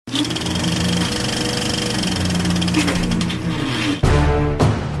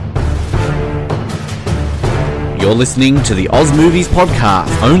You're listening to the Oz Movies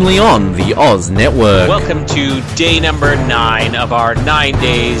Podcast, only on the Oz Network. Welcome to day number 9 of our 9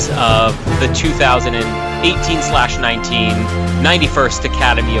 days of the 2018/19 91st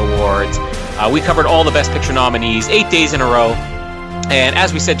Academy Awards. We covered all the Best Picture nominees 8 days in a row. And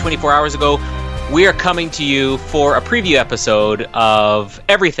as we said 24 hours ago, we are coming to you for a preview episode of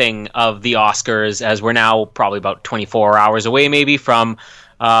everything of the Oscars, as we're now probably about 24 hours away maybe from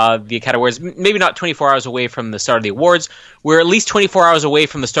the Academy Awards. Maybe not 24 hours away from the start of the awards. We're at least 24 hours away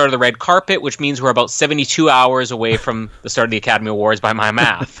from the start of the red carpet, which means we're about 72 hours away from the start of the Academy Awards by my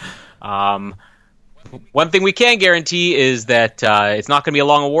math. One thing we can guarantee is that it's not going to be a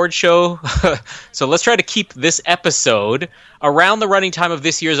long award show. So let's try to keep this episode around the running time of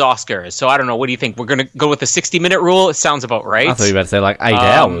this year's Oscars. So I don't know. What do you think? We're going to go with the 60-minute rule? It sounds about right. I thought you were about to say like 8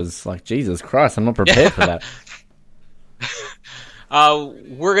 hours. Like, Jesus Christ, I'm not prepared for that.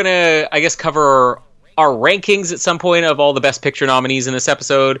 We're going to, I guess, cover our rankings at some point of all the Best Picture nominees in this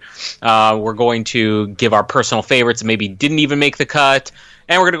episode. We're going to give our personal favorites that maybe didn't even make the cut.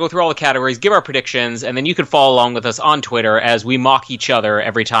 And we're going to go through all the categories, give our predictions, and then you can follow along with us on Twitter as we mock each other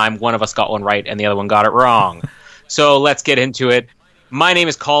every time one of us got one right and the other one got it wrong. So let's get into it. My name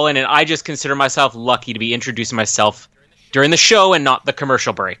is Colin, and I just consider myself lucky to be introducing myself during the show and not the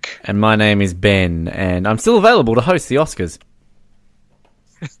commercial break. And my name is Ben, and I'm still available to host the Oscars.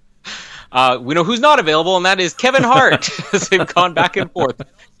 We know who's not available, and that is Kevin Hart, as they've gone back and forth.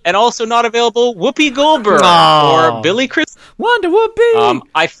 And also not available, Whoopi Goldberg or Billy Crystal. Wonder Whoopi!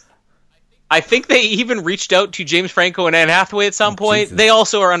 I think they even reached out to James Franco and Anne Hathaway at some point. Jesus. They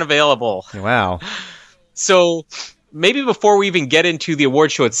also are unavailable. Wow. So maybe before we even get into the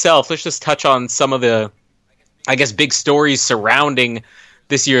award show itself, let's just touch on some of the, I guess, big stories surrounding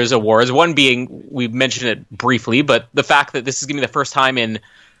this year's awards. One being, we've mentioned it briefly, but the fact that this is going to be the first time in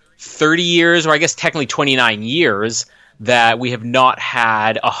 30 years, or I guess technically 29 years, that we have not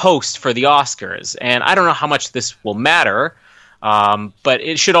had a host for the Oscars. And I don't know how much this will matter, but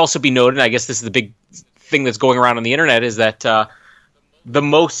it should also be noted, and I guess this is the big thing that's going around on the internet, is that the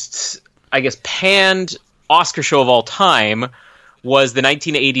most, I guess, panned Oscar show of all time was the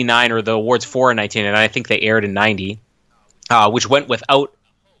 1989, or the awards for 1989. I think they aired in 90, which went without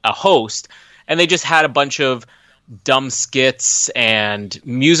a host. And they just had a bunch of dumb skits and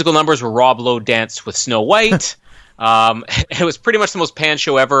musical numbers where Rob Lowe danced with Snow White. It was pretty much the most panned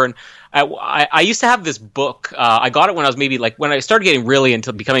show ever. And I used to have this book. I got it when I was maybe like when I started getting really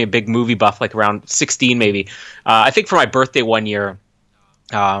into becoming a big movie buff, like around 16 maybe. I think for my birthday one year,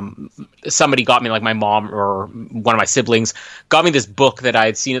 somebody got me, like my mom or one of my siblings got me this book that I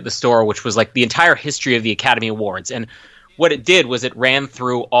had seen at the store, which was like the entire history of the Academy Awards. And what it did was it ran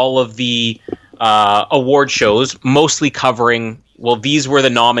through all of the award shows, mostly covering, well, these were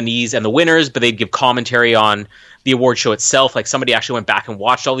the nominees and the winners, but they'd give commentary on the award show itself. Like somebody actually went back and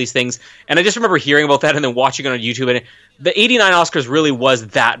watched all these things. And I just remember hearing about that and then watching it on YouTube. And the 89 Oscars really was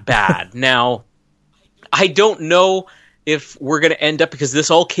that bad. Now, I don't know if we're going to end up, because this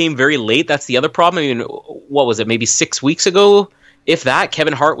all came very late. That's the other problem. I mean, what was it? Maybe 6 weeks ago, if that,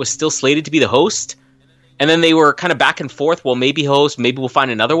 Kevin Hart was still slated to be the host. And then they were kind of back and forth. Well, maybe host, maybe we'll find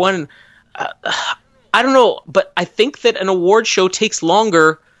another one. I don't know, but I think that an award show takes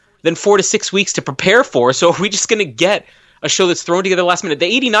longer than 4 to 6 weeks to prepare for. So are we just going to get a show that's thrown together last minute? The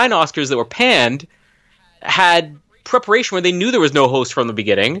 89 Oscars that were panned had preparation where they knew there was no host from the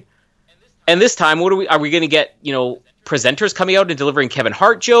beginning. And this time, are we going to get, presenters coming out and delivering Kevin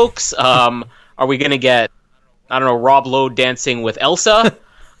Hart jokes? Are we going to get, I don't know, Rob Lowe dancing with Elsa?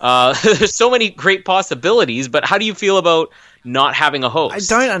 There's so many great possibilities, but how do you feel about not having a host? I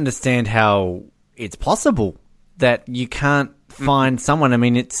don't understand how it's possible that you can't find someone. I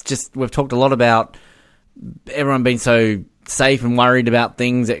mean, it's just, we've talked a lot about everyone being so safe and worried about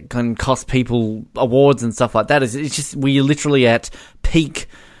things that can cost people awards and stuff like that. It's just, we're literally at peak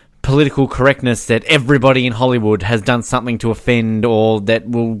political correctness that everybody in Hollywood has done something to offend or that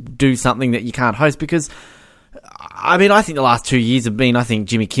will do something that you can't host. Because I mean, I think the last 2 years have been, I think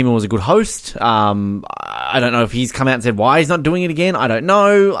Jimmy Kimmel was a good host. I don't know if he's come out and said why he's not doing it again. I don't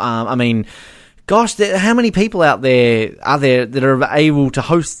know. I mean, gosh, how many people out there are there that are able to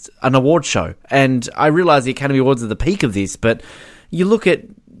host an award show? And I realise the Academy Awards are the peak of this, but you look at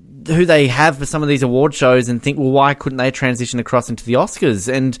who they have for some of these award shows and think, well, why couldn't they transition across into the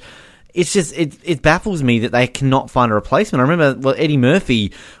Oscars? And it's just, it baffles me that they cannot find a replacement. I remember, well, Eddie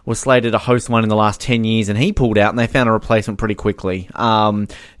Murphy was slated to host one in the last 10 years and he pulled out and they found a replacement pretty quickly.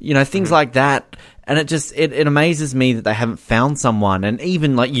 Things like that. And it amazes me that they haven't found someone. And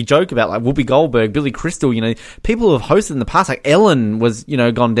even, like, you joke about, like, Whoopi Goldberg, Billy Crystal, people who have hosted in the past, like Ellen was,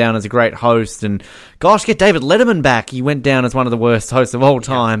 gone down as a great host. And gosh, get David Letterman back. He went down as one of the worst hosts of all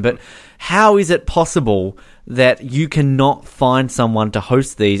time. But how is it possible that you cannot find someone to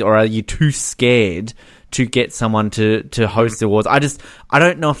host these, or are you too scared to get someone to host the awards? I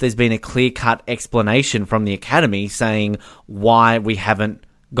don't know if there's been a clear-cut explanation from the Academy saying why we haven't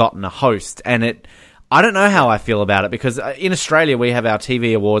gotten a host. And I don't know how I feel about it, because in Australia we have our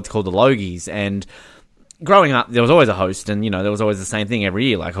TV awards called the Logies, and growing up there was always a host, and there was always the same thing every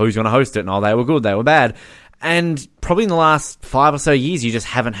year, like who's going to host it, and they were good, they were bad. And probably in the last 5 or so years you just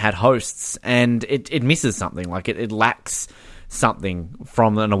haven't had hosts, and it misses something. Like it lacks something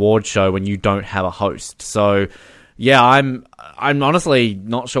from an award show when you don't have a host. So yeah, I'm honestly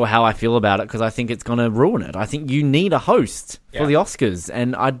not sure how I feel about it, because I think it's going to ruin it. I think you need a host for the Oscars,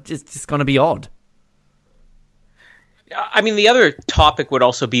 and it's just going to be odd. I mean, the other topic would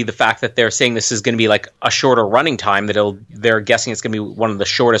also be the fact that they're saying this is going to be like a shorter running time, they're guessing it's going to be one of the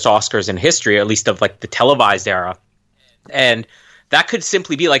shortest Oscars in history, at least of like the televised era. And that could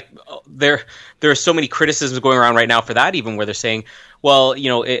simply be like, there are so many criticisms going around right now for that, even where they're saying, well,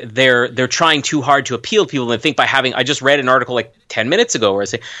 they're trying too hard to appeal to people, and they think by having, I just read an article like 10 minutes ago where I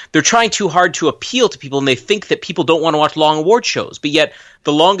say they're trying too hard to appeal to people, and they think that people don't want to watch long award shows. But yet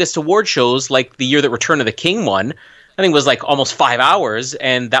the longest award shows, like the year that Return of the King won, I think was like almost 5 hours,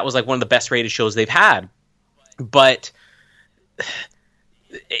 and that was like one of the best rated shows they've had. But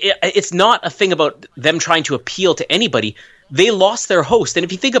it's not a thing about them trying to appeal to anybody. They lost their host, and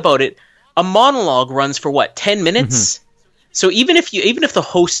if you think about it, a monologue runs for what, 10 minutes? Mm-hmm. So even if the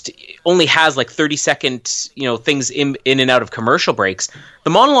host only has like 30-second things in and out of commercial breaks, the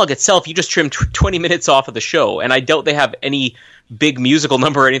monologue itself, you just trim 20 minutes off of the show, and I doubt they have any big musical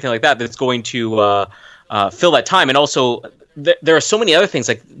number or anything like that that's going to fill that time. And also, there are so many other things.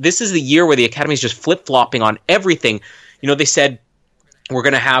 Like, this is the year where the Academy is just flip-flopping on everything. They said we're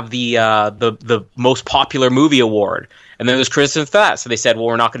going to have the most popular movie award, and then there's criticism for that. So they said, well,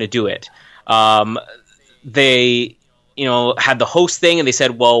 we're not going to do it. They had the host thing, and they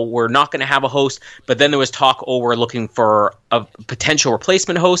said, well, we're not going to have a host. But then there was talk, we're looking for a potential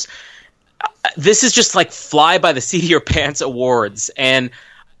replacement host. This is just like fly by the seat of your pants awards. And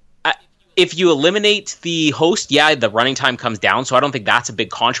if you eliminate the host, the running time comes down. So I don't think that's a big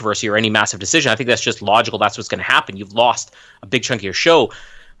controversy or any massive decision. I think that's just logical. That's what's going to happen. You've lost a big chunk of your show.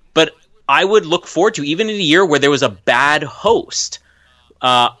 But I would look forward to, even in a year where there was a bad host,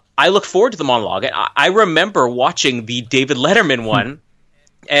 I look forward to the monologue. I remember watching the David Letterman one,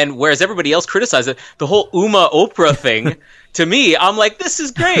 and whereas everybody else criticized it, the whole Uma Oprah thing, to me, I'm like, this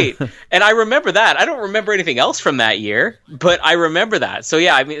is great. And I remember that. I don't remember anything else from that year, but I remember that. So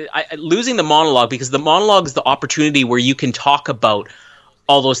yeah, I mean, losing the monologue, because the monologue is the opportunity where you can talk about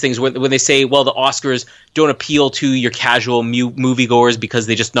all those things. When they say, well, the Oscars don't appeal to your casual moviegoers because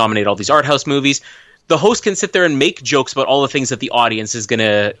they just nominate all these art house movies, the host can sit there and make jokes about all the things that the audience is going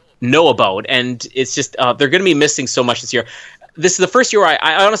to know about. And it's just, they're going to be missing so much this year. This is the first year where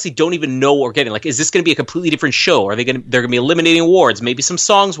I honestly don't even know what we're getting. Like, is this going to be a completely different show? They're going to be eliminating awards? Maybe some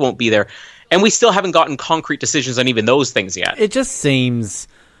songs won't be there. And we still haven't gotten concrete decisions on even those things yet. It just seems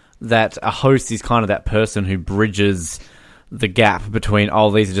that a host is kind of that person who bridges the gap between,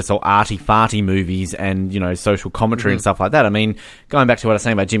 these are just all arty-farty movies and, social commentary and stuff like that. I mean, going back to what I was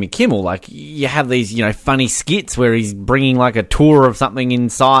saying about Jimmy Kimmel, like, you have these, funny skits where he's bringing, like, a tour of something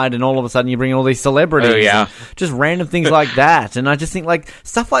inside, and all of a sudden you bring all these celebrities. Oh, yeah. Just random things like that. And I just think, like,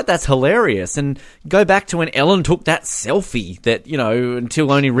 stuff like that's hilarious. And go back to when Ellen took that selfie that,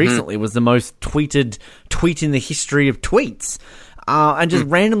 until only recently was the most tweeted tweet in the history of tweets. And just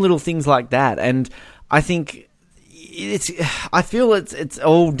random little things like that. And I think I feel it's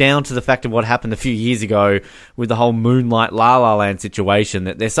all down to the fact of what happened a few years ago with the whole Moonlight La La Land situation,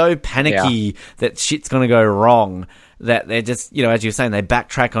 that they're so panicky that shit's going to go wrong that they're just, as you were saying, they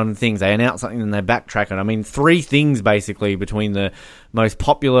backtrack on things. They announce something and they backtrack on. I mean, 3 things basically between the most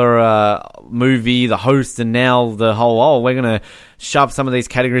popular movie, the host, and now the whole, we're going to shove some of these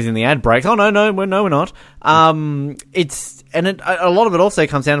categories in the ad breaks. Oh, no, we're not. A lot of it also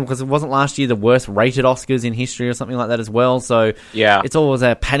comes down because it wasn't last year the worst rated Oscars in history or something like that as well. So yeah, it's always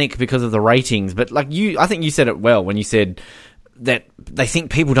a panic because of the ratings. But like I think you said it well when you said that they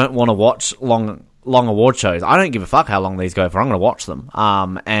think people don't want to watch long award shows. I don't give a fuck how long these go for. I'm going to watch them.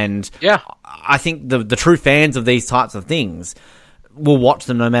 And yeah, I think the true fans of these types of things will watch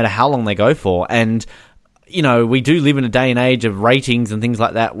them no matter how long they go for. And we do live in a day and age of ratings and things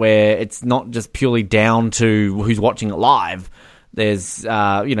like that where it's not just purely down to who's watching it live. There's,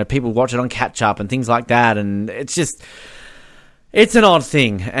 people watch it on catch up and things like that. And it's just, it's an odd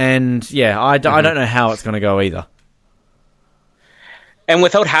thing. And yeah, I don't know how it's going to go either. And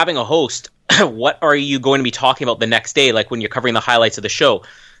without having a host, what are you going to be talking about the next day? Like when you're covering the highlights of the show,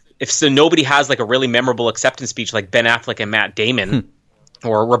 if nobody has like a really memorable acceptance speech, like Ben Affleck and Matt Damon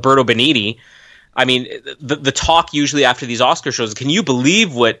or Roberto Benigni, I mean, the talk usually after these Oscar shows, can you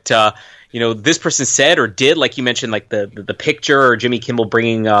believe what, this person said or did? Like you mentioned, like the picture or Jimmy Kimmel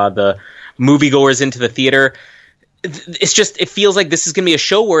bringing the moviegoers into the theater. It's just, it feels like this is going to be a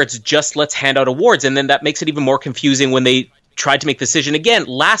show where it's just let's hand out awards. And then that makes it even more confusing when they tried to make the decision again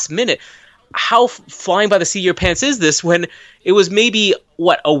last minute. How flying by the seat of your pants is this when it was maybe,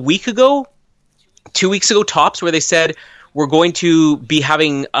 a week ago, 2 weeks ago tops, where they said we're going to be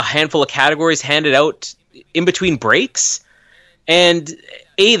having a handful of categories handed out in between breaks? And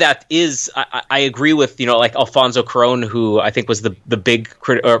that is, I agree with, like Alfonso Cuarón, who I think was the big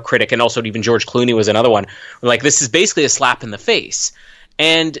critic, and also even George Clooney was another one. Like, this is basically a slap in the face.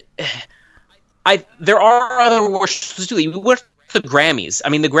 And there are other awards to do. What the Grammys? I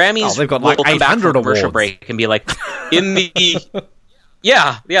mean, the Grammys they've got will like come back from commercial awards. break and be like, in the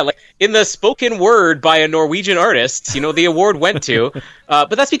like in the spoken word by a Norwegian artist, the award went to. But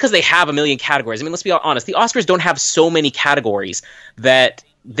that's because they have a million categories. I mean, let's be honest. The Oscars don't have so many categories that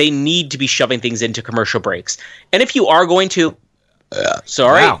they need to be shoving things into commercial breaks. And if you are going to,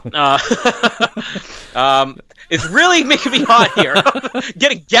 sorry. Wow. It's really making me hot here.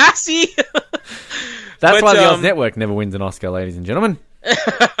 Getting gassy. That's why the Oz Network never wins an Oscar, ladies and gentlemen.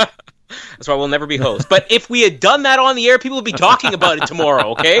 That's why we'll never be hosts. But if we had done that on the air, people would be talking about it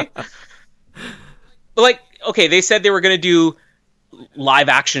tomorrow, okay? They said they were going to do live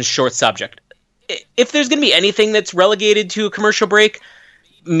action short subject. If there's going to be anything that's relegated to a commercial break,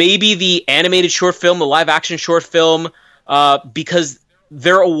 maybe the animated short film, the live action short film, because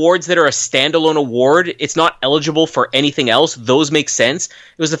there are awards that are a standalone award. It's not eligible for anything else. Those make sense.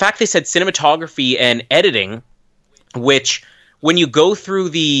 It was the fact they said cinematography and editing, which when you go through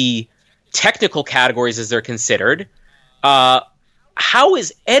the technical categories as they're considered, how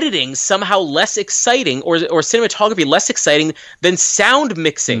is editing somehow less exciting or cinematography less exciting than sound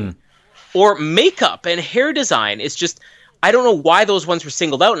mixing or makeup and hair design? It's just, I don't know why those ones were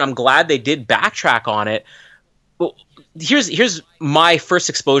singled out, and I'm glad they did backtrack on it. Well, here's my first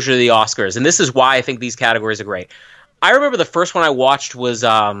exposure to the Oscars, and this is why I think these categories are great. I remember the first one I watched was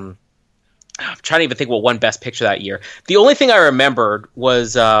I'm trying to even think what won Best Picture that year. The only thing I remembered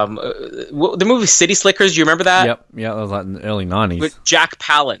was the movie City Slickers. Do you remember that? Yep. Yeah, that was like in the early 90s. With Jack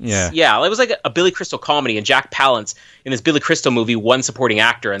Palance. Yeah, it was like a Billy Crystal comedy, and Jack Palance in this Billy Crystal movie won supporting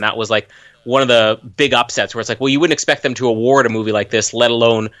actor, and that was like one of the big upsets where it's like, well, you wouldn't expect them to award a movie like this, let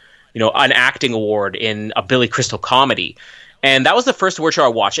alone an acting award in a Billy Crystal comedy. And that was the first award show I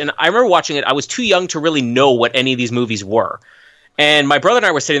watched. And I remember watching it. I was too young to really know what any of these movies were. And my brother and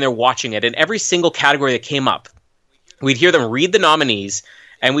I were sitting there watching it, and every single category that came up, we'd hear them read the nominees,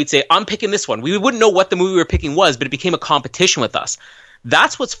 and we'd say, I'm picking this one. We wouldn't know what the movie we were picking was, but it became a competition with us.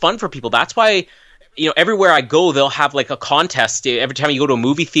 That's what's fun for people. That's why, everywhere I go, they'll have like a contest. Every time you go to a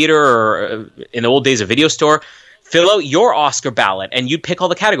movie theater or in the old days, a video store, fill out your Oscar ballot, and you'd pick all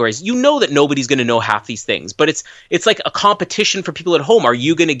the categories. You know that nobody's going to know half these things, but it's like a competition for people at home. Are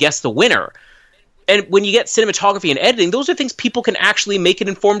you going to guess the winner? And when you get cinematography and editing, those are things people can actually make an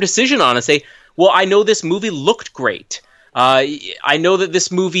informed decision on and say, well, I know this movie looked great. I know that this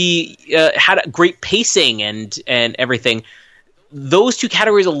movie had a great pacing and everything. Those two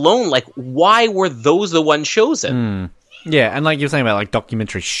categories alone, like, why were those the ones chosen? Yeah, and like you were saying about like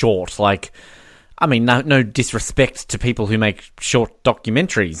documentary short, like, I mean, no disrespect to people who make short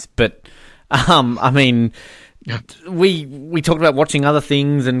documentaries, but I mean, we talked about watching other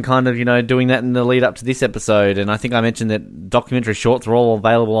things and kind of doing that in the lead up to this episode, and I think I mentioned that documentary shorts are all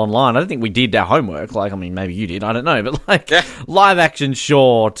available online. I don't think we did our homework. Like, I mean, maybe you did. I don't know, but like live action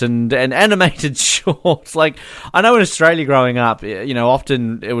short and animated shorts. Like, I know in Australia growing up,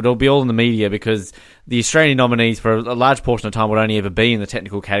 often it would all be all in the media because the Australian nominees for a large portion of time would only ever be in the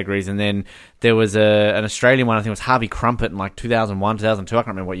technical categories, and then there was an Australian one, I think it was Harvey Crumpet in like 2001, 2002, I can't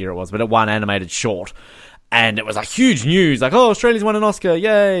remember what year it was, but it won animated short. And it was like huge news, like, oh, Australia's won an Oscar,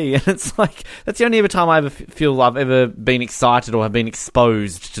 yay! And it's like, that's the only ever time I ever feel I've ever been excited or have been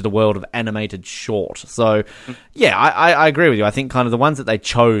exposed to the world of animated short. So, yeah, I agree with you. I think kind of the ones that they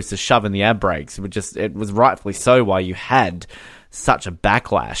chose to shove in the ad breaks it was rightfully so why you had such a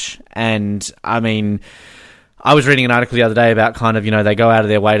backlash. And, I mean, I was reading an article the other day about kind of, they go out of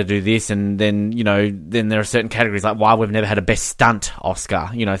their way to do this, and then, then there are certain categories like why we've never had a best stunt Oscar,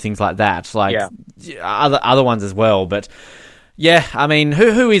 things like that. Like other ones as well. But Yeah, I mean,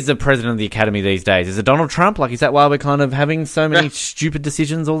 who is the president of the Academy these days? Is it Donald Trump? Like, is that why we're kind of having so many stupid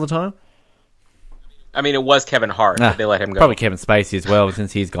decisions all the time? I mean, it was Kevin Hart, but they let him go. Probably Kevin Spacey as well,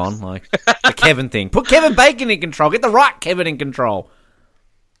 since he's gone. Like, the Kevin thing. Put Kevin Bacon in control. Get the right Kevin in control.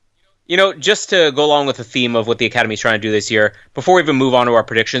 You know, just to go along with the theme of what the Academy's trying to do this year, before we even move on to our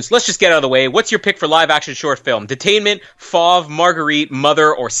predictions, let's just get out of the way. What's your pick for live-action short film? Detainment, Fauve, Marguerite,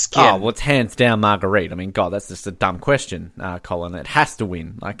 Mother, or Skin? Oh, well, it's hands down Marguerite. I mean, God, that's just a dumb question, Colin. It has to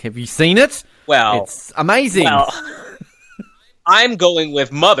win. Like, have you seen it? Well, it's amazing. Well, I'm going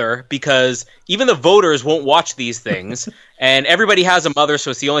with Mother because even the voters won't watch these things, and everybody has a mother,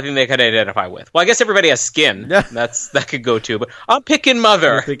 so it's the only thing they could identify with. Well, I guess everybody has Skin. Yeah. That could go too, but I'm picking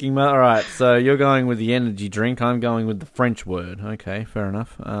Mother. You're picking Mother. All right, so you're going with the energy drink. I'm going with the French word. Okay, fair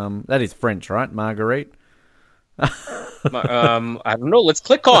enough. That is French, right? Marguerite? I don't know. Let's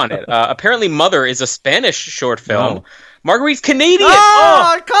click on it. Apparently, Mother is a Spanish short film. Oh. Marguerite's Canadian.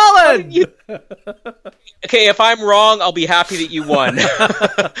 Oh, Colin! Okay, if I'm wrong, I'll be happy that you won.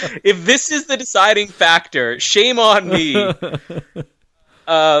 If this is the deciding factor, shame on me.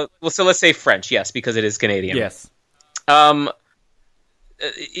 Well, so let's say French, yes, because it is Canadian. Yes. Wouldn't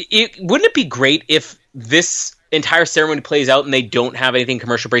it be great if this entire ceremony plays out and they don't have anything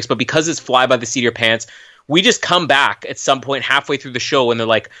commercial breaks, but because it's fly by the seat of your pants, we just come back at some point halfway through the show and they're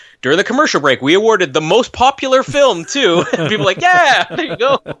like, during the commercial break, we awarded the most popular film, too. And people are like, yeah, there you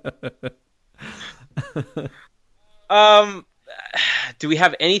go. Do we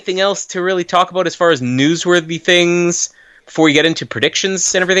have anything else to really talk about as far as newsworthy things before we get into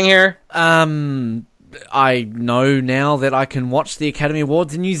predictions and everything here? I know now that I can watch the Academy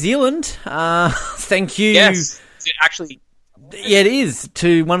Awards in New Zealand. Thank you. Yes, actually... Yeah, it is.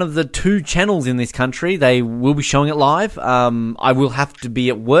 To one of the 2 channels in this country. They will be showing it live. I will have to be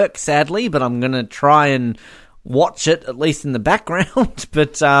at work, sadly, but I'm going to try and watch it, at least in the background.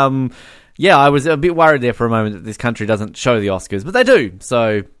 But, yeah, I was a bit worried there for a moment that this country doesn't show the Oscars, but they do.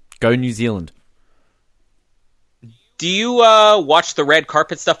 So, go New Zealand. Do you watch the red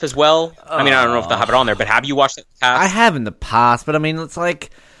carpet stuff as well? I mean, I don't know if they'll have it on there, but have you watched it in the past? I have in the past, but I mean, it's like...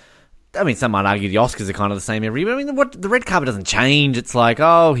 I mean, some might argue the Oscars are kind of the same every year, but I mean, the red carpet doesn't change. It's like,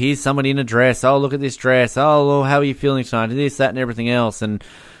 oh, here's somebody in a dress. Oh, look at this dress. Oh, well, how are you feeling tonight? This, that, and everything else. And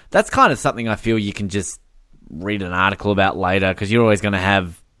that's kind of something I feel you can just read an article about later, because you're always going to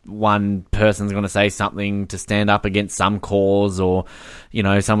have one person's going to say something to stand up against some cause, or, you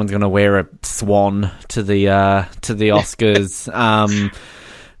know, someone's going to wear a swan to the Oscars.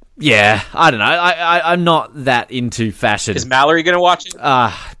 Yeah, I don't know. I'm not that into fashion. Is Mallory going to watch it?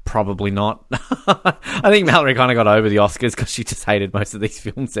 Probably not. I think Mallory kind of got over the Oscars because she just hated most of these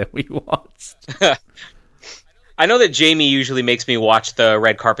films that we watched. I know that Jamie usually makes me watch the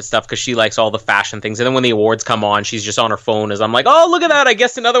red carpet stuff because she likes all the fashion things. And then when the awards come on, she's just on her phone as I'm like, oh, look at that. I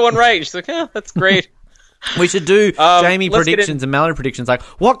guessed another one right. She's like, yeah, that's great. We should do Jamie predictions and Mallory predictions. Like,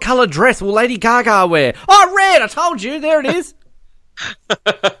 what colour dress will Lady Gaga wear? Oh, red! I told you. There it is.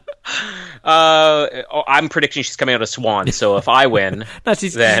 I'm predicting she's coming out of Swan, so if I win... No,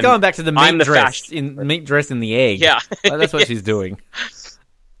 she's going back to the meat dress in the egg. Yeah. That's what she's doing.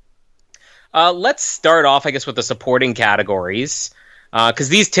 Let's start off, I guess, with the supporting categories, because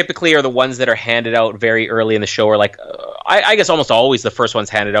these typically are the ones that are handed out very early in the show, or like, I guess almost always the first one's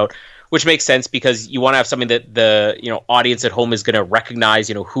handed out, which makes sense because you want to have something that the audience at home is going to recognize,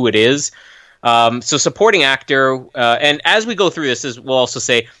 who it is. So supporting actor, and as we go through this, we'll also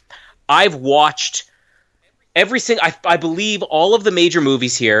say, I've watched every single, I believe all of the major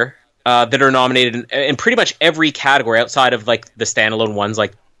movies here that are nominated in pretty much every category outside of like the standalone ones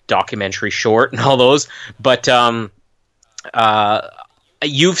like documentary, short, and all those. But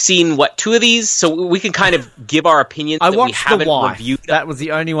you've seen what, 2 of these, so we can kind of give our opinions. I that watched we haven't The Wife. Reviewed. That was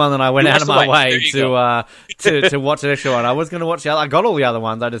the only one that I went out of my way to watch an extra one. I was going to watch the other. I got all the other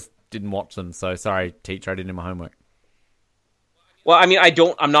ones. I just didn't watch them. So sorry, teacher, I didn't do my homework. Well, I mean,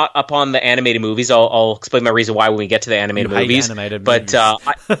 I'm not up on the animated movies. I'll explain my reason why when we get to the animated movies. But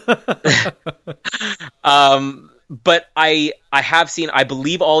I have seen, I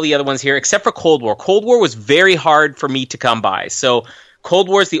believe, all the other ones here except for Cold War. Cold War was very hard for me to come by. So Cold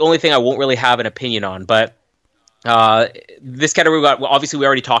War is the only thing I won't really have an opinion on. But this category we got, well, obviously we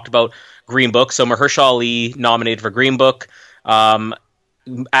already talked about Green Book. So Mahershala Ali nominated for Green Book.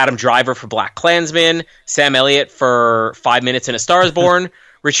 Adam Driver for Black Klansman, Sam Elliott for 5 Minutes and a Star is Born,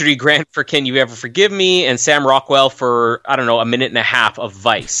 Richard E. Grant for Can You Ever Forgive Me, and Sam Rockwell for, I don't know, 1.5 minutes of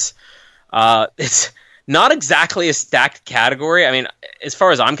Vice. It's not exactly a stacked category. I mean, as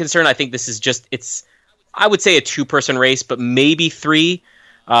far as I'm concerned, I think this is just, I would say a 2-person race, but maybe 3.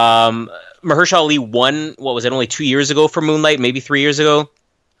 Mahershala Ali won, what was it, only 2 years ago for Moonlight, maybe 3 years ago.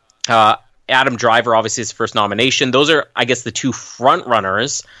 Adam Driver, obviously, his first nomination. Those are, I guess, the two front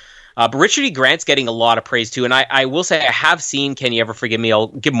runners. But Richard E. Grant's getting a lot of praise, too. And I will say I have seen Can You Ever Forgive Me? I'll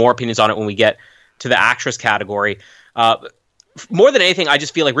give more opinions on it when we get to the actress category. More than anything, I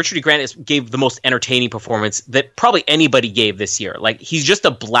just feel like Richard E. Grant gave the most entertaining performance that probably anybody gave this year. Like, he's just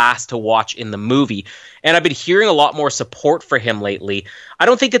a blast to watch in the movie. And I've been hearing a lot more support for him lately. I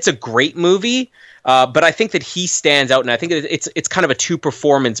don't think it's a great movie, but I think that he stands out, and I think it's kind of a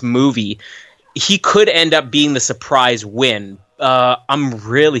two-performance movie. He could end up being the surprise win. I'm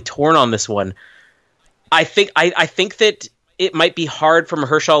really torn on this one. I think that it might be hard for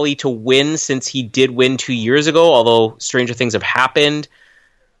Mahershala Ali to win since he did win 2 years ago, although stranger things have happened.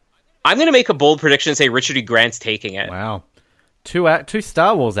 I'm going to make a bold prediction and say Richard E. Grant's taking it. Wow. Two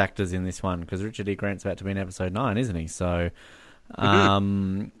Star Wars actors in this one, because Richard E. Grant's about to be in Episode 9, isn't he? So, I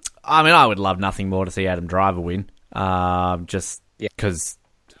mean, I would love nothing more to see Adam Driver win, just because...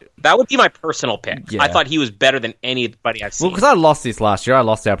 That would be my personal pick. Yeah. I thought he was better than anybody I've seen. Well, because I lost this last year. I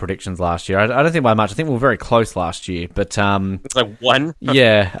lost our predictions last year. I don't think by much. I think we were very close last year. But it's like one?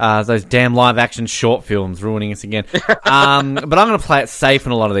 Yeah, those damn live-action short films ruining us again. But I'm going to play it safe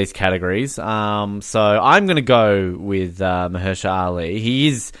in a lot of these categories. So I'm going to go with Mahershala Ali. He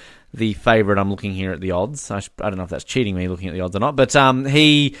is the favourite. I'm looking here at the odds. I don't know if that's cheating me looking at the odds or not. But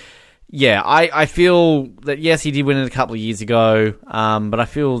he... Yeah, I feel that, yes, he did win it a couple of years ago, but I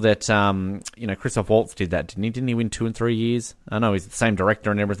feel that, Christoph Waltz did that, didn't he? Didn't he win 2 and 3 years? I know he's the same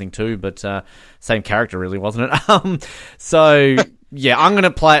director and everything too, but same character really, wasn't it? So, yeah, I'm going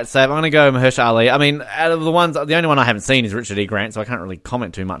to play it safe. I'm going to go Mahershala Ali. I mean, out of the ones, the only one I haven't seen is Richard E. Grant, so I can't really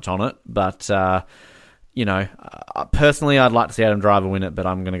comment too much on it, but, personally, I'd like to see Adam Driver win it, but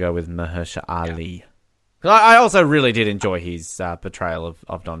I'm going to go with Mahershala Ali. I also really did enjoy his portrayal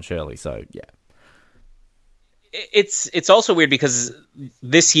of Don Shirley, so yeah. It's also weird because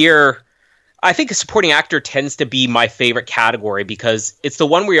this year, I think a supporting actor tends to be my favorite category because it's the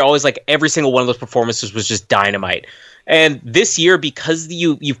one where you're always like, every single one of those performances was just dynamite. And this year, because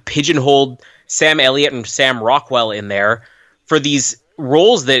you've pigeonholed Sam Elliott and Sam Rockwell in there for these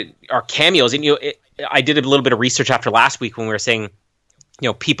roles that are cameos, and I did a little bit of research after last week when we were saying,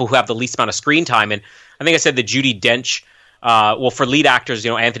 people who have the least amount of screen time, and I think I said that Judi Dench, for lead actors,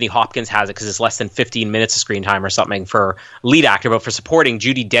 Anthony Hopkins has it because it's less than 15 minutes of screen time or something for lead actor, but for supporting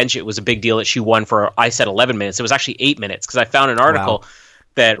Judi Dench, it was a big deal that she won for, I said 11 minutes. It was actually 8 minutes because I found an article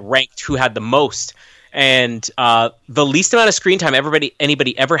that ranked who had the most. And the least amount of screen time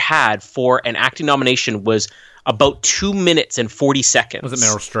anybody ever had for an acting nomination was about 2 minutes and 40 seconds. Was it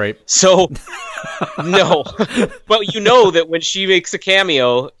Meryl Streep? So, no. But you know that when she makes a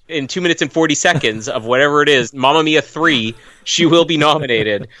cameo in 2 minutes and 40 seconds of whatever it is, Mamma Mia 3, she will be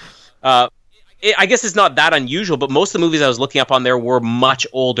nominated. I guess it's not that unusual, but most of the movies I was looking up on there were much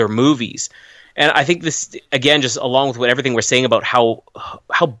older movies. And I think this, again, just along with everything we're saying about how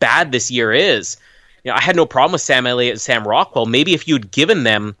bad this year is, I had no problem with Sam Elliott and Sam Rockwell. Maybe if you'd given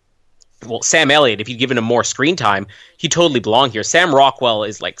them... Well, Sam Elliott, if you'd given him more screen time, he totally belonged here. Sam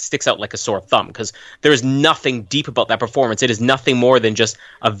Rockwell sticks out like a sore thumb because there is nothing deep about that performance. It is nothing more than just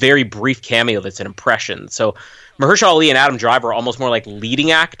a very brief cameo that's an impression. So Mahershala Ali and Adam Driver are almost more like leading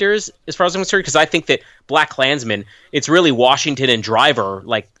actors as far as I'm concerned, because I think that BlacKkKlansman, it's really Washington and Driver,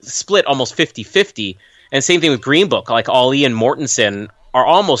 like split almost 50-50. And same thing with Green Book, like Ali and Mortensen are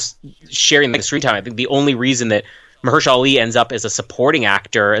almost sharing the screen time. I think the only reason that Mahershala Ali ends up as a supporting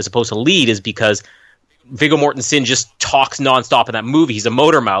actor as opposed to lead is because Viggo Mortensen just talks nonstop in that movie. He's a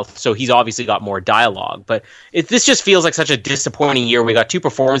motor mouth, so he's obviously got more dialogue. But this just feels like such a disappointing year. We got two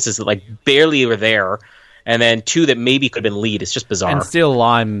performances that like barely were there, and then two that maybe could have been lead. It's just bizarre. And still,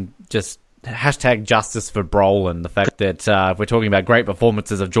 I'm just hashtag justice for Brolin. The fact that if we're talking about great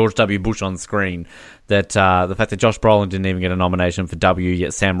performances of George W. Bush on screen, that the fact that Josh Brolin didn't even get a nomination for W,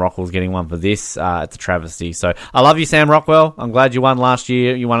 yet Sam Rockwell's getting one for this, it's a travesty. So I love you, Sam Rockwell. I'm glad you won last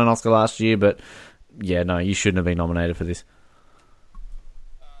year. You won an Oscar last year, but yeah, no, you shouldn't have been nominated for this.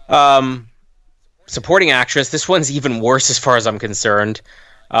 Supporting actress. This one's even worse as far as I'm concerned.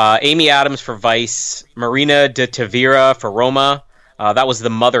 Amy Adams for Vice, Marina de Tavira for Roma. That was the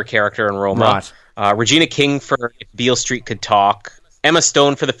mother character in Roma. Right. Regina King for If Beale Street Could Talk. Emma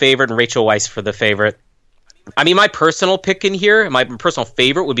Stone for The Favorite and Rachel Weisz for The Favorite. I mean, my personal pick in here, my personal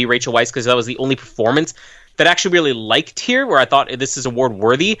favorite would be Rachel Weisz because that was the only performance that I actually really liked here, where I thought this is award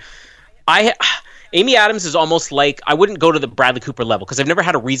worthy. Amy Adams is almost like, I wouldn't go to the Bradley Cooper level because I've never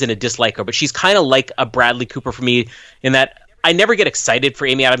had a reason to dislike her, but she's kind of like a Bradley Cooper for me in that I never get excited for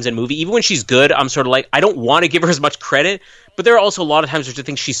Amy Adams in a movie. Even when she's good, I'm sort of like, I don't want to give her as much credit But there are also a lot of times which I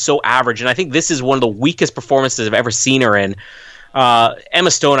think she's so average, and I think this is one of the weakest performances I've ever seen her in.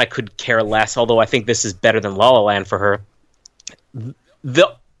 Emma Stone, I could care less, although I think this is better than La La Land for her.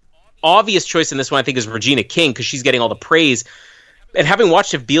 The obvious choice in this one, I think, is Regina King, because she's getting all the praise. And having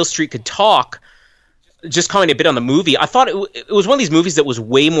watched If Beale Street Could Talk, just commenting a bit on the movie, I thought it was one of these movies that was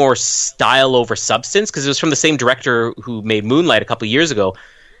way more style over substance, because it was from the same director who made Moonlight a couple of years ago.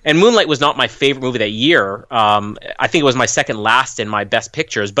 And Moonlight was not my favorite movie that year. I think it was my second last in my best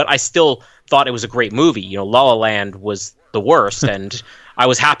pictures, but I still thought it was a great movie. You know, La La Land was the worst, and I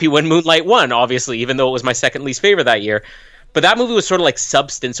was happy when Moonlight won, obviously, even though it was my second least favorite that year. But that movie was sort of like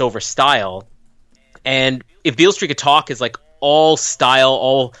substance over style. And If Beale Street Could Talk is like all style,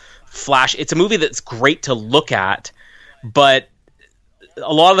 all flash. It's a movie that's great to look at, but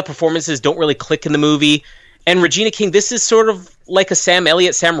a lot of the performances don't really click in the movie. And Regina King, this is sort of like a Sam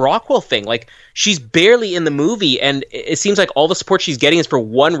Elliott, Sam Rockwell thing. Like, she's barely in the movie, and it seems like all the support she's getting is for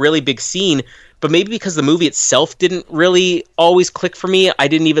one really big scene. But maybe because the movie itself didn't really always click for me, I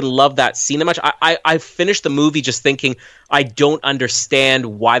didn't even love that scene that much. I finished the movie just thinking, I don't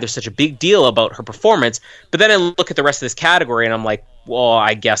understand why there's such a big deal about her performance. But then I look at the rest of this category, and I'm like, well,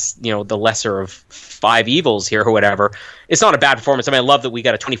 I guess, you know, the lesser of five evils here or whatever. It's not a bad performance. I mean, I love that we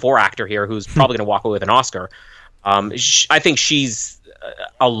got a 24 actor here who's probably going to walk away with an Oscar. I think she's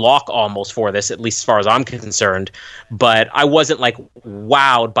a lock almost for this, at least as far as I'm concerned. But I wasn't like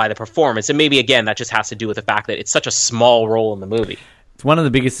wowed by the performance. And maybe, again, that just has to do with the fact that it's such a small role in the movie. It's one of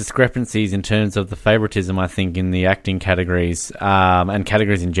the biggest discrepancies in terms of the favoritism, I think, in the acting categories and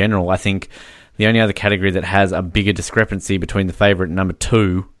categories in general. I think the only other category that has a bigger discrepancy between the favourite and number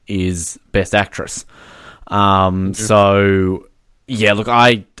two is Best Actress. So, yeah, look,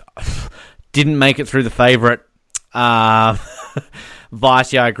 I didn't make it through the favourite.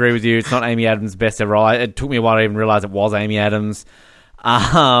 Vice, yeah, I agree with you. It's not Amy Adams' best ever role. It took me a while to even realise it was Amy Adams.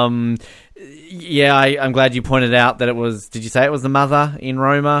 Yeah, I'm glad you pointed out that it was... Did you say it was the mother in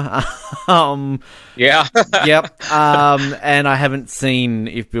Roma? Yeah. Yep. And I haven't seen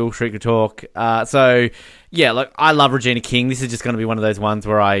If Beale Street Could Talk. So, yeah, look, I love Regina King. This is just going to be one of those ones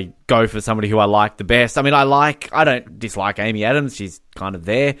where I go for somebody who I like the best. I mean, I don't dislike Amy Adams. She's kind of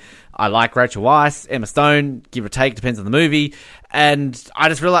there. I like Rachel Weisz, Emma Stone, give or take, depends on the movie. And I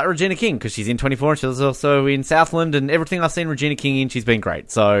just really like Regina King because she's in 24 and she's also in Southland, and everything I've seen Regina King in, she's been great.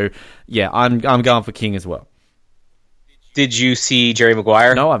 So, yeah, I'm going for King as well. Did you see Jerry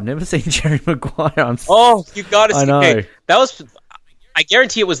Maguire? No, I've never seen Jerry Maguire. You got to see. I know. Okay, I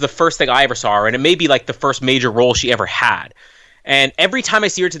guarantee it was the first thing I ever saw her, and it may be like the first major role she ever had. And every time I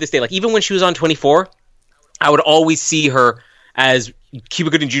see her to this day, like even when she was on 24, I would always see her as Cuba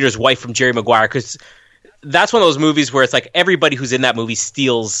Gooding Jr.'s wife from Jerry Maguire, because that's one of those movies where it's like everybody who's in that movie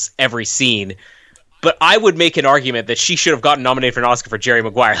steals every scene. But I would make an argument that she should have gotten nominated for an Oscar for Jerry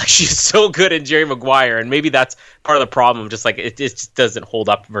Maguire. Like, she's so good in Jerry Maguire, and maybe that's part of the problem. Just like it just doesn't hold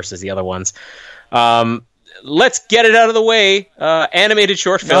up versus the other ones. Let's get it out of the way. Animated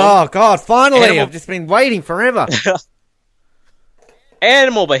short film. Oh God! Finally, I've just been waiting forever.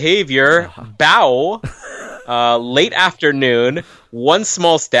 Animal Behavior, Bow, Late Afternoon, One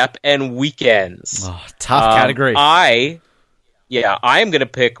Small Step, and Weekends. Oh, tough category. I am going to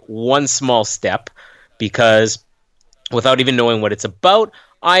pick One Small Step because without even knowing what it's about,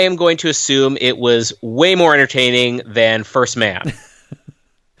 I am going to assume it was way more entertaining than First Man.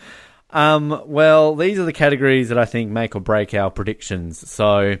 Well, these are the categories that I think make or break our predictions.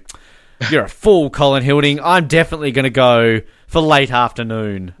 So you're a fool, Colin Hilding. I'm definitely going to go for Late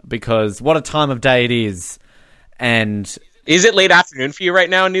Afternoon because what a time of day it is. And is it late afternoon for you right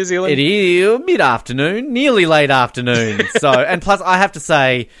now in New Zealand? It is mid-afternoon, nearly late afternoon. So, and plus I have to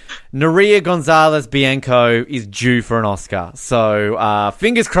say, Maria Gonzalez Bianco is due for an Oscar. So,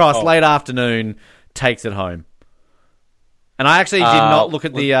 fingers crossed, Late Afternoon takes it home. And I actually did not look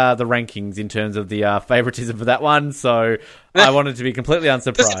at the rankings in terms of the favoritism for that one, so I wanted to be completely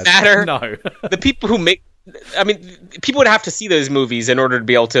unsurprised. Doesn't matter. No. The people who make... I mean, people would have to see those movies in order to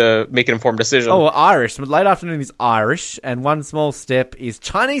be able to make an informed decision. Oh, well, Irish. Late Afternoon is Irish, and One Small Step is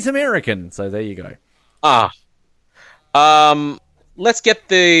Chinese-American, so there you go. Let's get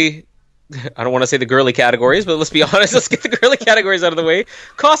the... I don't want to say the girly categories, but let's be honest. Let's get the girly categories out of the way.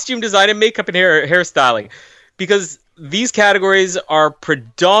 Costume design and makeup and hairstyling. Because these categories are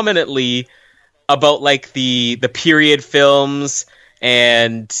predominantly about like the period films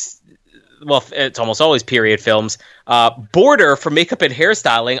and, well, it's almost always period films. Border for makeup and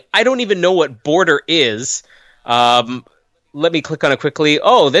hairstyling. I don't even know what Border is. Let me click on it quickly.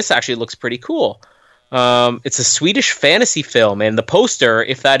 Oh, this actually looks pretty cool. It's a Swedish fantasy film, and the poster,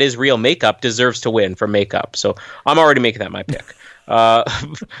 if that is real makeup, deserves to win for makeup. So I'm already making that my pick.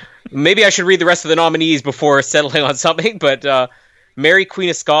 Maybe I should read the rest of the nominees before settling on something, but Mary Queen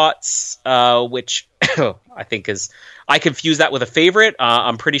of Scots, which I think is... I confuse that with a favorite.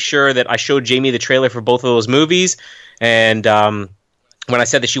 I'm pretty sure that I showed Jamie the trailer for both of those movies, and when I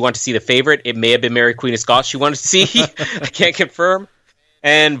said that she wanted to see the favorite, it may have been Mary Queen of Scots she wanted to see. I can't confirm.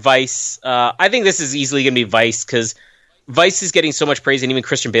 And Vice. I think this is easily going to be Vice, because Vice is getting so much praise, and even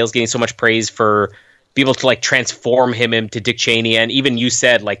Christian Bale's getting so much praise for people to like transform him into Dick Cheney. And even you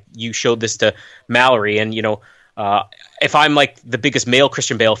said, like, you showed this to Mallory, and if I'm like the biggest male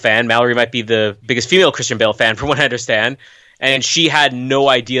Christian Bale fan, Mallory might be the biggest female Christian Bale fan, from what I understand. And she had no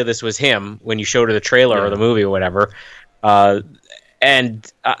idea this was him when you showed her the trailer or the movie or whatever.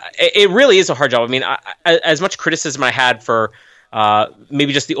 It really is a hard job. I mean, as much criticism I had for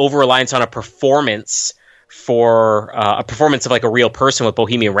maybe just the over-reliance on a performance of like a real person with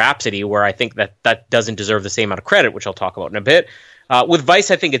Bohemian Rhapsody, where I think that doesn't deserve the same amount of credit, which I'll talk about in a bit. With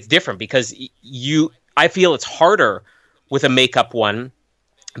Vice, I think it's different, because I feel it's harder with a makeup one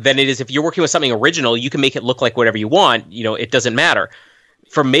than it is if you're working with something original. You can make it look like whatever you want. It doesn't matter.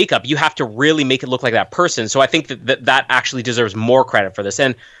 For makeup, you have to really make it look like that person. So I think that actually deserves more credit for this.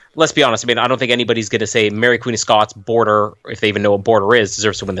 And let's be honest, I mean, I don't think anybody's going to say Mary Queen of Scots, Border, if they even know what Border is,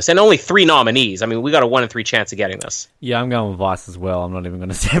 deserves to win this. And only 3 nominees. I mean, we got a 1 in 3 chance of getting this. Yeah, I'm going with Vice as well. I'm not even going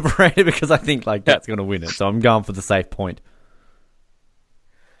to separate it, because I think that's going to win it. So I'm going for the safe point.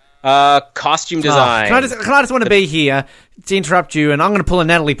 Costume design. Can I just want to be here to interrupt you, and I'm going to pull a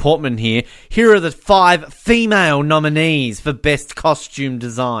Natalie Portman here. Here are the 5 female nominees for best costume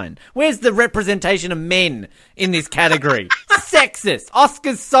design. Where's the representation of men in this category? Sexist.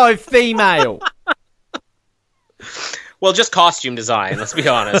 Oscar's so female. Well, just costume design, let's be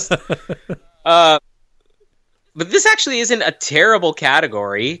honest. But this actually isn't a terrible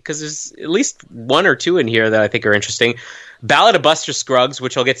category, because there's at least 1 or 2 in here that I think are interesting. Ballad of Buster Scruggs,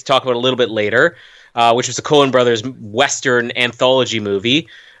 which I'll get to talk about a little bit later, which was a Coen Brothers Western anthology movie.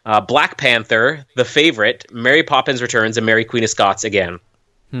 Black Panther, The Favorite, Mary Poppins Returns, and Mary Queen of Scots again.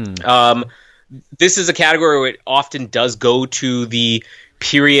 This is a category where it often does go to the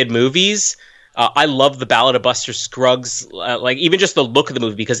period movies. I love the Ballad of Buster Scruggs, like even just the look of the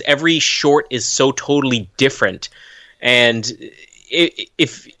movie, because every short is so totally different. And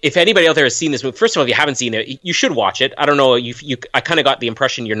if anybody out there has seen this movie, first of all, if you haven't seen it, you should watch it. I don't know, I kind of got the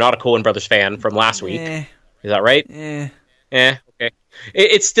impression you're not a Coen Brothers fan from last week. Is that right? Okay.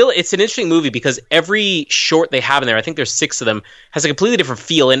 It's an interesting movie, because every short they have in there, I think there's 6 of them, has a completely different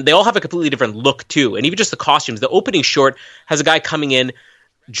feel, and they all have a completely different look too. And even just the costumes. The opening short has a guy coming in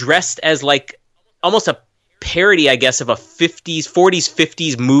dressed as like almost a parody, I guess, of a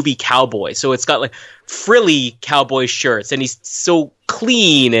 50s movie cowboy. So it's got like frilly cowboy shirts, and he's so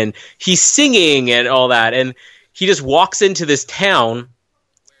clean, and he's singing and all that. And he just walks into this town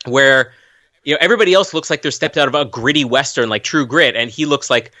where, everybody else looks like they're stepped out of a gritty Western, like True Grit. And he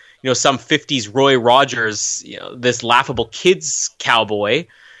looks like, some 50s Roy Rogers, this laughable kids cowboy.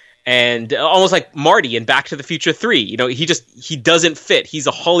 And almost like Marty in Back to the Future 3, he doesn't fit. He's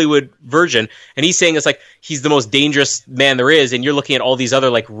a Hollywood version, and he's saying it's like he's the most dangerous man there is, and you're looking at all these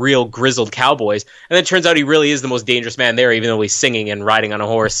other like real grizzled cowboys, and then it turns out he really is the most dangerous man there, even though he's singing and riding on a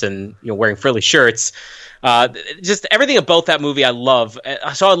horse and wearing frilly shirts. Just everything about that movie I love.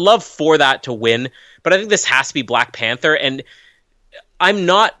 So I'd love for that to win, but I think this has to be Black Panther, and I'm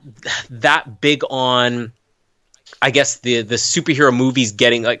not that big on, I guess, the superhero movies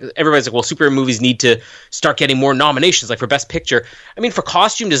getting, like, everybody's like, well, superhero movies need to start getting more nominations, like for Best Picture. I mean, for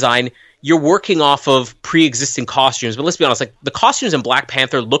costume design, you're working off of pre-existing costumes, but let's be honest, like the costumes in Black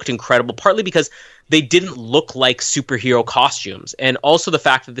Panther looked incredible, partly because they didn't look like superhero costumes, and also the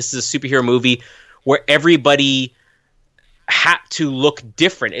fact that this is a superhero movie where everybody had to look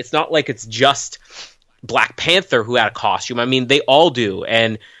different. It's not like it's just Black Panther who had a costume. I mean, they all do,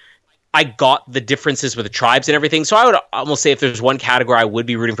 and I got the differences with the tribes and everything. So I would almost say if there's one category I would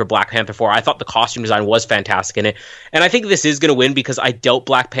be rooting for Black Panther for, I thought the costume design was fantastic in it. And I think this is going to win, because I doubt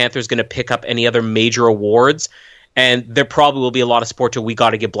Black Panther is going to pick up any other major awards. And there probably will be a lot of sports where we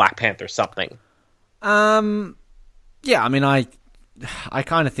got to give Black Panther something. Yeah, I mean, I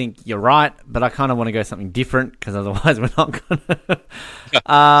kind of think you're right, but I kind of want to go something different, because otherwise we're not going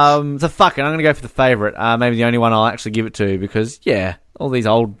to. So fuck it, I'm going to go for the favourite. Maybe the only one I'll actually give it to, because, yeah, all these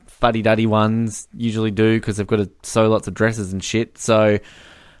old fuddy-duddy ones usually do, because they've got to sew lots of dresses and shit. So,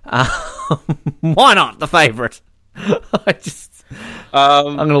 why not the favourite? I'm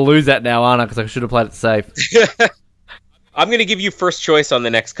going to lose that now, aren't I? Because I should have played it safe. I'm going to give you first choice on the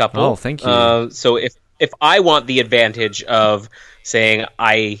next couple. Oh, thank you. So if I want the advantage of saying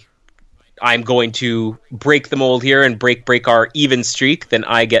I'm going to break the mold here and break our even streak, then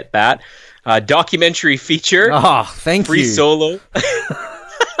I get that. Documentary feature. Oh, thank Free you. Solo.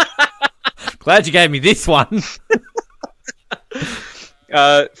 Glad you gave me this one.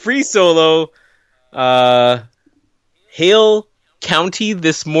 Free Solo. Hale County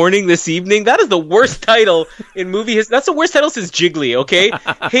this evening. That is the worst title in movie history. That's the worst title since Jiggly, okay?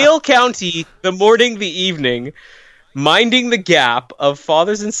 Hale County, the morning, the evening. Minding the Gap of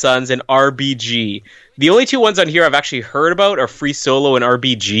Fathers and Sons and RBG. The only two ones on here I've actually heard about are Free Solo and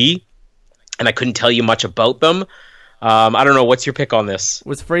RBG, and I couldn't tell you much about them. I don't know. What's your pick on this?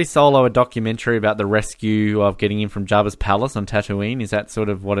 Was Free Solo a documentary about the rescue of getting in from Jabba's palace on Tatooine? Is that sort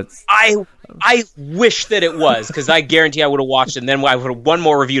of what it's... I wish that it was, because I guarantee I would have watched it, and then I would have one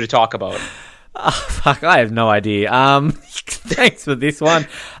more review to talk about. Oh, fuck, I have no idea. Thanks for this one.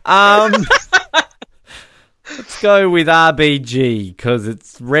 Let's go with RBG, because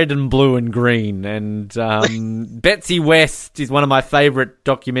it's red and blue and green, and Betsy West is one of my favourite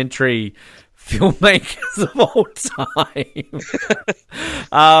documentary filmmakers of all time.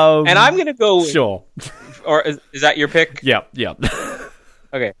 And I'm going to go... Sure. Or is that your pick? Yep.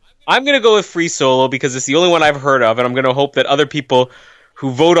 Okay. I'm going to go with Free Solo, because it's the only one I've heard of, and I'm going to hope that other people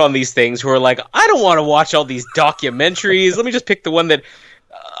who vote on these things, who are like, I don't want to watch all these documentaries, let me just pick the one that...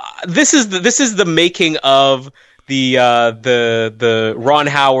 This is the making of the Ron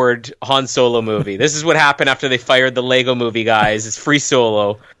Howard Han Solo movie. This is what happened after they fired the Lego movie guys. It's Free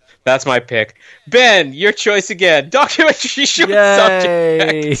Solo. That's my pick. Ben, your choice again. Documentary short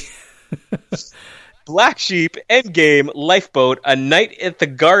subject. Black Sheep, Endgame, Lifeboat, A Night at the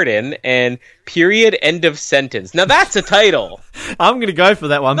Garden, and Period End of Sentence. Now that's a title. I'm going to go for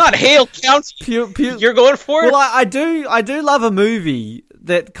that one. Not Hale County. You're going for it? Well, I do love a movie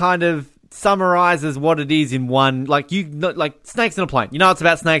that kind of summarizes what it is in one, like snakes in a plane. You know, it's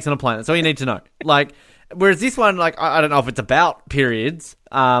about snakes in a plane. That's all you need to know. Like, whereas this one, like, I don't know if it's about periods,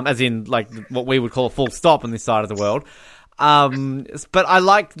 as in like what we would call a full stop on this side of the world. But I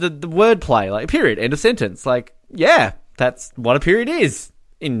like the wordplay, like period, end of sentence. Like, yeah, that's what a period is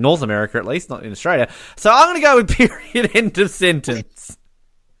in North America, at least, not in Australia. So I'm going to go with period, end of sentence.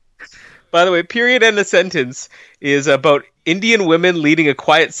 By the way, period, end of sentence is about Indian women leading a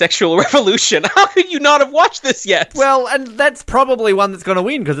quiet sexual revolution. How could you not have watched this yet? Well, and that's probably one that's going to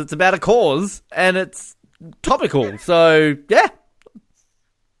win because it's about a cause and it's topical. So, yeah.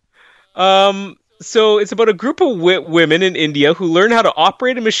 So it's about a group of women in India who learn how to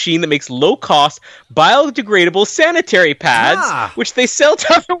operate a machine that makes low-cost, biodegradable sanitary pads, which they sell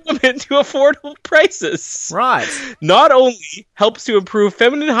to other women to affordable prices. Right. Not only helps to improve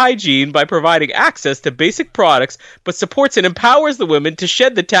feminine hygiene by providing access to basic products, but supports and empowers the women to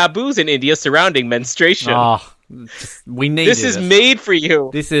shed the taboos in India surrounding menstruation. Oh, we need this. Is made for you.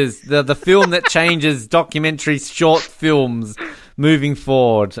 This is the film that changes documentary short films moving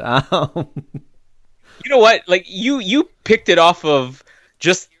forward. You know what? Like, you picked it off of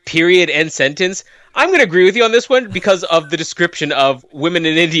just period, end sentence. I'm going to agree with you on this one because of the description of women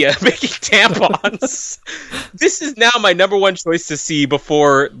in India making tampons. This is now my number one choice to see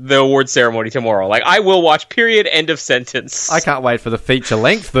before the award ceremony tomorrow. Like, I will watch period, end of sentence. I can't wait for the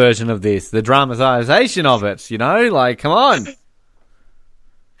feature-length version of this, the dramatization of it, you know? Like, come on.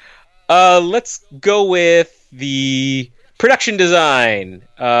 Let's go with the production design.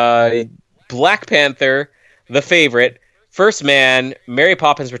 Black Panther, The Favorite, First Man, Mary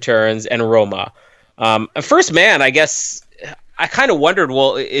Poppins Returns, and Roma. First Man, I guess, I kind of wondered,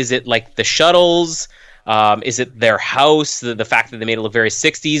 well, is it like the shuttles? Is it their house? The fact that they made it look very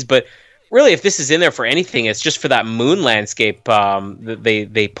 60s? But really, if this is in there for anything, it's just for that moon landscape that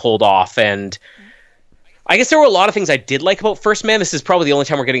they pulled off. And I guess there were a lot of things I did like about First Man. This is probably the only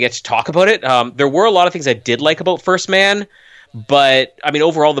time we're going to get to talk about it. There were a lot of things I did like about First Man. But, I mean,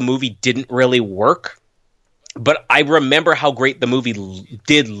 overall, the movie didn't really work. But I remember how great the movie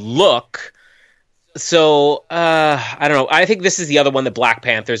did look. So, I don't know. I think this is the other one that Black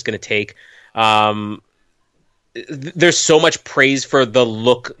Panther is going to take. There's so much praise for the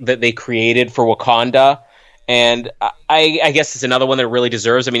look that they created for Wakanda. And I guess it's another one that really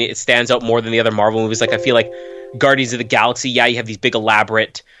deserves. I mean, it stands out more than the other Marvel movies. Like, I feel like Guardians of the Galaxy, yeah, you have these big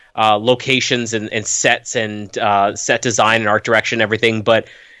elaborate locations and sets and set design and art direction and everything, but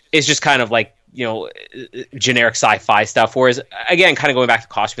it's just kind of like, you know, generic sci-fi stuff. Whereas, again, kind of going back to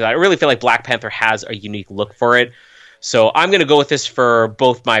costumes, I really feel like Black Panther has a unique look for it. So I'm going to go with this for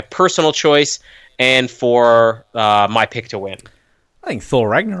both my personal choice and for my pick to win. I think Thor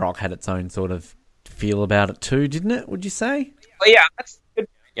Ragnarok had its own sort of feel about it too, didn't it? Would you say? Well, yeah, that's good.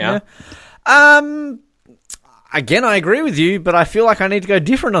 Yeah. Again, I agree with you, but I feel like I need to go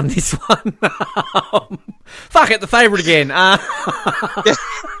different on this one. Fuck it, The Favourite again.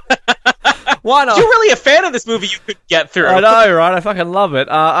 Why not? You're really a fan of this movie you could get through. I know, right? I fucking love it.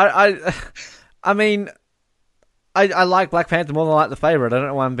 I mean, I like Black Panther more than I like The Favourite. I don't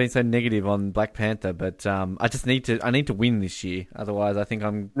know why I'm being so negative on Black Panther, but I need to win this year. Otherwise, I think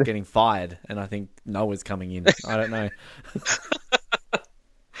I'm getting fired, and I think Noah's coming in. I don't know.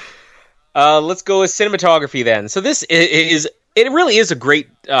 Let's go with cinematography then. So this it really is a great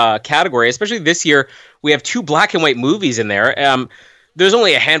category, especially this year. We have 2 black and white movies in there. There's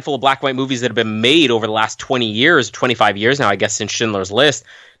only a handful of black and white movies that have been made over the last 20 years, 25 years now, I guess, since Schindler's List.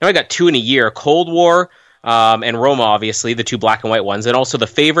 Now I got 2 in a year, Cold War and Roma, obviously, the 2 black and white ones, and also The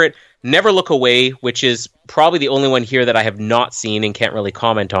Favourite, Never Look Away, which is probably the only one here that I have not seen and can't really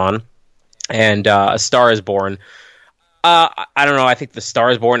comment on, and A Star Is Born. I don't know, I think The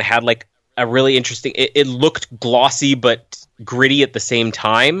Star Is Born had like a really interesting... It looked glossy but gritty at the same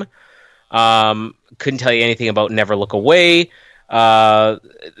time. Couldn't tell you anything about Never Look Away.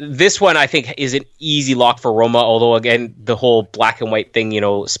 This one I think is an easy lock for Roma, although again the whole black and white thing,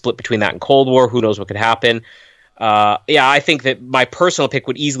 split between that and Cold War, who knows what could happen. I think that my personal pick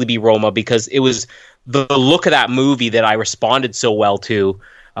would easily be Roma because it was the look of that movie that I responded so well to,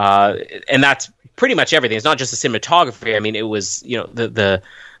 and that's pretty much everything. It's not just the cinematography. I mean, it was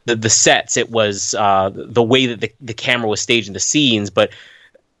the sets, it was the way that the camera was staging the scenes, but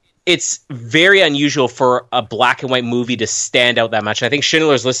it's very unusual for a black and white movie to stand out that much. And I think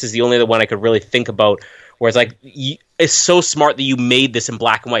Schindler's List is the only other one I could really think about where it's like, it's so smart that you made this in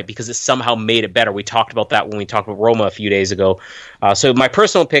black and white because it somehow made it better. We talked about that when we talked about Roma a few days ago. So my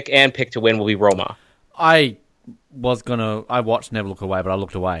personal pick and pick to win will be Roma. I watched Never Look Away, but I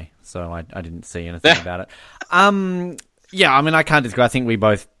looked away, so I didn't see anything about it. I mean, I can't disagree. I think we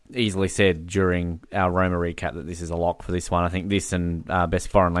both easily said during our Roma recap that this is a lock for this one. I think this and Best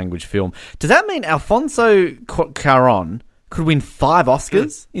Foreign Language Film. Does that mean Alfonso Cuarón could win 5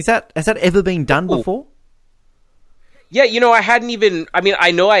 Oscars? Has that ever been done before? Yeah, I hadn't even... I mean,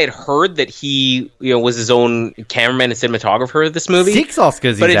 I know I had heard that he was his own cameraman and cinematographer of this movie. 6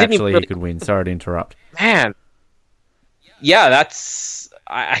 Oscars he could win. Sorry to interrupt. Man. Yeah, that's...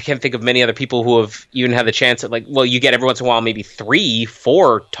 I can't think of many other people who have even had the chance at you get every once in a while maybe 3,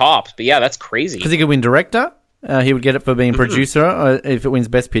 4 tops, but yeah, that's crazy. Because he could win director, he would get it for being producer if it wins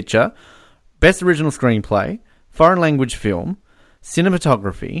Best Picture, Best Original Screenplay, Foreign Language Film,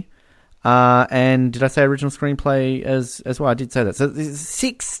 Cinematography, and did I say Original Screenplay as well? I did say that. So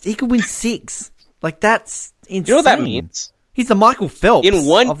 6, he could win 6. That's insane. You know what that means? He's the Michael Phelps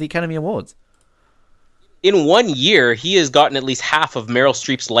of the Academy Awards. In 1 year, he has gotten at least half of Meryl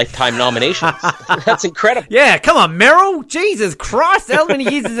Streep's lifetime nominations. That's incredible. Yeah, come on, Meryl. Jesus Christ, how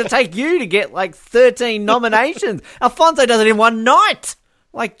many years does it take you to get 13 nominations? Alfonso does it in one night.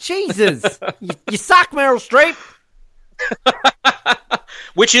 Jesus. You suck, Meryl Streep.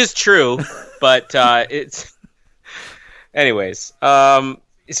 Which is true, but it's... Anyways, so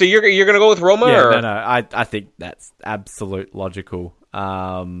you're going to go with Roma? Yeah, or? No, I think that's absolute logical.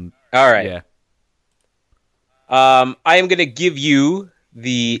 All right. Yeah. I am going to give you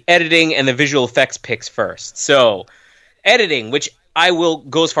the editing and the visual effects picks first. So, editing, which I will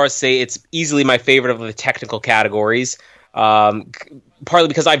go as far as say it's easily my favorite of the technical categories. Partly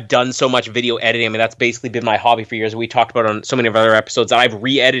because I've done so much video editing. I mean, that's basically been my hobby for years. We talked about on so many of our other episodes that I've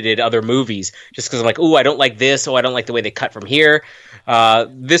re-edited other movies just because I'm like, I don't like this. I don't like the way they cut from here.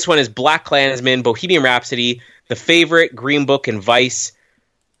 This one is Black Klansman, Bohemian Rhapsody, The Favourite, Green Book, and Vice.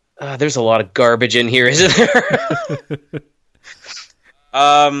 There's a lot of garbage in here, isn't there?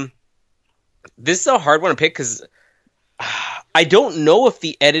 This is a hard one to pick because I don't know if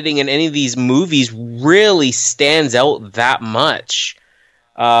the editing in any of these movies really stands out that much.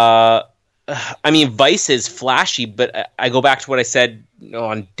 I mean, Vice is flashy, but I go back to what I said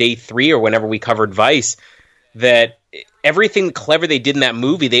on day 3 or whenever we covered Vice, that everything clever they did in that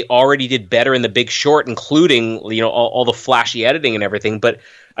movie, they already did better in The Big Short, including all the flashy editing and everything. But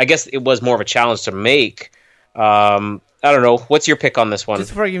I guess it was more of a challenge to make. I don't know. What's your pick on this one?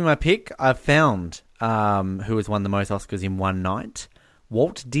 Just before I give you my pick, I found who has won the most Oscars in one night.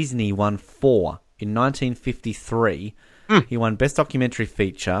 Walt Disney won 4 in 1953. He won Best Documentary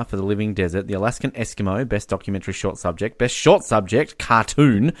Feature for The Living Desert, The Alaskan Eskimo, Best Documentary Short Subject, Best Short Subject,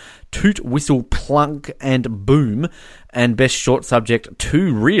 Cartoon, Toot, Whistle, Plunk, and Boom, and Best Short Subject,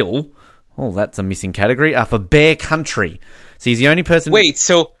 Too Real. Oh, that's a missing category. For Bear Country. So he's the only person... Wait,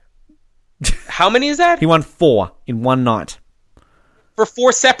 so how many is that? He won 4 in one night. For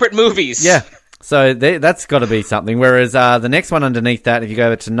 4 separate movies? Yeah. So that's got to be something. Whereas the next one underneath that, if you go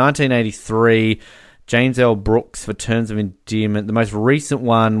over to 1983... James L. Brooks for Terms of Endearment. The most recent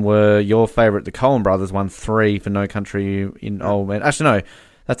one were your favourite, the Coen Brothers, won 3 for No Country in Old Men. Actually, no,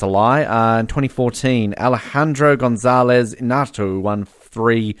 that's a lie. In 2014, Alejandro Gonzalez Inarritu won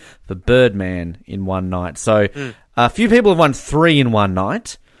 3 for Birdman in one night. So a few people have won 3 in one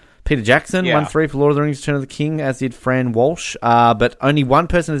night. Peter Jackson won 3 for Lord of the Rings, Return of the King, as did Fran Walsh. But only one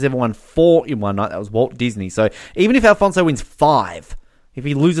person has ever won 4 in one night. That was Walt Disney. So even if Alfonso wins 5, if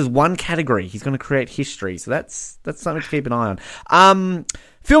he loses one category, he's going to create history. So that's something to keep an eye on.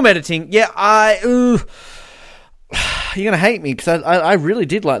 Film editing. Yeah, you're going to hate me because I really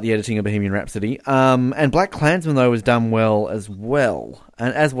did like the editing of Bohemian Rhapsody. And Black Klansman, though, was done well as well.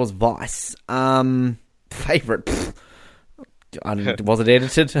 And as was Vice. Favourite. Was it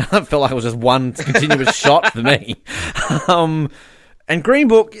edited? I felt like it was just one continuous shot for me. And Green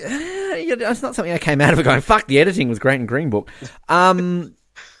Book, it's not something I came out of it going, fuck, the editing was great in Green Book. I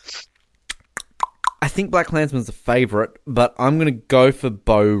think Black Klansman's a favourite, but I'm going to go for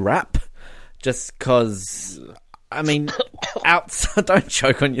Bo Rap, just because, I mean, outside, don't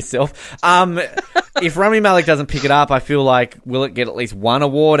choke on yourself. If Rami Malek doesn't pick it up, I feel like, will it get at least one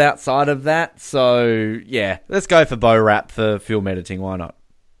award outside of that? So, yeah, let's go for Bo Rap for film editing. Why not?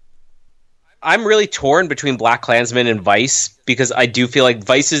 I'm really torn between Black Klansman and Vice, because I do feel like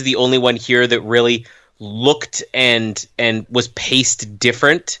Vice is the only one here that really looked and was paced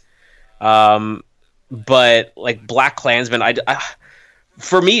different. But like Black Klansman,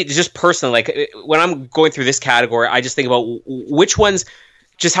 for me, just personally, like when I'm going through this category, I just think about which ones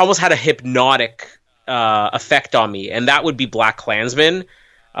just almost had a hypnotic effect on me, and that would be Black Klansman.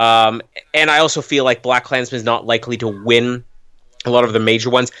 And I also feel like Black Klansman is not likely to win a lot of the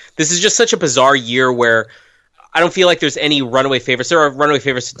major ones. This is just such a bizarre year where I don't feel like there's any runaway favorites. There are runaway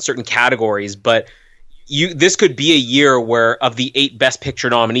favorites in certain categories, but this could be a year where of the 8 Best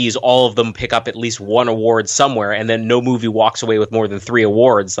Picture nominees, all of them pick up at least one award somewhere, and then no movie walks away with more than 3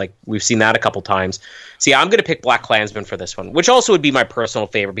 awards. Like we've seen that a couple times. So yeah, I'm going to pick Black Klansman for this one, which also would be my personal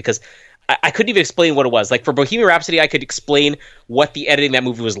favorite because I couldn't even explain what it was. Like for Bohemian Rhapsody, I could explain what the editing of that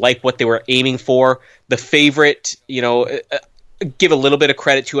movie was like, what they were aiming for. The favorite, give a little bit of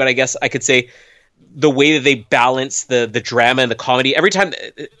credit to it, I guess I could say. The way that they balance the drama and the comedy every time,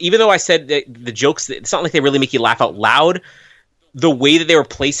 even though I said that the jokes, it's not like they really make you laugh out loud. The way that they were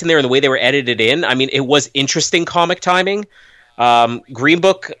placed in there and the way they were edited in, I mean, it was interesting comic timing. Green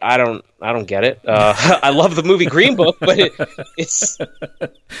Book, I don't get it. I love the movie Green Book, but it was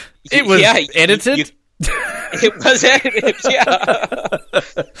edited. It was edited, yeah.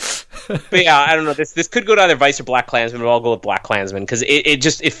 But yeah, I don't know. This could go to either Vice or Black Klansman, but I'll go with Black Klansman because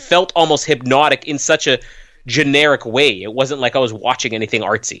it felt almost hypnotic in such a generic way. It wasn't like I was watching anything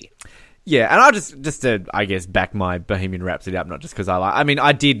artsy. Yeah, and I'll just to, I guess, back my Bohemian Rhapsody up, not just because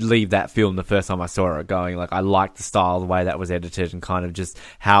I did leave that film the first time I saw it going, like, I liked the style, the way that was edited, and kind of just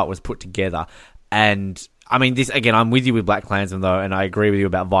how it was put together. And I mean, this again, I'm with you with Black Klansman though, and I agree with you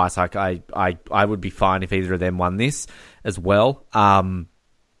about Vice. Like, I would be fine if either of them won this as well.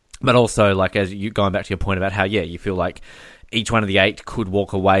 But also, like, as you going back to your point about how, yeah, you feel like each one of the 8 could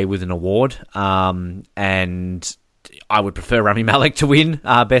walk away with an award, and I would prefer Rami Malek to win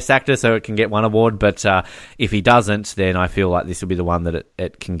Best Actor so it can get one award. But if he doesn't, then I feel like this will be the one that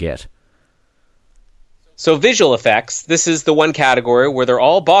it can get. So visual effects, this is the one category where they're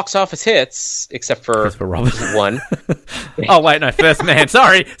all box office hits, except for Christopher Robin. One. Oh, wait, no, First Man.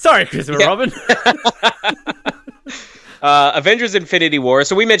 Sorry, Christopher Robin. Avengers Infinity War.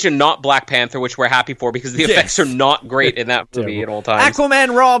 So we mentioned not Black Panther, which we're happy for because the effects are not great in that movie at all times.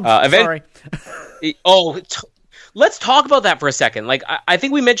 Aquaman Rob. Sorry. Let's talk about that for a second. Like, I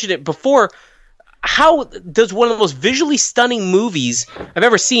think we mentioned it before. How does one of the most visually stunning movies I've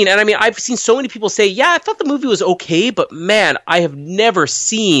ever seen, and I mean, I've seen so many people say, yeah, I thought the movie was okay, but man, I have never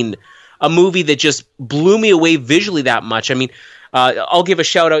seen a movie that just blew me away visually that much. I mean, I'll give a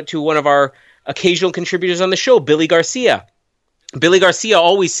shout out to one of our occasional contributors on the show, Billy Garcia. Billy Garcia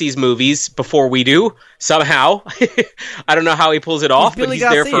always sees movies before we do, somehow. I don't know how he pulls it off, but he's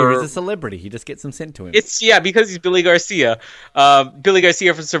there for... He's a celebrity. He just gets them sent to him. Because he's Billy Garcia. Billy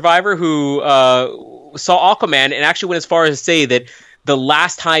Garcia from Survivor, who saw Aquaman and actually went as far as to say that the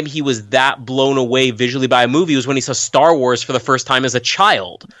last time he was that blown away visually by a movie was when he saw Star Wars for the first time as a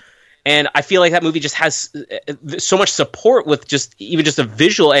child. And I feel like that movie just has so much support with just a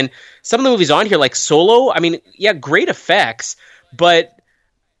visual. And some of the movies on here, like Solo, I mean, yeah, great effects, but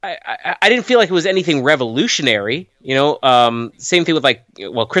I didn't feel like it was anything revolutionary, Same thing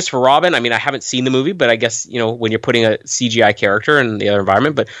with Christopher Robin. I mean, I haven't seen the movie, but I guess, when you're putting a CGI character in the other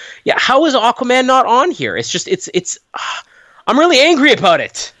environment, but yeah, how is Aquaman not on here? It's just, I'm really angry about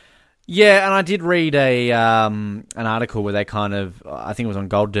it. Yeah, and I did read an article where they kind of, I think it was on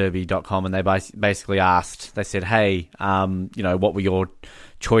goldderby.com, and they basically asked, they said, hey, what were your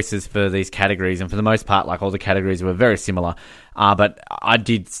choices for these categories? And for the most part, like, all the categories were very similar. But I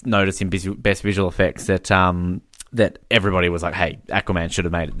did notice in best visual effects that everybody was like, hey, Aquaman should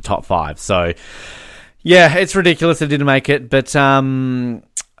have made it the top 5. So, yeah, it's ridiculous it didn't make it. But,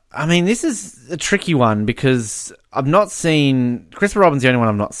 this is a tricky one because I've not seen... Christopher Robin's the only one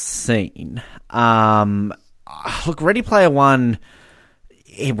I've not seen. Look, Ready Player One,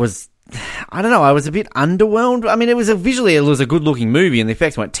 it was... I don't know, I was a bit underwhelmed. I mean, it was a good-looking movie and the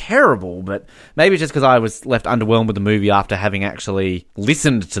effects weren't terrible, but maybe it's just because I was left underwhelmed with the movie after having actually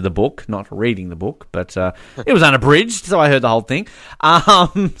listened to the book, not reading the book, but it was unabridged, so I heard the whole thing.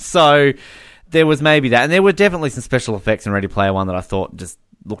 So there was maybe that. And there were definitely some special effects in Ready Player One that I thought just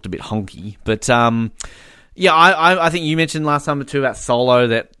looked a bit honky. But, I think you mentioned last time too about Solo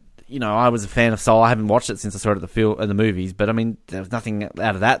that, I was a fan of Solo. I haven't watched it since I saw it at the movies, but I mean, there was nothing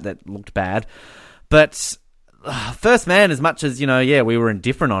out of that looked bad. But First Man, as much as, we were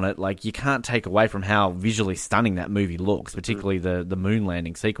indifferent on it, like, you can't take away from how visually stunning that movie looks, particularly the moon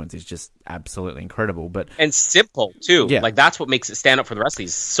landing sequence is just absolutely incredible. And simple, too. Yeah. Like, that's what makes it stand up for the rest of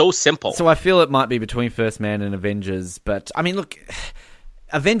these. So simple. So I feel it might be between First Man and Avengers, but, I mean, look,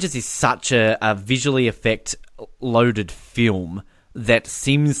 Avengers is such a visually effect-loaded film that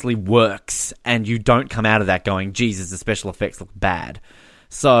seamlessly works, and you don't come out of that going, Jesus, the special effects look bad.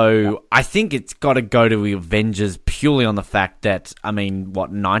 So I think it's got to go to Avengers purely on the fact that,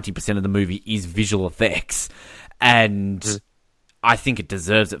 90% of the movie is visual effects, and I think it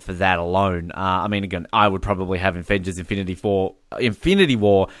deserves it for that alone. Again, I would probably have Avengers Infinity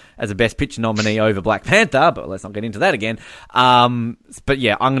War as a Best Picture nominee over Black Panther, but let's not get into that again. But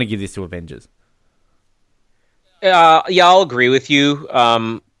yeah, I'm going to give this to Avengers. I'll agree with you.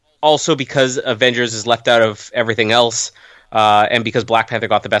 Also, because Avengers is left out of everything else, and because Black Panther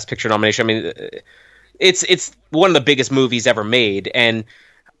got the Best Picture nomination. It's one of the biggest movies ever made, and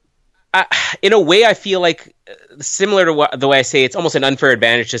in a way, I feel like similar to the way I say it's almost an unfair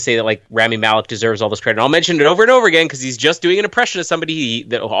advantage to say that like Rami Malek deserves all this credit. And I'll mention it over and over again because he's just doing an impression of somebody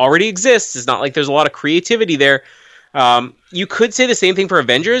that already exists. It's not like there's a lot of creativity there. You could say the same thing for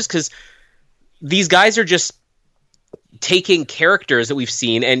Avengers because these guys are just taking characters that we've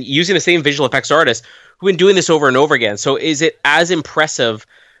seen and using the same visual effects artists who've been doing this over and over again. So is it as impressive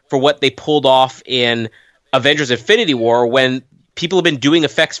for what they pulled off in Avengers Infinity War when people have been doing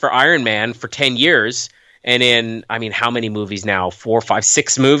effects for Iron Man for 10 years and in, how many movies now? 4, 5,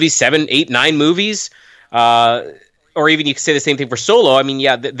 6 movies, 7, 8, 9 movies? Or even you could say the same thing for Solo.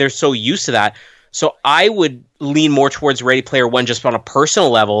 They're so used to that. So I would lean more towards Ready Player One just on a personal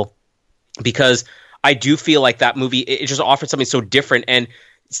level because I do feel like that movie, it just offered something so different. And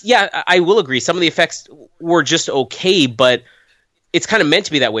yeah, I will agree. Some of the effects were just okay, but it's kind of meant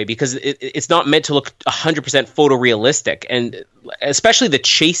to be that way because it's not meant to look 100% photorealistic. And especially the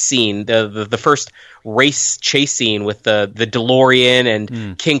chase scene, the first race chase scene with the DeLorean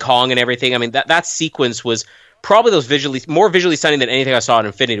and King Kong and everything. That sequence was probably more visually stunning than anything I saw in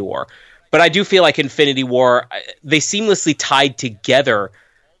Infinity War. But I do feel like Infinity War, they seamlessly tied together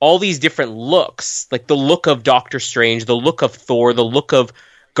all these different looks, like the look of Doctor Strange, the look of Thor, the look of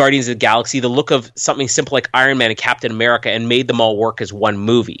Guardians of the Galaxy, the look of something simple like Iron Man and Captain America, and made them all work as one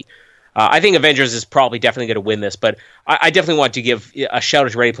movie. I think Avengers is probably definitely going to win this, but I definitely want to give a shout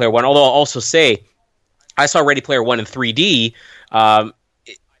out to Ready Player One, although I'll also say I saw Ready Player One in 3D.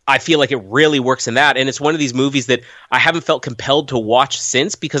 I feel like it really works in that, and it's one of these movies that I haven't felt compelled to watch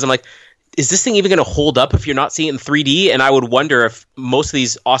since because I'm like, is this thing even going to hold up if you're not seeing it in 3D? And I would wonder if most of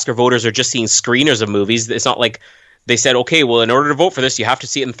these Oscar voters are just seeing screeners of movies. It's not like they said, okay, well, in order to vote for this, you have to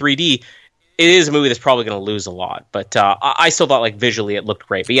see it in 3D. It is a movie that's probably going to lose a lot. But I still thought like visually it looked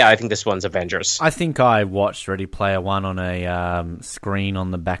great. But yeah, I think this one's Avengers. I think I watched Ready Player One on a screen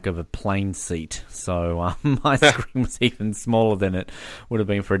on the back of a plane seat. So my screen was even smaller than it would have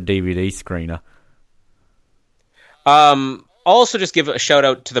been for a DVD screener. I'll also just give a shout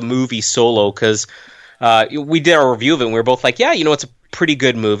out to the movie Solo because we did our review of it and we were both like, yeah, it's a pretty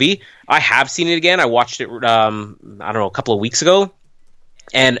good movie. I have seen it again. I watched it, a couple of weeks ago.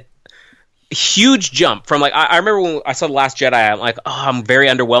 And huge jump from like, I remember when I saw The Last Jedi, I'm like, I'm very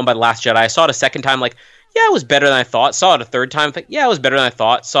underwhelmed by The Last Jedi. I saw it a second time, like, yeah, it was better than I thought. Saw it a third time, like, yeah, it was better than I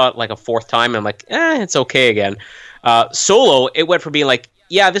thought. Saw it like a fourth time, and I'm like, it's okay again. Solo, it went from being like,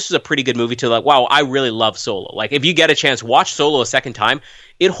 yeah, this was a pretty good movie, to like, wow, I really love Solo. Like, if you get a chance, watch Solo a second time.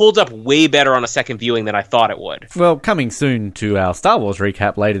 It holds up way better on a second viewing than I thought it would. Well, coming soon to our Star Wars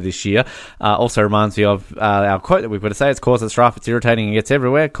recap later this year, also reminds me of our quote that we've got to say. It's cause of strife, it's irritating, and gets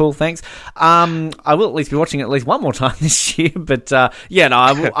everywhere. Cool, thanks. I will at least be watching it at least one more time this year, but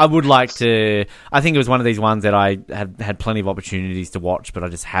I would like to. I think it was one of these ones that I had plenty of opportunities to watch, but I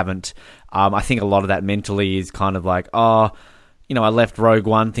just haven't. I think a lot of that mentally is kind of like, I left Rogue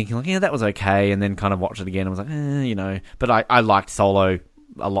One thinking like, yeah, that was okay, and then kind of watched it again and was like, but I liked Solo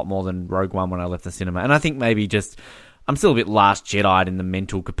a lot more than Rogue One when I left the cinema. And I think maybe just I'm still a bit Last Jedi'd in the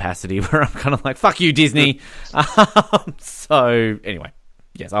mental capacity where I'm kind of like, fuck you, Disney. So anyway,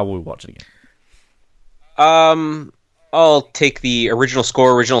 yes, I will watch it again. I'll take the original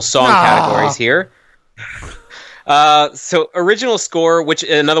score, original song categories here. So original score, which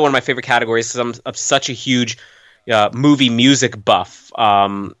is another one of my favorite categories because I'm such a huge movie music buff.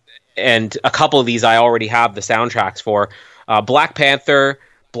 And a couple of these I already have the soundtracks for. Black Panther,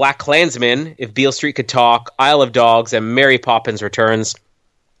 Black Klansman, If Beale Street Could Talk, Isle of Dogs, and Mary Poppins Returns.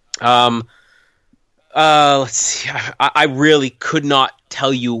 Let's see. I really could not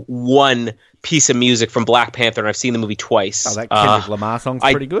tell you one piece of music from Black Panther, and I've seen the movie twice. Oh, that Kendrick Lamar song's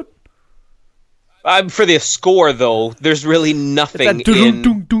pretty good. For the score, though, there's really nothing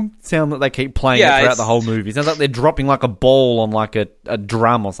in sound that they keep playing throughout the whole movie. It sounds like they're dropping like a ball on like a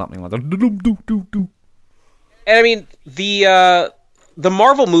drum or something like that. And I mean, the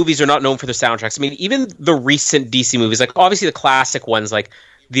Marvel movies are not known for their soundtracks. I mean, even the recent DC movies, like obviously the classic ones, like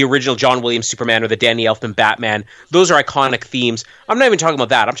the original John Williams Superman or the Danny Elfman Batman, those are iconic themes. I'm not even talking about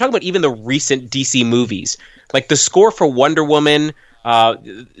that. I'm talking about even the recent DC movies. Like the score for Wonder Woman,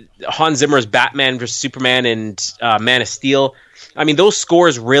 Hans Zimmer's Batman vs. Superman, and Man of Steel. I mean, those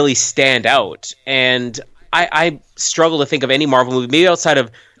scores really stand out. And I struggle to think of any Marvel movie, maybe outside of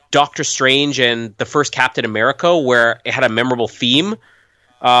Doctor Strange and the first Captain America, where it had a memorable theme.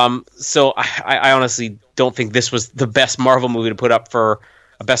 So I honestly don't think this was the best Marvel movie to put up for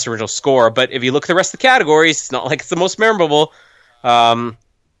a best original score. But if you look at the rest of the categories, it's not like it's the most memorable. I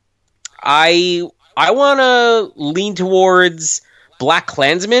want to lean towards Black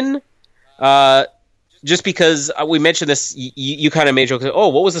Klansman, just because we mentioned this. You kind of made jokes. Oh,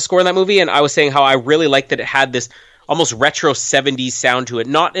 what was the score in that movie? And I was saying how I really liked that it had this almost retro 70s sound to it,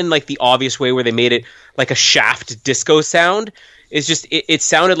 not in like the obvious way where they made it like a Shaft disco sound. It's just it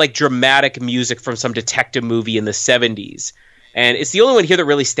sounded like dramatic music from some detective movie in the 70s, and it's the only one here that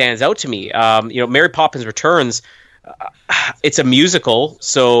really stands out to me. Mary Poppins Returns, it's a musical,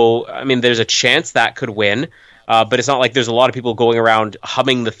 so I mean there's a chance that could win, but it's not like there's a lot of people going around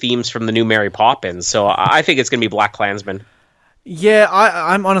humming the themes from the new Mary Poppins, so I think it's going to be Black Klansman. Yeah,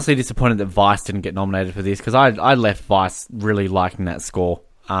 I'm honestly disappointed that Vice didn't get nominated for this, because I left Vice really liking that score.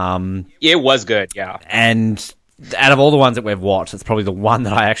 It was good, yeah. And out of all the ones that we've watched, it's probably the one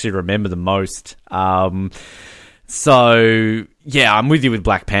that I actually remember the most. So, yeah, I'm with you with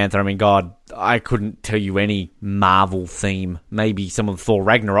Black Panther. I mean, God, I couldn't tell you any Marvel theme. Maybe some of Thor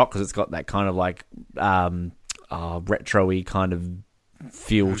Ragnarok, because it's got that kind of like retro-y kind of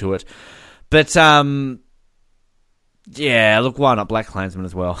feel to it. But, yeah, look, why not Black Klansman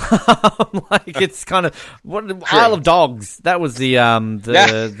as well? Like, it's kind of Isle of Dogs. That was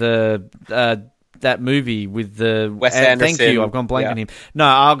that movie with the Wes Anderson. Thank you, I've gone blank on him. No,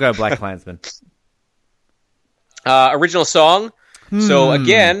 I'll go Black Klansman. Original song. So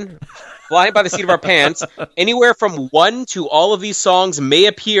again, flying by the seat of our pants. Anywhere from one to all of these songs may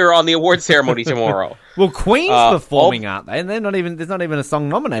appear on the award ceremony tomorrow. Well, Queen's performing, aren't they? And they're not even. There's not even a song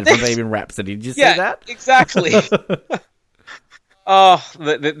nominated for Bohemian Rhapsody. Did you see that? Exactly.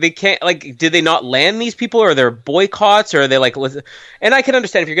 They can't, like, did they not land these people, or are there boycotts, or are they like, and I can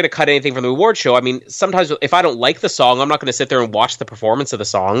understand if you're going to cut anything from the award show. I mean, sometimes if I don't like the song, I'm not going to sit there and watch the performance of the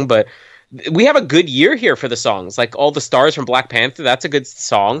song, but we have a good year here for the songs. Like All the Stars from Black Panther, that's a good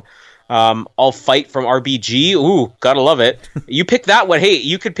song. I'll Fight from RBG. Ooh, gotta love it. You pick that one. Hey,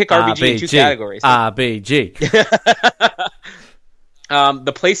 you could pick RBG in two categories. RBG.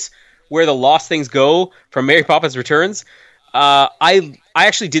 The Place Where the Lost Things Go from Mary Poppins Returns. I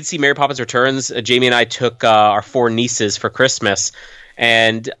actually did see Mary Poppins Returns. Jamie and I took our 4 nieces for Christmas,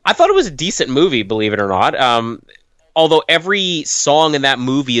 and I thought it was a decent movie, believe it or not. Although every song in that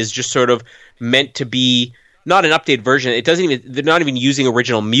movie is just sort of meant to be not an updated version. They're not even using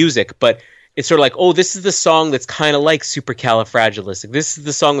original music, but it's sort of like, oh, this is the song that's kind of like Supercalifragilistic. This is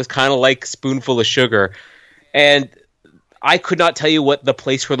the song that's kind of like Spoonful of Sugar. And I could not tell you what The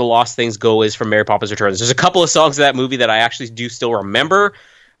Place Where the Lost Things Go is from Mary Poppins Returns. There's a couple of songs of that movie that I actually do still remember.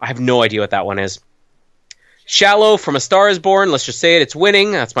 I have no idea what that one is. Shallow from A Star Is Born. Let's just say it. It's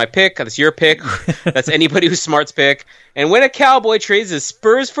winning. That's my pick. That's your pick. That's anybody who's smart's pick. And When a Cowboy Trades His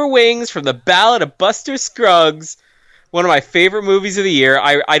Spurs for Wings from the Ballad of Buster Scruggs. One of my favorite movies of the year.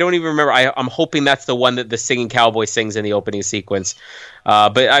 I don't even remember. I'm hoping that's the one that the singing cowboy sings in the opening sequence.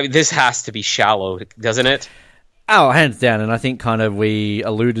 But this has to be Shallow, doesn't it? Oh, hands down. And I think kind of we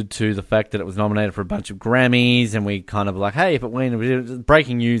alluded to the fact that it was nominated for a bunch of Grammys, and we kind of like, hey, if it wins,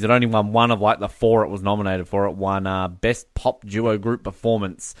 breaking news, it only won one of like the four it was nominated for. It won Best Pop Duo Group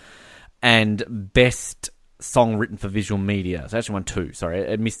Performance and Best Song Written for Visual Media. So it actually won two. Sorry,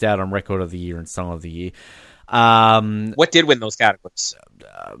 it missed out on Record of the Year and Song of the Year. What did win those categories?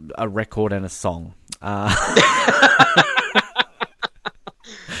 A record and a song.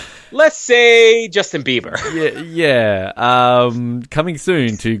 Let's say Justin Bieber. Yeah. Coming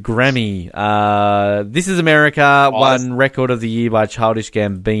soon to Grammy. This Is America won Record of the Year by Childish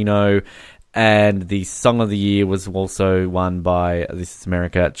Gambino, and the Song of the Year was also won by This Is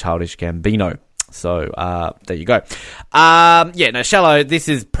America, Childish Gambino. So there you go. Shallow. This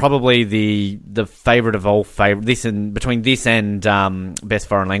is probably the favorite of all favorite. Between this and Best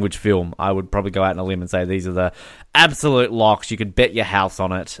Foreign Language Film, I would probably go out on a limb and say these are the absolute locks. You could bet your house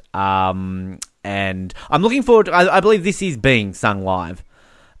on it. And I'm looking forward. I believe this is being sung live,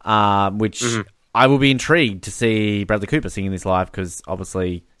 which I will be intrigued to see Bradley Cooper singing this live, because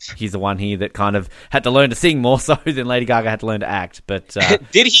obviously he's the one here that kind of had to learn to sing more so than Lady Gaga had to learn to act. But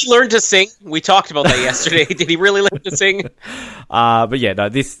did he learn to sing? We talked about that yesterday. Did he really learn to sing?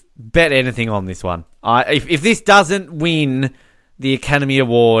 This bet anything on this one. If this doesn't win the Academy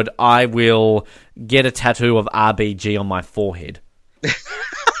Award, I will get a tattoo of RBG on my forehead.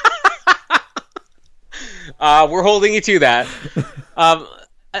 We're holding you to that.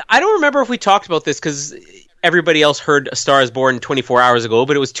 I don't remember if we talked about this because everybody else heard A Star Is Born 24 hours ago,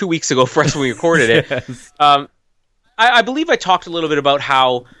 but it was 2 weeks ago for us when we recorded it. Yes. I believe I talked a little bit about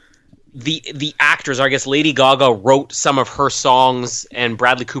how the actors, or I guess Lady Gaga wrote some of her songs and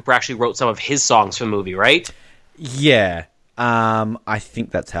Bradley Cooper actually wrote some of his songs for the movie, right? Yeah. I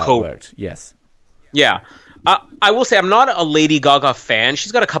think that's how it worked. Yes. Yeah. I will say I'm not a Lady Gaga fan.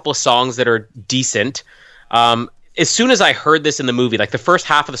 She's got a couple of songs that are decent. As soon as I heard this in the movie, like the first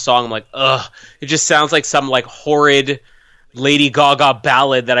half of the song, I'm like, ugh, it just sounds like some like horrid Lady Gaga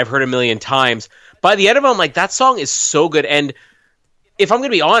ballad that I've heard a million times. By the end of it, I'm like, that song is so good. And if I'm going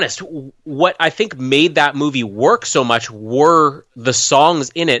to be honest, what I think made that movie work so much were the songs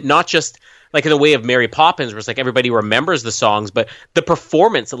in it, not just like in the way of Mary Poppins, where it's like everybody remembers the songs, but the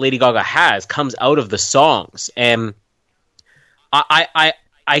performance that Lady Gaga has comes out of the songs. And I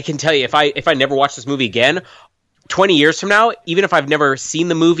can tell you, if I never watch this movie again, 20 years from now, even if I've never seen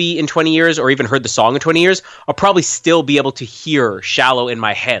the movie in 20 years or even heard the song in 20 years, I'll probably still be able to hear Shallow in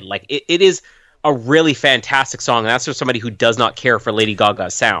my head. Like it is a really fantastic song. And that's for somebody who does not care for Lady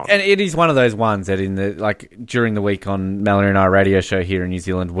Gaga's sound. And it is one of those ones that during the week on Mallory and our radio show here in New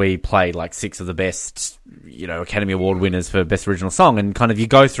Zealand, we played like 6 of the best, Academy Award winners for Best Original Song. And kind of you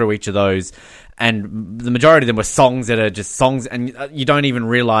go through each of those, and the majority of them were songs that are just songs, and you don't even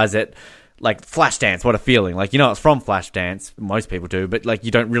realize it. Like Flashdance, What a Feeling. Like, it's from Flashdance. Most people do. But, like,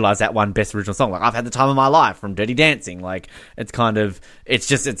 you don't realize that one Best Original Song. Like, I've Had the Time of My Life from Dirty Dancing. Like, it's kind of... It's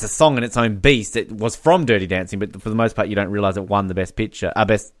a song in its own beast. It was from Dirty Dancing, but for the most part, you don't realize it won the Best Picture...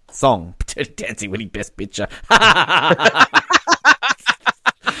 Best Song. Dirty Dancing winning Best Picture.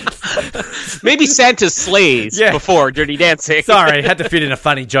 Maybe Santa's Sleighs before Dirty Dancing. Sorry, had to fit in a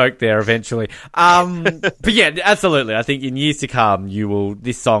funny joke there eventually. But yeah, absolutely. I think in years to come,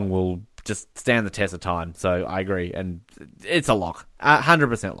 this song will just stand the test of time. So I agree, and it's a lock,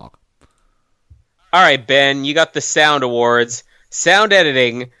 100% lock. All right, Ben, you got the Sound Awards: Sound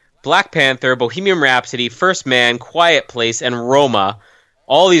Editing, Black Panther, Bohemian Rhapsody, First Man, Quiet Place, and Roma.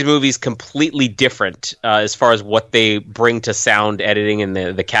 All these movies completely different as far as what they bring to sound editing and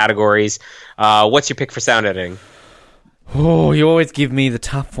the categories. What's your pick for sound editing? Oh, you always give me the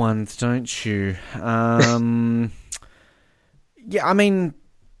tough ones, don't you? Yeah, I mean,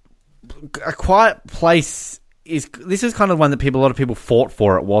 A Quiet Place this is kind of one that a lot of people fought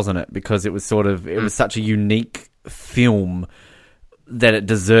for it, wasn't it? Because it was it was such a unique film that it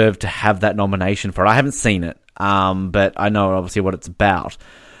deserved to have that nomination for it. I haven't seen it, but I know obviously what it's about.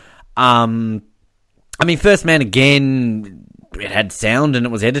 I mean, First Man, again, it had sound and it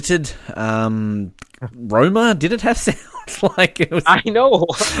was edited. Roma, did it have sound? I know.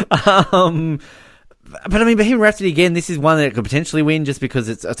 But I mean, Bohemian Rhapsody, again, this is one that could potentially win just because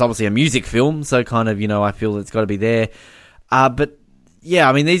it's obviously a music film, so kind of, I feel it's got to be there. But yeah,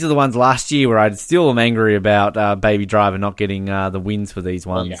 I mean, these are the ones last year where I still am angry about Baby Driver not getting the wins for these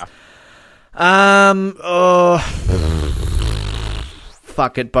ones.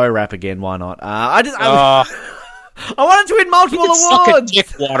 Fuck it, Bo Rap again. Why not? I wanted to win multiple awards. Dick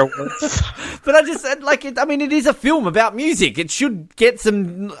Waterworth. But I just said, it is a film about music. It should get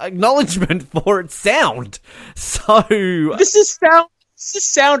some acknowledgement for its sound. So This is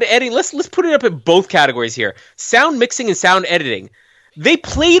sound editing. Let's put it up in both categories here: sound mixing and sound editing. They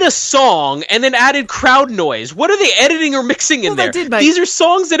played a song and then added crowd noise. What are they editing or mixing in there? These are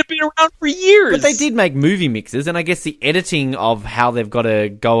songs that have been around for years. But they did make movie mixes, and I guess the editing of how they've got to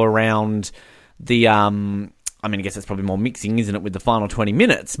go around the I guess it's probably more mixing, isn't it, with the final 20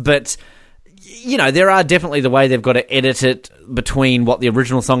 minutes? But, there are definitely the way they've got to edit it between what the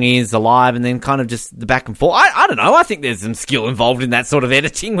original song is, the live, and then kind of just the back and forth. I don't know. I think there's some skill involved in that sort of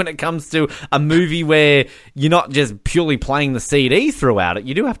editing when it comes to a movie where you're not just purely playing the CD throughout it.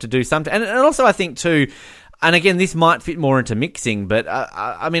 You do have to do something. And also I think, too, and again, this might fit more into mixing, but,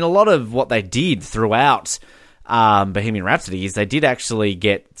 a lot of what they did throughout Bohemian Rhapsody is they did actually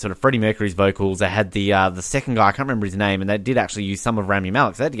get sort of Freddie Mercury's vocals. They had the second guy, I can't remember his name, and they did actually use some of Rami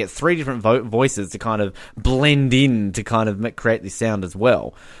Malek's. They had to get three different voices to kind of blend in to kind of create this sound as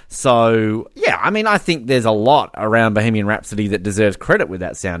well. So, yeah, I think there's a lot around Bohemian Rhapsody that deserves credit with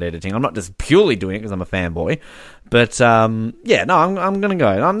that sound editing. I'm not just purely doing it because I'm a fanboy. But, I'm going to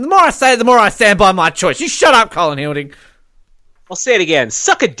go. The more I say it, the more I stand by my choice. You shut up, Colin Hilding. I'll say it again.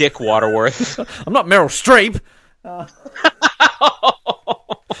 Suck a dick, Waterworth. I'm not Meryl Streep.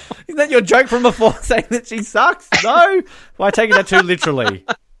 Isn't that your joke from before, saying that she sucks? No? Why taking that too literally?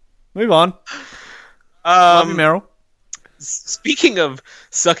 Move on. Love you, Meryl. Speaking of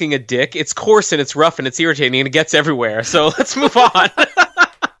sucking a dick, it's coarse and it's rough and it's irritating and it gets everywhere. So let's move on.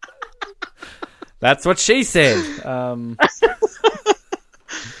 That's what she said.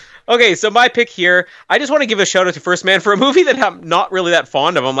 Okay, so my pick here, I just want to give a shout out to First Man for a movie that I'm not really that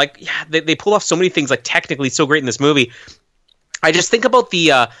fond of. I'm like, yeah, they pull off so many things, like technically so great in this movie. I just think about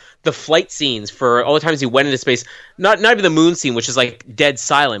the flight scenes for all the times he went into space. Not even the moon scene, which is like dead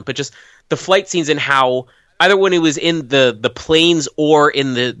silent, but just the flight scenes and how either when he was in the planes or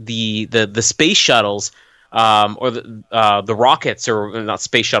in the space shuttles, or the rockets, or not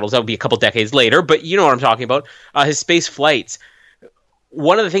space shuttles, that would be a couple decades later, but you know what I'm talking about. His space flights.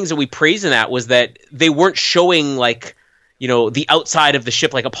 One of the things that we praised in that was that they weren't showing the outside of the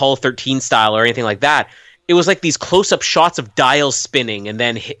ship like Apollo 13 style or anything like that. It was like these close-up shots of dials spinning and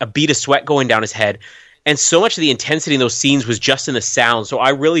then a bead of sweat going down his head. And so much of the intensity in those scenes was just in the sound. So I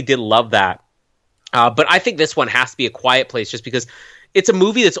really did love that. But I think this one has to be A Quiet Place just because it's a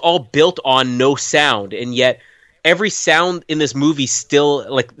movie that's all built on no sound. And yet every sound in this movie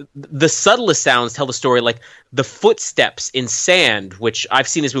still, like, the subtlest sounds tell the story, like the footsteps in sand, which I've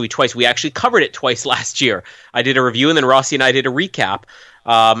seen this movie twice. We actually covered it twice last year. I did a review and then Rossi and I did a recap.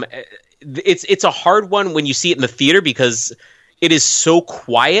 It's a hard one when you see it in the theater because it is so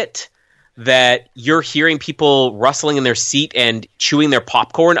quiet that you're hearing people rustling in their seat and chewing their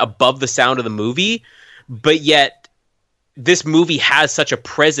popcorn above the sound of the movie, but yet this movie has such a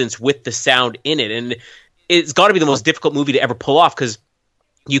presence with the sound in it, and it's got to be the most difficult movie to ever pull off because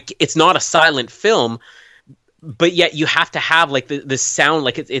it's not a silent film, but yet you have to have like the sound,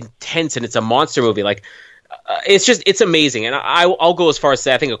 like it's intense and it's a monster movie. Like it's amazing, and I'll go as far as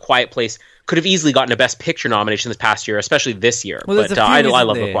say I think A Quiet Place could have easily gotten a Best Picture nomination this past year, especially this year. Well, but I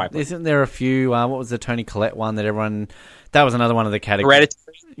love A Quiet Place. Isn't there a few? What was the Toni Collette one that everyone? That was another one of the categories. Hereditary?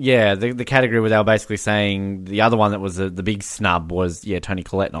 Yeah, the category where they were basically saying the other one that was the big snub was Toni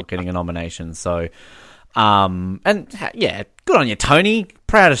Collette not getting a nomination. So. Good on you, Tony.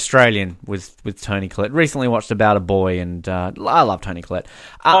 Proud Australian with Toni Collette. Recently watched About a Boy, and I love Toni Collette.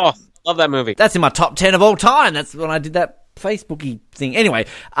 Love that movie. That's in my top 10 of all time. That's when I did that Facebooky thing. Anyway,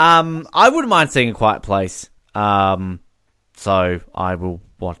 I wouldn't mind seeing A Quiet Place. So I will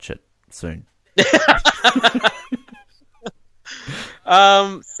watch it soon.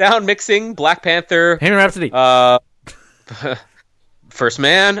 Sound mixing, Black Panther, Bohemian Rhapsody. First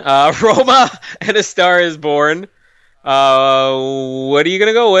Man, Roma, and A Star Is Born. What are you going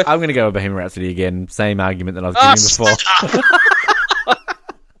to go with? I'm going to go with Bohemian Rhapsody again. Same argument that I was giving before.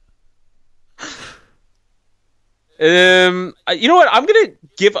 You know what? I'm going to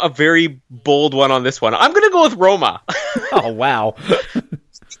give a very bold one on this one. I'm going to go with Roma. Oh, wow.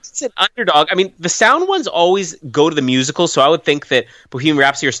 It's an underdog. I mean, the sound ones always go to the musical, so I would think that Bohemian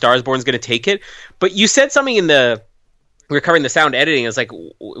Rhapsody or Star Is Born is going to take it. But you said something we were covering the sound editing. It's like,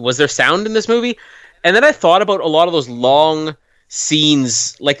 was there sound in this movie? And then I thought about a lot of those long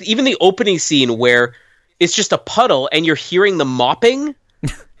scenes, like even the opening scene where it's just a puddle and you're hearing the mopping.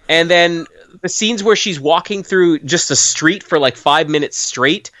 And then the scenes where she's walking through just a street for like 5 minutes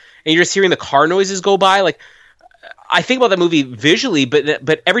straight and you're just hearing the car noises go by. Like, I think about that movie visually,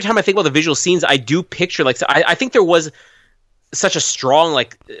 but every time I think about the visual scenes, I do picture, like, I think there was such a strong,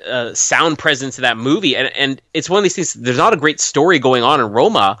 like, sound presence in that movie, and it's one of these things. There's not a great story going on in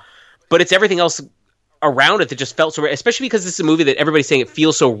Roma, but it's everything else around it that just felt so real, especially because this is a movie that everybody's saying it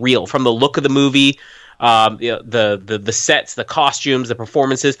feels so real, from the look of the movie, the sets, the costumes, the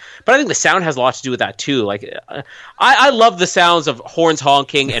performances. But I think the sound has a lot to do with that too. Like, I love the sounds of horns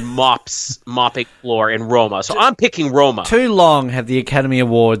honking and mopping floor in Roma. So I'm picking Roma. Too long have the Academy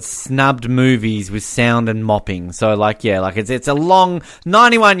Awards snubbed movies with sound and mopping. So it's a long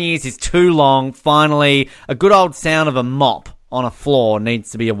 91 years is too long. Finally, a good old sound of a mop on a floor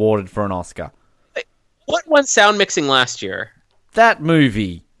needs to be awarded for an Oscar. What won sound mixing last year? That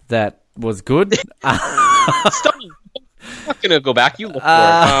movie that was good. Stop. I'm not going to go back. You look for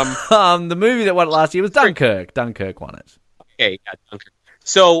it. The movie that won it last year was Dunkirk. Dunkirk won it. Okay, yeah, Dunkirk.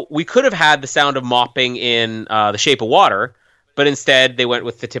 So we could have had the sound of mopping in The Shape of Water, but instead they went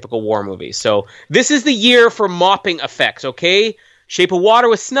with the typical war movie. So this is the year for mopping effects, okay? Shape of Water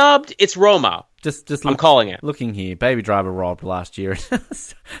was snubbed. It's Roma. I'm calling it. Looking here, Baby Driver robbed last year.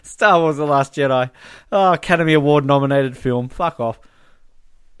 Star Wars: The Last Jedi. Oh, Academy Award nominated film. Fuck off.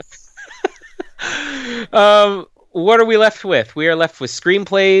 What are we left with? We are left with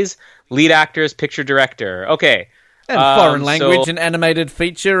screenplays, lead actors, picture director. Okay. And foreign language and animated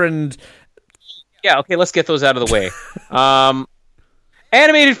feature and... Yeah, okay, let's get those out of the way.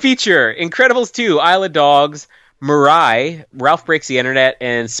 Animated feature, Incredibles 2, Isle of Dogs, Mirai, Ralph Breaks the Internet,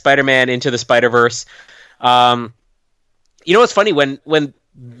 and Spider-Man Into the Spider-Verse. You know what's funny? When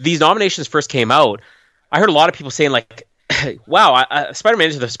these nominations first came out, I heard a lot of people saying, like, wow, Spider-Man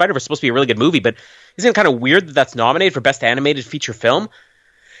Into the Spider-Verse is supposed to be a really good movie, but isn't it kind of weird that that's nominated for Best Animated Feature Film?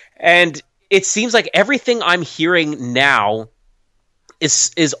 And it seems like everything I'm hearing now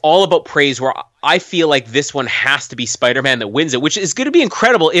is all about praise, where I feel like this one has to be Spider-Man that wins it, which is going to be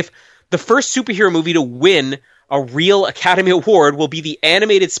incredible if the first superhero movie to win a real Academy Award will be the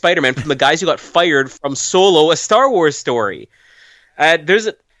animated Spider-Man from the guys who got fired from Solo, a Star Wars story. There's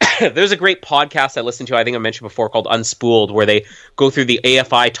a great podcast I listened to, I think I mentioned before, called Unspooled, where they go through the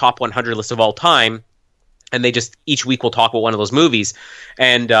AFI top 100 list of all time, and they just each week will talk about one of those movies.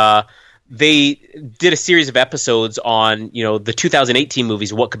 And they did a series of episodes on, the 2018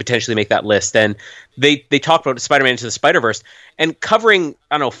 movies, what could potentially make that list. And they talked about Spider-Man Into the Spider-Verse, and covering,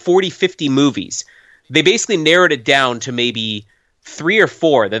 40, 50 movies. They basically narrowed it down to maybe 3 or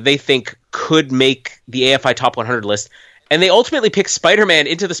 4 that they think could make the AFI top 100 list. And they ultimately picked Spider-Man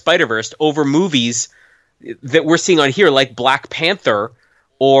Into the Spider-Verse over movies that we're seeing on here, like Black Panther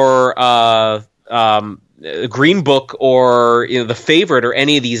or Green Book or The Favorite or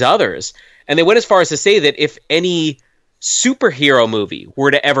any of these others. And they went as far as to say that if any superhero movie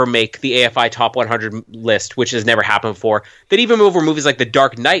were to ever make the AFI top 100 list, which has never happened before, that even over movies like The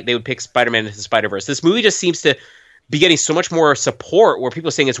Dark Knight, they would pick Spider-Man Into the Spider-Verse. This movie just seems to be getting so much more support, where people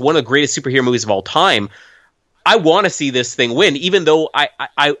are saying it's one of the greatest superhero movies of all time. I want to see this thing win, even though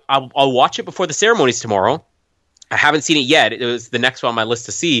I'll watch it before the ceremonies tomorrow. I haven't seen it yet. It was the next one on my list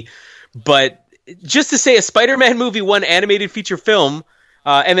to see. But just to say a Spider-Man movie won animated feature film,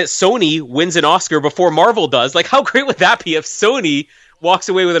 and that Sony wins an Oscar before Marvel does, like, how great would that be if Sony walks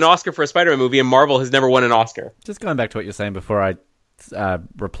away with an Oscar for a Spider-Man movie and Marvel has never won an Oscar? Just going back to what you're saying before I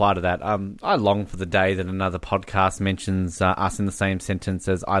reply to that, I long for the day that another podcast mentions us in the same sentence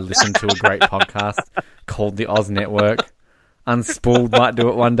as I listen to a great podcast called the Oz Network. Unspooled might do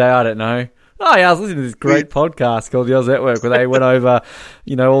it one day, I don't know. Oh yeah, I was listening to this great podcast called the Oz Network, where they went over,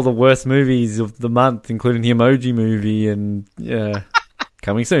 all the worst movies of the month, including the Emoji Movie, and yeah,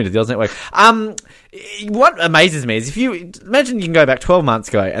 coming soon to the Oz Network. What amazes me is, if you imagine you can go back 12 months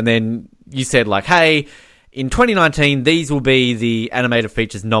ago, and then you said, like, hey, in 2019, these will be the animated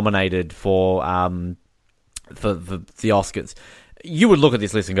features nominated for the Oscars. You would look at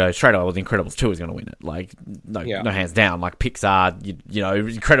this list and go straight away, well, The Incredibles 2 is going to win it. Like, no hands down. Like, Pixar,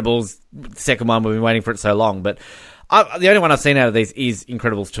 Incredibles, the second one, we've been waiting for it so long. But the only one I've seen out of these is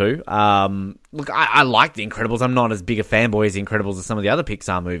Incredibles 2. Look, I like The Incredibles. I'm not as big a fanboy as The Incredibles as some of the other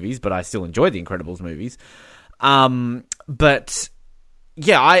Pixar movies, but I still enjoy The Incredibles movies. But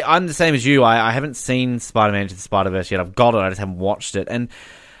yeah, I'm the same as you. I haven't seen Spider-Man Into the Spider-Verse yet. I've got it. I just haven't watched it. And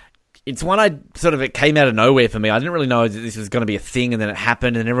it's one it came out of nowhere for me. I didn't really know that this was going to be a thing, and then it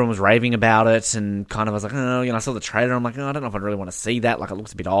happened, and everyone was raving about it, and kind of I was like, I saw the trailer, I'm like, I don't know if I'd really want to see that. Like, it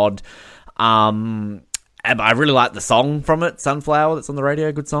looks a bit odd. And I really like the song from it, Sunflower, that's on the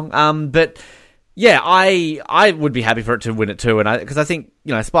radio, good song. But yeah, I would be happy for it to win it too, and because I think,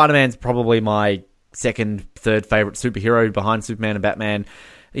 Spider-Man's probably my second, third favorite superhero behind Superman and Batman.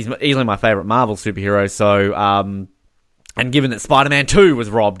 he's easily my favourite Marvel superhero. So, and given that Spider-Man 2 was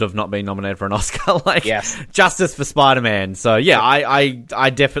robbed of not being nominated for an Oscar, like, yes. Justice for Spider-Man. So yeah, I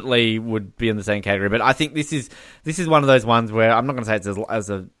definitely would be in the same category. But I think this is one of those ones where I'm not going to say it's as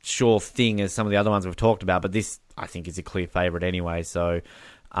a sure thing as some of the other ones we've talked about, but this I think is a clear favourite anyway. So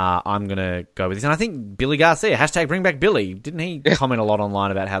I'm going to go with this. And I think Billy Garcia, hashtag bring back Billy, didn't he comment a lot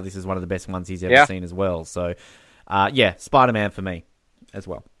online about how this is one of the best ones he's ever seen as well? So yeah, Spider-Man for me as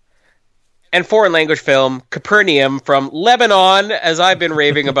well. And foreign language film, Capernaum from Lebanon, as I've been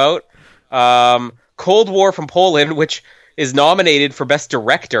raving about. Cold War from Poland, which is nominated for Best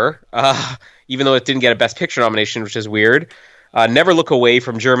Director, even though it didn't get a Best Picture nomination, which is weird. Never Look Away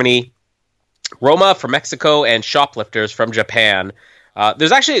from Germany. Roma from Mexico, and Shoplifters from Japan.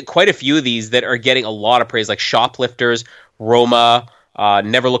 There's actually quite a few of these that are getting a lot of praise, like Shoplifters, Roma,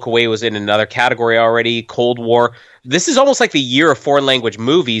 Never Look Away was in another category already, Cold War. This is almost like the year of foreign language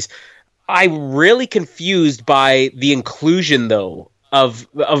movies. I'm really confused by the inclusion, though, of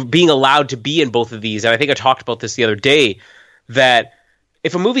being allowed to be in both of these. And I think I talked about this the other day, that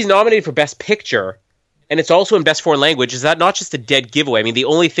if a movie's nominated for Best Picture and it's also in Best Foreign Language, is that not just a dead giveaway? I mean, the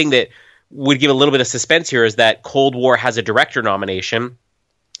only thing that would give a little bit of suspense here is that Cold War has a director nomination,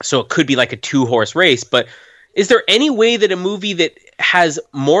 so it could be like a two-horse race. But is there any way that a movie that has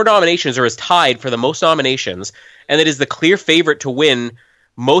more nominations or is tied for the most nominations and that is the clear favorite to win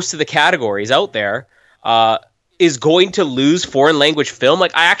most of the categories out there is going to lose foreign language film?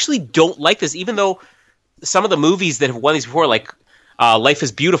 Like, I actually don't like this, even though some of the movies that have won these before, like Life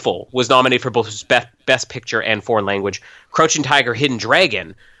is Beautiful was nominated for both Best Picture and foreign language. Crouching Tiger, Hidden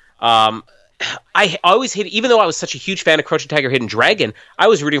Dragon. I always hate, even though I was such a huge fan of Crouching Tiger, Hidden Dragon, I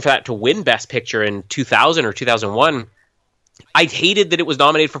was rooting for that to win Best Picture in 2000 or 2001. I hated that it was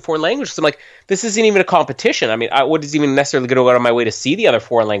nominated for foreign language. So I'm like, this isn't even a competition. I mean, I wouldn't even necessarily go out of my way to see the other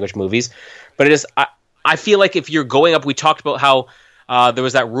foreign language movies. But it is, I feel like if you're going up, we talked about how there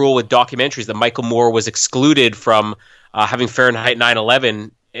was that rule with documentaries that Michael Moore was excluded from having Fahrenheit 9/11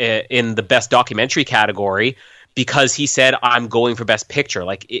 in the best documentary category because he said, I'm going for Best Picture.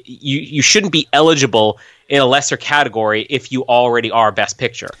 Like, you shouldn't be eligible in a lesser category if you already are Best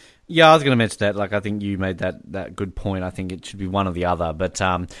Picture. Yeah, I was going to mention that. Like, I think you made that good point. I think it should be one or the other. But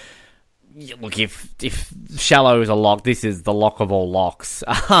look, if Shallow is a lock, this is the lock of all locks.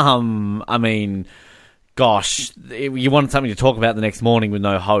 I mean, gosh, you want something to talk about the next morning with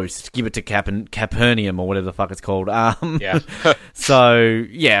no host, give it to Capernaum or whatever the fuck it's called. Yeah. So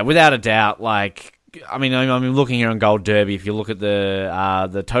yeah, without a doubt, like, I mean, I'm looking here on Gold Derby. If you look at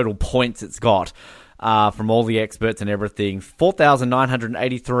the total points it's got. From all the experts and everything,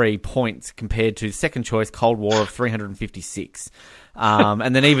 4,983 points compared to second choice Cold War of 356.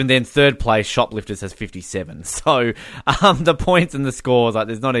 And then even then, third place Shoplifters has 57. So the points and the scores, like,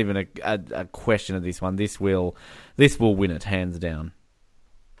 there's not even a question of this one. This will win it, hands down.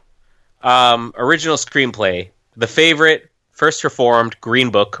 Original screenplay, The Favorite, First Reformed,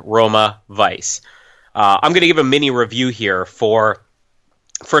 Green Book, Roma, Vice. I'm going to give a mini review here for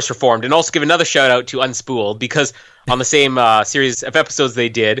First Reformed, and also give another shout out to Unspooled, because on the same series of episodes they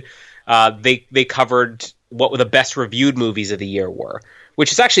did, they covered what were the best reviewed movies of the year were,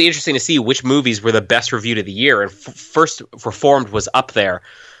 which is actually interesting to see which movies were the best reviewed of the year, and First Reformed was up there.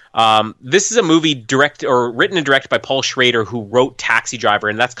 This is a movie written and directed by Paul Schrader, who wrote Taxi Driver,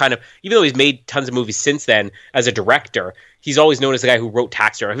 and that's kind of, even though he's made tons of movies since then as a director, he's always known as the guy who wrote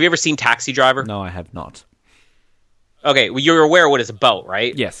Taxi Driver. Have you ever seen Taxi Driver? No, I have not. Okay, well, you're aware of what it's about,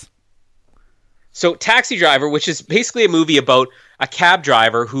 right? Yes. So Taxi Driver, which is basically a movie about a cab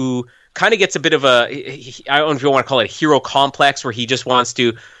driver who kind of gets a bit of I don't know if you want to call it a hero complex, where he just wants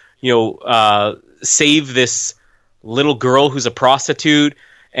to, save this little girl who's a prostitute,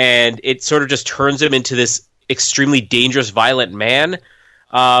 and it sort of just turns him into this extremely dangerous, violent man.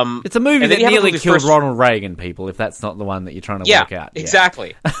 It's a movie that nearly killed Ronald Reagan, people, if that's not the one that you're trying to work out. Yeah,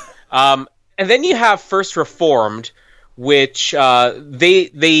 exactly. And then you have First Reformed, which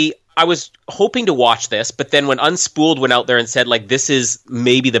I was hoping to watch this, but then when Unspooled went out there and said, like, this is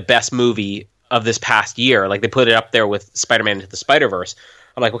maybe the best movie of this past year, like, they put it up there with Spider-Man Into the Spider-Verse,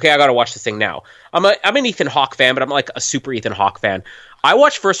 I'm like, okay, I gotta watch this thing now. I'm an Ethan Hawke fan, but I'm like a super Ethan Hawke fan. I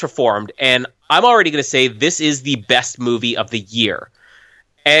watched First Reformed, and I'm already gonna say this is the best movie of the year.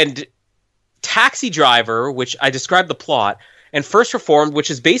 And Taxi Driver, which I described the plot, and First Reformed, which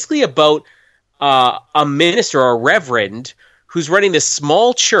is basically about a minister or a reverend who's running this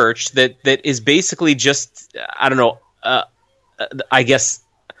small church that is basically just, I don't know, I guess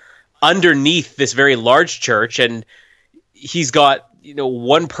underneath this very large church, and he's got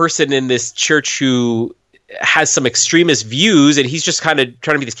one person in this church who has some extremist views, and he's just kind of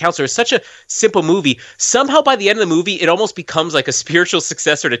trying to be this counselor. It's such a simple movie. Somehow by the end of the movie, it almost becomes like a spiritual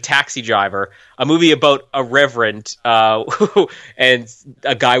successor to Taxi Driver, a movie about a reverend and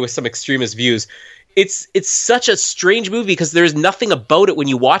a guy with some extremist views. It's such a strange movie because there's nothing about it when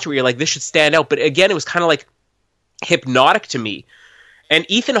you watch it where you're like, this should stand out. But again, it was kind of like hypnotic to me. And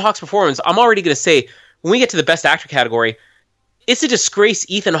Ethan Hawke's performance, I'm already going to say, when we get to the Best Actor category, it's a disgrace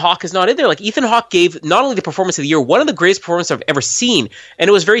Ethan Hawke is not in there. Like, Ethan Hawke gave not only the performance of the year, one of the greatest performances I've ever seen, and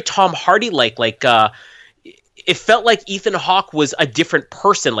it was very Tom Hardy-like. It felt like Ethan Hawke was a different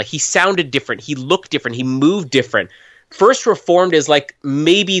person. Like, he sounded different, he looked different, he moved different. First Reformed is like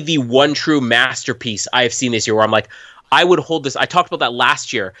maybe the one true masterpiece I have seen this year where I'm like, I would hold this. I talked about that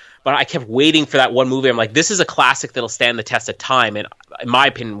last year, but I kept waiting for that one movie. I'm like, this is a classic that'll stand the test of time. And in my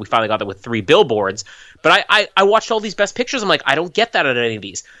opinion, we finally got that with 3 Billboards. But I watched all these Best Pictures. I'm like, I don't get that at any of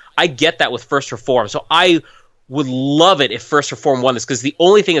these. I get that with First Reform. So I would love it if First Reform won this, because the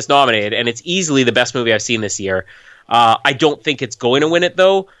only thing it's nominated, and it's easily the best movie I've seen this year. I don't think it's going to win it,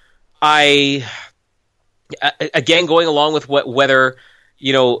 though. Again, going along with whether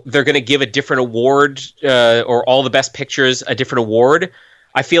they're going to give a different award or all the Best Pictures a different award,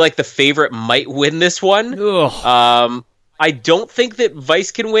 I feel like The Favorite might win this one. I don't think that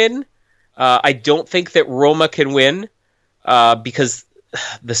Vice can win. I don't think that Roma can win because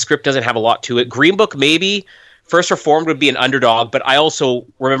the script doesn't have a lot to it. Green Book, maybe. First Reformed would be an underdog, but I also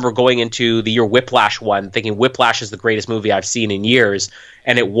remember going into the year Whiplash won, thinking Whiplash is the greatest movie I've seen in years,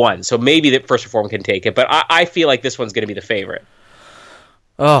 and it won. So maybe that First Reformed can take it, but I feel like this one's going to be The Favorite.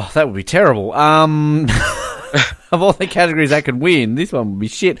 Oh, that would be terrible. Of all the categories that could win, this one would be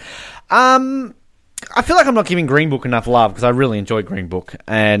shit. I feel like I'm not giving Green Book enough love because I really enjoyed Green Book,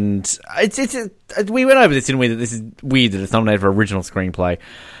 and we went over this, didn't we? That this is weird that it's nominated for original screenplay.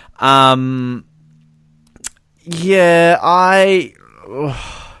 Yeah, I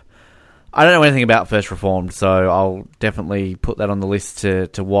don't know anything about First Reformed, so I'll definitely put that on the list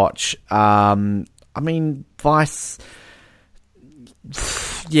to watch. I mean, Vice.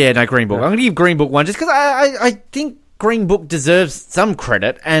 Yeah, no, Green Book. I'm going to give Green Book one just because I think Green Book deserves some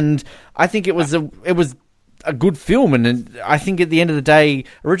credit, and I think it was a good film, and I think at the end of the day,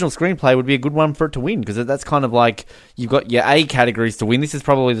 original screenplay would be a good one for it to win, because that's kind of like you've got your A categories to win. This is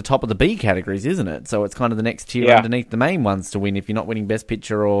probably the top of the B categories, isn't it? So it's kind of the next tier underneath the main ones to win if you're not winning Best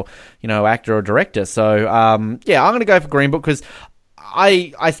Picture or actor or director. So yeah, I'm going to go for Green Book because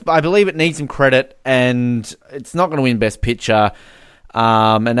I believe it needs some credit, and it's not going to win Best Picture.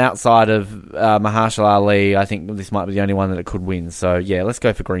 And outside of Mahershala Ali, I think this might be the only one that it could win. So yeah, let's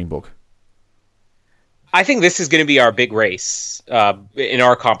go for Green Book. I think this is going to be our big race in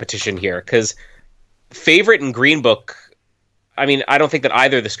our competition here, because Favorite and Green Book, I mean, I don't think that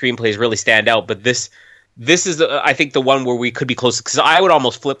either of the screenplays really stand out, but this is, I think, the one where we could be close, because I would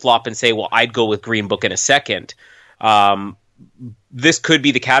almost flip-flop and say, well, I'd go with Green Book in a second. This could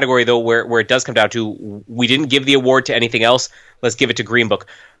be the category, though, where it does come down to, we didn't give the award to anything else, let's give it to Green Book.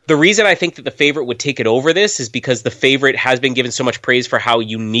 The reason I think that The Favorite would take it over this is because The Favorite has been given so much praise for how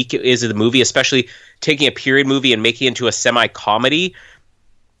unique it is in the movie, especially taking a period movie and making it into a semi-comedy.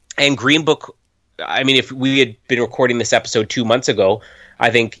 And Green Book, I mean, if we had been recording this episode 2 months ago,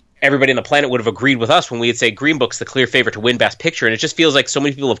 I think everybody on the planet would have agreed with us when we would say Green Book's the clear favorite to win Best Picture. And it just feels like so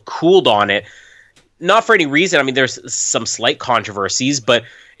many people have cooled on it. Not for any reason. I mean, there's some slight controversies, but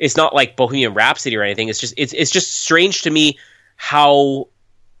it's not like Bohemian Rhapsody or anything. It's just strange to me how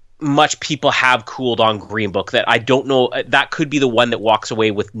much people have cooled on Green Book that I don't know. That could be the one that walks away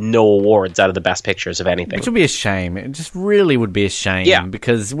with no awards out of the Best Pictures of anything. Which would be a shame. It just really would be a shame. Yeah.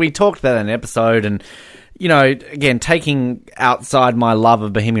 Because we talked about it in an episode, and again, taking outside my love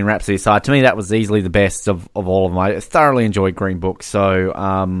of Bohemian Rhapsody aside, to me that was easily the best of all of them. I thoroughly enjoyed Green Book.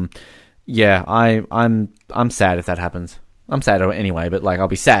 So yeah, I'm sad if that happens. I'm sad anyway, but I'll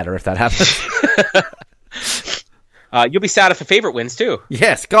be sadder if that happens. You'll be sad if The Favorite wins too.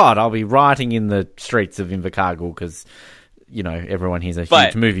 Yes, God, I'll be rioting in the streets of Invercargill because everyone here's a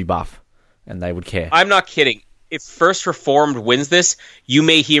huge movie buff, and they would care. I'm not kidding. If First Reformed wins this, you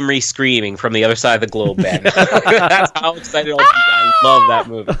may hear me screaming from the other side of the globe, Ben. That's how excited I'll be. I love that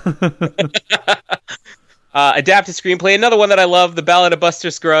movie. Adapted screenplay, another one that I love, The Ballad of Buster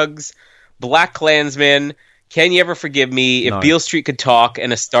Scruggs, Black Klansman, Can You Ever Forgive Me, If Beale Street Could Talk,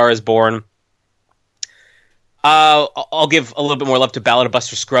 and A Star Is Born. I'll give a little bit more love to Ballad of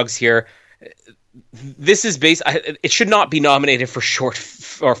Buster Scruggs here. This is it should not be nominated for short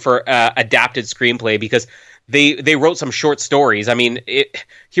or for adapted screenplay because they wrote some short stories. I mean,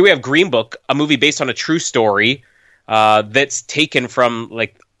 here we have Green Book, a movie based on a true story that's taken from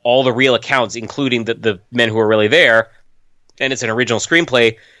all the real accounts, including the men who are really there, and it's an original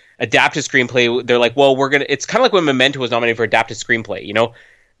screenplay, adapted screenplay, they're like, well, it's kind of like when Memento was nominated for adapted screenplay, you know?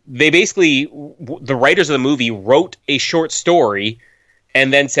 They basically, the writers of the movie wrote a short story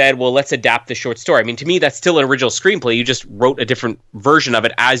and then said, well, let's adapt the short story. I mean, to me, that's still an original screenplay. You just wrote a different version of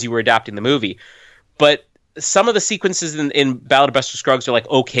it as you were adapting the movie. But some of the sequences in Ballad of Buster Scruggs are like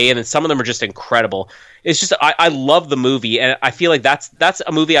okay, and then some of them are just incredible. It's just I love the movie, and I feel like that's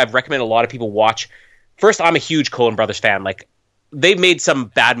a movie I've recommended a lot of people watch. First, I'm a huge Coen Brothers fan. Like, they've made some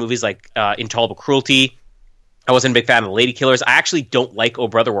bad movies like Intolerable Cruelty. I wasn't a big fan of The Lady Killers. I actually don't like Oh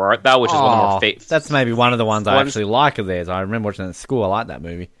Brother Where Art Thou, which is one of the more favorites. That's maybe one of the ones I actually like of theirs. I remember watching it at school. I like that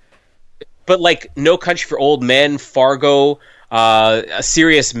movie. But like No Country for Old Men, Fargo, A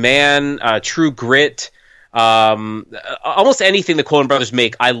Serious Man, True Grit, almost anything the Coen Brothers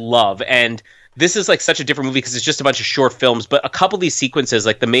make, I love. And this is like such a different movie because it's just a bunch of short films. But a couple of these sequences,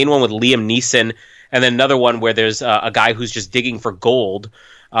 like the main one with Liam Neeson, and then another one where there's a guy who's just digging for gold.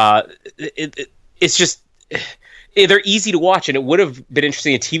 It's just, they're easy to watch, and it would have been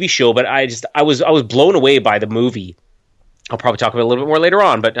interesting in a TV show. But I was blown away by the movie. I'll probably talk about it a little bit more later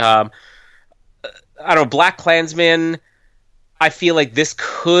on. But I don't know, Black Klansman, I feel like this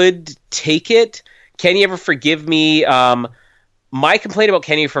could take it. Can You Ever Forgive Me? My complaint about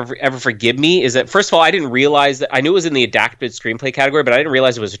Can You Ever Forgive Me is that, first of all, I didn't realize that, I knew it was in the adapted screenplay category, but I didn't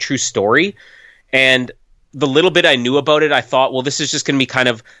realize it was a true story. And the little bit I knew about it, I thought, well, this is just going to be kind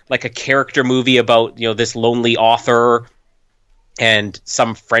of like a character movie about, you know, this lonely author and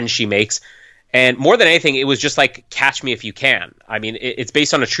some friends she makes. And more than anything, it was just like Catch Me If You Can. I mean, it's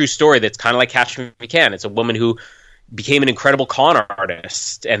based on a true story that's kind of like Catch Me If You Can. It's a woman who became an incredible con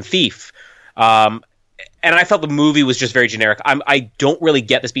artist and thief. And I felt the movie was just very generic. I don't really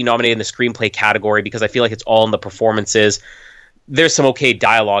get this being nominated in the screenplay category because I feel like it's all in the performances. There's some okay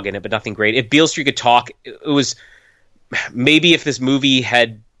dialogue in it, but nothing great. If Beale Street could talk, it was maybe if this movie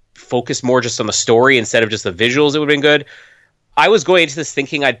had focused more just on the story instead of just the visuals, it would have been good. I was going into this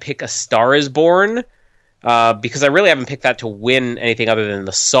thinking I'd pick A Star Is Born because I really haven't picked that to win anything other than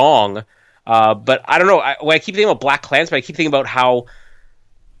the song. But I don't know. When I keep thinking about Black Klansman, I keep thinking about how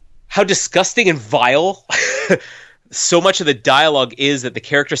disgusting and vile so much of the dialogue is that the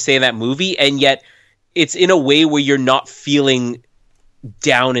characters say in that movie, and yet it's in a way where you're not feeling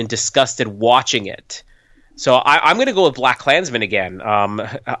down and disgusted watching it. So I'm going to go with Black Klansman again.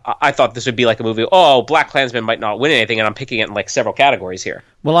 I thought this would be like a movie, Black Klansman might not win anything, and I'm picking it in like several categories here.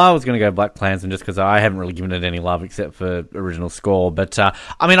 Well, I was going to go Black Klansman just because I haven't really given it any love except for original score. But, I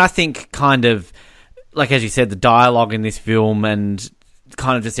mean, I think kind of, like as you said, the dialogue in this film and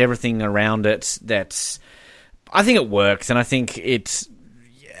kind of just everything around it, I think it works, and I think it's,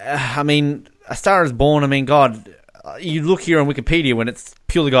 I mean, A Star Is Born, I mean, God, you look here on Wikipedia when it's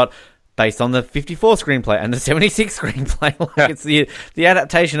purely got based on the 54 screenplay and the 76 screenplay, like it's the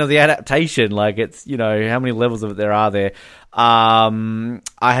adaptation of the adaptation, like it's, you know, how many levels of it there are there. I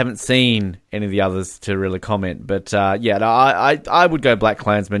haven't seen any of the others to really comment, but I would go Black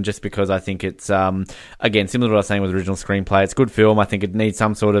Klansman just because I think it's again similar to what I was saying with original screenplay. It's a good film. I think it needs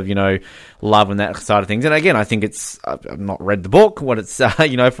some sort of, you know, love and that side of things. And again, I think it's I've not read the book, what it's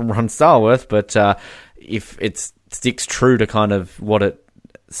you know, from Ron Starworth, but if it sticks true to kind of what it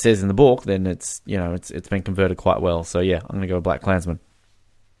says in the book, then it's, you know, it's been converted quite well. So yeah, I'm going to go with Black Klansman.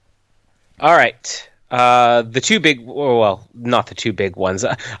 All right. The two big, well, not the two big ones.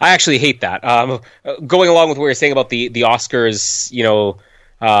 I actually hate that. Going along with what you're saying about the Oscars, you know,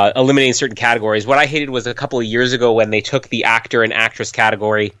 eliminating certain categories. What I hated was a couple of years ago when they took the actor and actress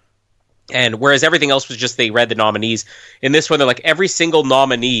category, and whereas everything else was just they read the nominees, in this one they're like every single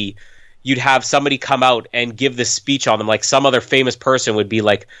nominee, you'd have somebody come out and give this speech on them, like some other famous person would be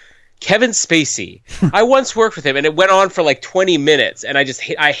like, Kevin Spacey, I once worked with him, and it went on for like 20 minutes, and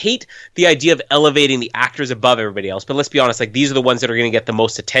I hate the idea of elevating the actors above everybody else, but let's be honest, like these are the ones that are going to get the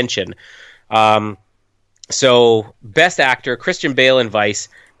most attention. So, Best Actor, Christian Bale in Vice,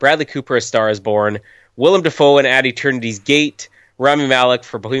 Bradley Cooper, A Star Is Born, Willem Dafoe in At Eternity's Gate, Rami Malek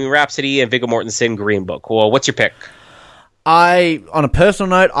for Bohemian Rhapsody, and Viggo Mortensen, Green Book. Well, what's your pick? On a personal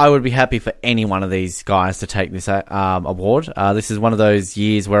note, I would be happy for any one of these guys to take this award. This is one of those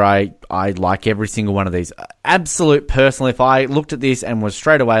years where I like every single one of these. Absolute personal, if I looked at this and was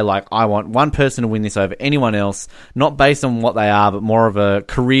straight away like, I want one person to win this over anyone else, not based on what they are, but more of a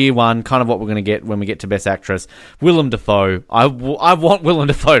career one, kind of what we're going to get when we get to Best Actress. Willem Dafoe. I want Willem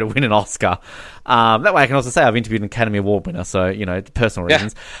Dafoe to win an Oscar. That way I can also say I've interviewed an Academy Award winner, so, you know, personal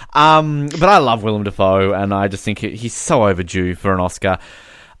reasons. Yeah. But I love Willem Dafoe, and I just think he's so overdue for an Oscar.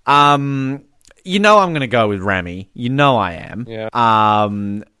 You know I'm going to go with Rami. You know I am. Yeah.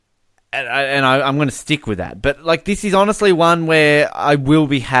 I'm going to stick with that. But like, this is honestly one where I will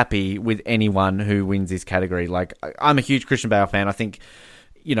be happy with anyone who wins this category. Like, I'm a huge Christian Bale fan. I think,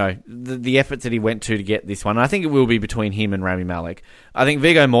 you know, the efforts that he went to get this one, I think it will be between him and Rami Malek. I think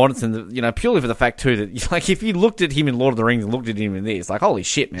Viggo Mortensen, you know, purely for the fact too that, like, if you looked at him in Lord of the Rings and looked at him in this, like, holy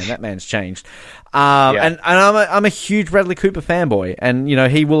shit, man, that man's changed. And I'm a huge Bradley Cooper fanboy, and you know,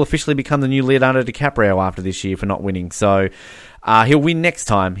 he will officially become the new Leonardo DiCaprio after this year for not winning. So he'll win next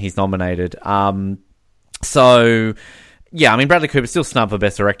time he's nominated. So yeah, I mean, Bradley Cooper still snubbed for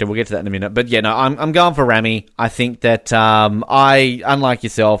Best Director. We'll get to that in a minute. But yeah, no, I'm going for Rami. I think that I, unlike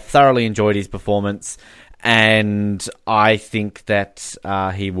yourself, thoroughly enjoyed his performance, and I think that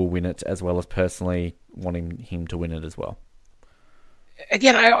he will win it, as well as personally wanting him to win it as well.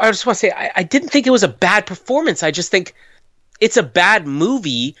 Again, I just want to say, I didn't think it was a bad performance. I just think it's a bad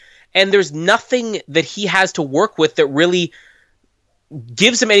movie, and there's nothing that he has to work with that really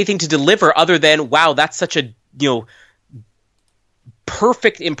gives him anything to deliver other than, wow, that's such a, you know,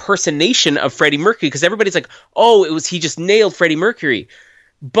 perfect impersonation of Freddie Mercury, because everybody's like, oh, he just nailed Freddie Mercury.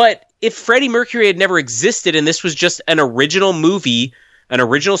 But if Freddie Mercury had never existed and this was just an original movie, an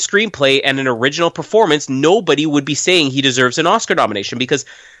original screenplay, and an original performance, nobody would be saying he deserves an Oscar nomination, because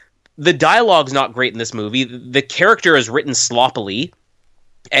the dialogue's not great in this movie. The character is written sloppily,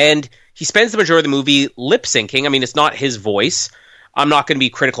 and he spends the majority of the movie lip syncing. I mean, it's not his voice. I'm not going to be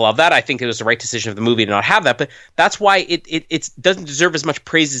critical of that. I think it was the right decision of the movie to not have that, but that's why it doesn't deserve as much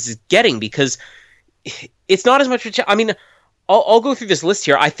praise as it's getting, because it's not as much. I mean, I'll go through this list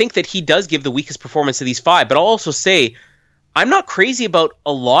here. I think that he does give the weakest performance of these five, but I'll also say I'm not crazy about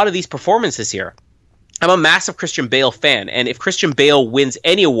a lot of these performances here. I'm a massive Christian Bale fan, and if Christian Bale wins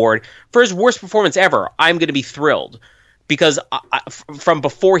any award for his worst performance ever, I'm going to be thrilled. Because from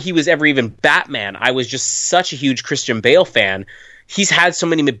before he was ever even Batman, I was just such a huge Christian Bale fan. He's had so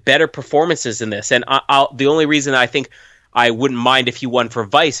many better performances in this, and the only reason I think I wouldn't mind if he won for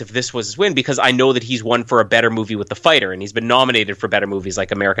Vice if this was his win, because I know that he's won for a better movie with The Fighter, and he's been nominated for better movies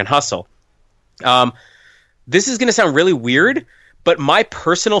like American Hustle. This is going to sound really weird, but my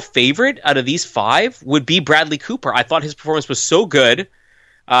personal favorite out of these five would be Bradley Cooper. I thought his performance was so good,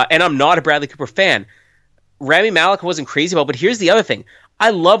 and I'm not a Bradley Cooper fan. Rami Malek wasn't crazy about, but here's the other thing. I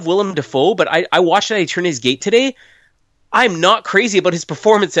love Willem Dafoe, but I watched Eternity's Gate today. I'm not crazy about his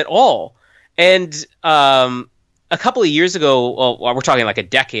performance at all. And a couple of years ago, well, we're talking like a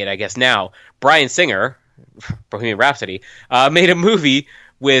decade, I guess now, Bryan Singer, Bohemian Rhapsody, made a movie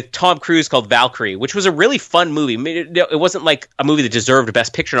with Tom Cruise called Valkyrie, which was a really fun movie. It wasn't like a movie that deserved a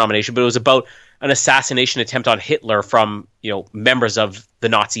Best Picture nomination, but it was about an assassination attempt on Hitler from, you know, members of the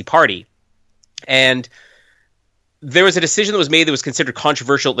Nazi Party. And there was a decision that was made that was considered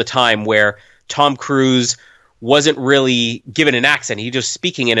controversial at the time, where Tom Cruise wasn't really given an accent. He was just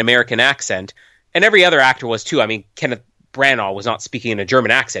speaking an American accent, and every other actor was too. I mean, Kenneth Branagh was not speaking in a German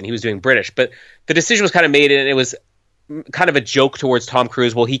accent. He was doing British. But the decision was kind of made, and it was kind of a joke towards Tom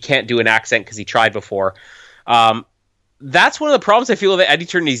Cruise. Well, he can't do an accent because he tried before. That's one of the problems I feel with At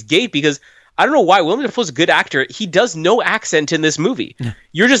Eternity's Gate, because I don't know why. Willem Dafoe's a good actor. He does no accent in this movie.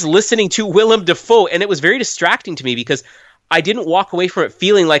 You're just listening to Willem Dafoe, and it was very distracting to me, because I didn't walk away from it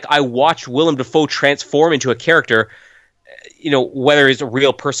feeling like I watched Willem Dafoe transform into a character, you know, whether he's a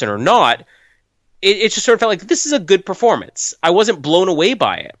real person or not. It just sort of felt like this is a good performance. I wasn't blown away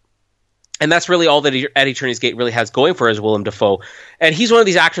by it. And that's really all that At Eternity's Gate really has going for is Willem Dafoe. And he's one of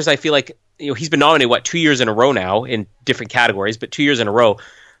these actors I feel like, you know, he's been nominated, 2 years in a row now in different categories, but 2 years in a row.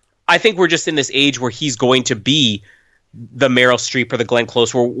 I think we're just in this age where he's going to be the Meryl Streep or the Glenn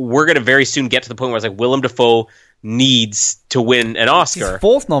Close, where we're going to very soon get to the point where it's like Willem Dafoe needs to win an Oscar. It's his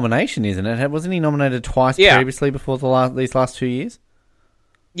fourth nomination, isn't it? Wasn't he nominated twice previously before these last 2 years?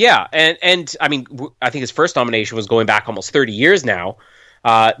 Yeah, and I mean, I think his first nomination was going back almost 30 years now.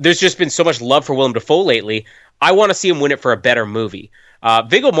 There's just been so much love for Willem Dafoe lately. I want to see him win it for a better movie.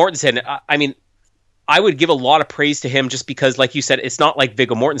 Viggo Mortensen, I mean, I would give a lot of praise to him just because, like you said, it's not like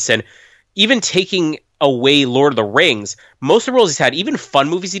Viggo Mortensen. Even taking away Lord of the Rings, most of the roles he's had, even fun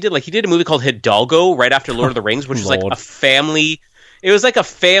movies he did, like he did a movie called Hidalgo right after Lord of the Rings, which was like a family, it was like a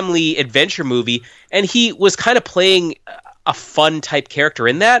family adventure movie, and he was kind of playing a fun type character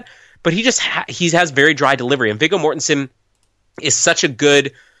in that, but he just he has very dry delivery, and Viggo Mortensen is such a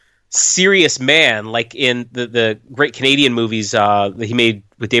good serious man, like in the great Canadian movies that he made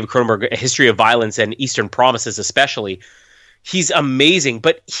with David Cronenberg, A History of Violence and Eastern Promises especially. He's amazing,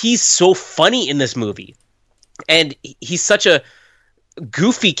 but he's so funny in this movie. And he's such a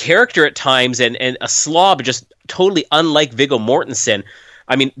goofy character at times and a slob, just totally unlike Viggo Mortensen.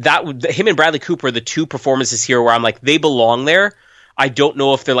 I mean, him and Bradley Cooper are the two performances here where I'm like, they belong there. I don't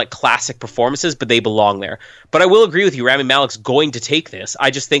know if they're like classic performances, but they belong there. But I will agree with you, Rami Malek's going to take this.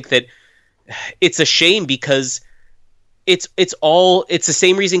 I just think that it's a shame because it's the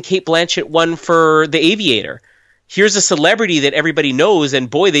same reason Cate Blanchett won for The Aviator. Here's a celebrity that everybody knows, and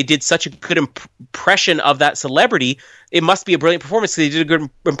boy, they did such a good impression of that celebrity. It must be a brilliant performance because they did a good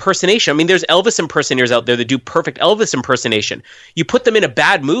impersonation. I mean, there's Elvis impersonators out there that do perfect Elvis impersonation. You put them in a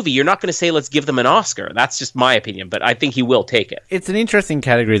bad movie, you're not going to say, let's give them an Oscar. That's just my opinion, but I think he will take it. It's an interesting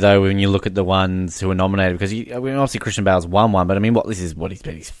category, though, when you look at the ones who are nominated, because obviously Christian Bale's won one, but I mean, he's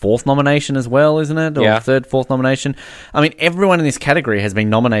been his fourth nomination as well, isn't it? Or third, fourth nomination. I mean, everyone in this category has been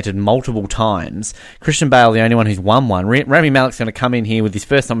nominated multiple times. Christian Bale, the only one who's won one. Rami Malek's going to come in here with his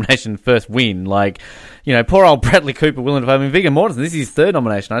first nomination, first win. Like, you know, poor old Bradley Cooper, Willem Dafoe, and Viggo Mortensen. This is his third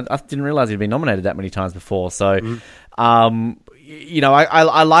nomination. I didn't realise he'd been nominated that many times before. So, you know,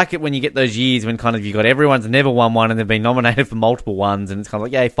 I like it when you get those years when kind of you got everyone's never won one and they've been nominated for multiple ones, and it's kind of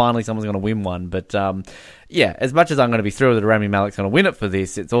like, yay, finally someone's going to win one. But yeah, as much as I'm going to be thrilled that Rami Malek's going to win it for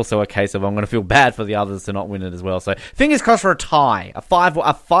this, it's also a case of I'm going to feel bad for the others to not win it as well. So fingers crossed for a tie, a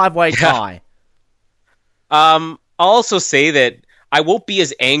five-way tie. I'll also say that I won't be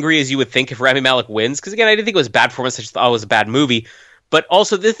as angry as you would think if Rami Malek wins, because again, I didn't think it was a bad performance. I just thought it was a bad movie. But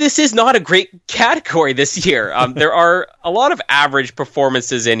also, this is not a great category this year. There are a lot of average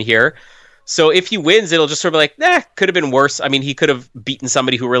performances in here. So if he wins, it'll just sort of be like, could have been worse. I mean, he could have beaten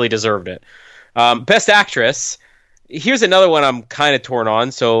somebody who really deserved it. Best Actress. Here's another one I'm kind of torn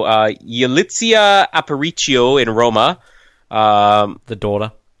on. So Yalitza Aparicio in Roma. The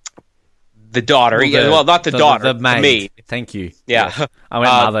daughter. The daughter. Well, not the daughter. The maid. Thank you. Yeah. I went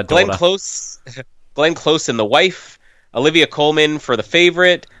mother, daughter. Glenn Close in The Wife. Olivia Colman for The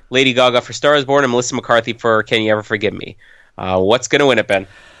Favorite. Lady Gaga for Star is Born. And Melissa McCarthy for Can You Ever Forgive Me? What's going to win it, Ben?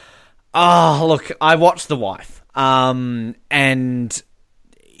 Oh, look, I watched The Wife. And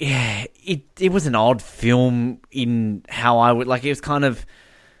yeah, it was an odd film in how I would... Like, it was kind of...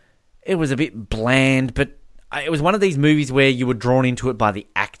 It was a bit bland, but it was one of these movies where you were drawn into it by the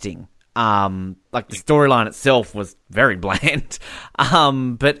acting. Like the storyline itself was very bland,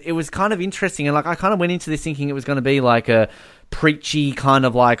 but it was kind of interesting, and like I kind of went into this thinking it was going to be like a preachy kind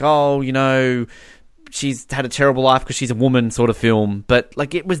of like, oh, you know, she's had a terrible life because she's a woman sort of film, but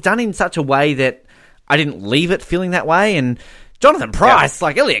like it was done in such a way that I didn't leave it feeling that way. And Jonathan Pryce,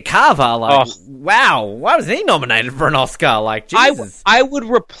 like Elliot Carver, like wow, why was he nominated for an Oscar? Like Jesus, I would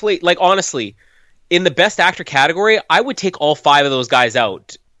replace, like honestly, in the Best Actor category, I would take all five of those guys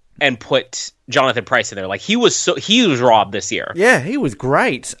out and put Jonathan Pryce in there. Like he was robbed this year. Yeah, he was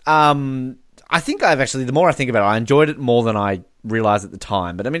great. I think the more I think about it, I enjoyed it more than I realized at the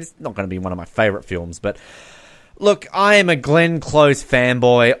time. But I mean, it's not going to be one of my favorite films. But look, I am a Glenn Close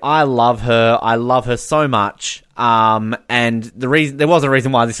fanboy. I love her so much. And there was a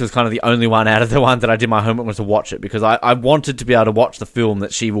reason why this was kind of the only one out of the ones that I did my homework was to watch it, because I wanted to be able to watch the film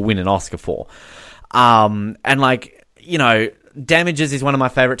that she will win an Oscar for. And like, you know, Damages is one of my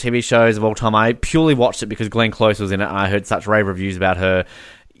favourite TV shows of all time. I purely watched it because Glenn Close was in it, and I heard such rave reviews about her.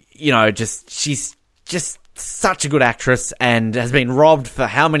 You know, she's just such a good actress and has been robbed for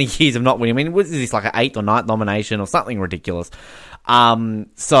how many years of not winning. I mean, was this like an 8th or 9th nomination or something ridiculous?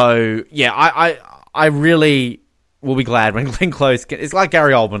 So, yeah, I really will be glad when Glenn Close... It's like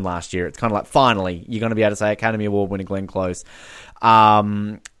Gary Oldman last year. It's kind of like, finally, you're going to be able to say Academy Award winner Glenn Close.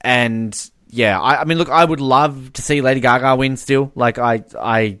 And... yeah, I mean, look, I would love to see Lady Gaga win still. Like,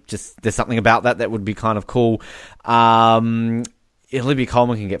 I just, there's something about that would be kind of cool. Olivia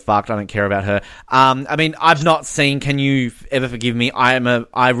Colman can get fucked. I don't care about her. I mean, I've not seen Can You Ever Forgive Me?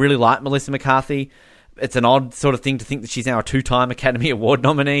 I really like Melissa McCarthy. It's an odd sort of thing to think that she's now a 2-time Academy Award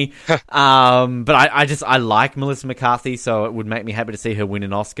nominee. But I like Melissa McCarthy, so it would make me happy to see her win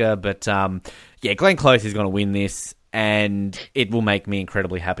an Oscar. But, yeah, Glenn Close is going to win this. And it will make me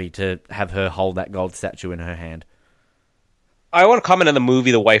incredibly happy to have her hold that gold statue in her hand. I want to comment on the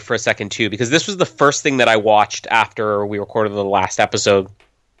movie The Wife for a second, too, because this was the first thing that I watched after we recorded the last episode.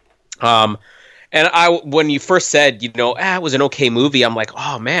 And when you first said, you know, it was an okay movie, I'm like,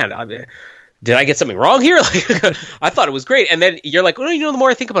 oh, man, did I get something wrong here? Like, I thought it was great. And then you're like, well, you know, the more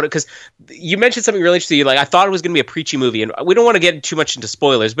I think about it, because you mentioned something really interesting. Like, I thought it was going to be a preachy movie, and we don't want to get too much into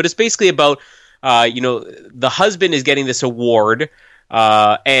spoilers, but it's basically about... you know, the husband is getting this award,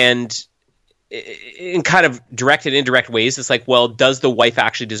 and in kind of direct and indirect ways, it's like, well, does the wife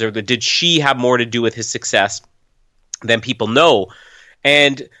actually deserve it? Did she have more to do with his success than people know?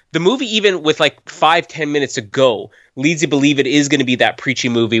 And the movie, even with like 5-10 minutes to go, leads you to believe it is going to be that preachy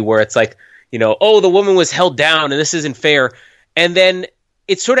movie where it's like, you know, oh, the woman was held down and this isn't fair. And then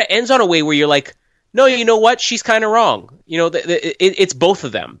it sort of ends on a way where you're like, no, you know what? She's kind of wrong. It's both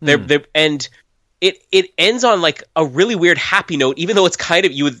of them. And it ends on like a really weird happy note, even though it's kind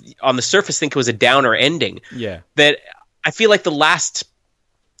of, you would on the surface think it was a downer ending. Yeah. That I feel like the last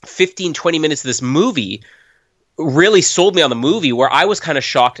 15, 20 minutes of this movie really sold me on the movie, where I was kind of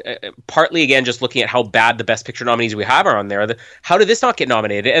shocked, partly again just looking at how bad the Best Picture nominees we have are on there. How did this not get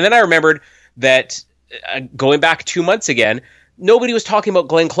nominated? And then I remembered that going back 2 months again, nobody was talking about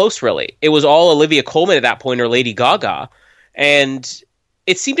Glenn Close, really. It was all Olivia Colman at that point, or Lady Gaga. And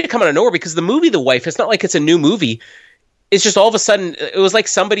it seemed to come out of nowhere, because the movie The Wife, it's not like it's a new movie. It's just all of a sudden, it was like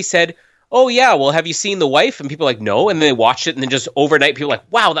somebody said, oh yeah, well, have you seen The Wife? And people are like, no. And then they watched it, and then just overnight people are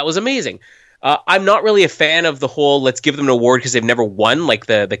like, wow, that was amazing. I'm not really a fan of the whole let's give them an award because they've never won, like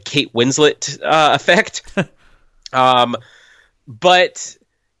the Kate Winslet effect. But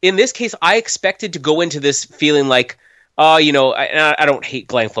in this case, I expected to go into this feeling like, I don't hate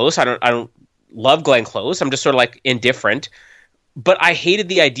Glenn Close. I don't love Glenn Close. I'm just sort of like indifferent. But I hated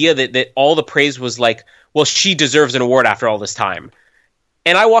the idea that all the praise was like, well, she deserves an award after all this time.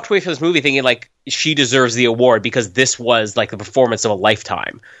 And I walked away from this movie thinking like she deserves the award because this was like the performance of a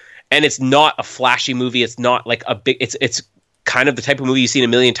lifetime. And it's not a flashy movie. It's not like a big, it's kind of the type of movie you've seen a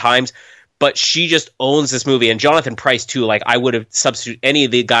million times, but she just owns this movie. And Jonathan Pryce too. Like I would have substituted any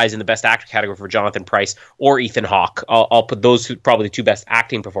of the guys in the best actor category for Jonathan Pryce or Ethan Hawke. I'll put those two, probably the two best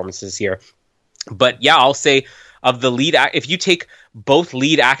acting performances here. But yeah, I'll say of the lead if you take both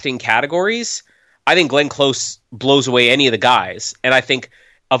lead acting categories, I think Glenn Close blows away any of the guys. And I think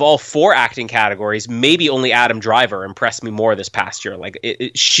of all four acting categories, maybe only Adam Driver impressed me more this past year. Like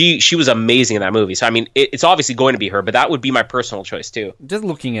she was amazing in that movie. So I mean, it's obviously going to be her, but that would be my personal choice too. Just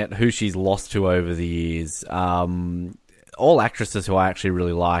looking at who she's lost to over the years, all actresses who I actually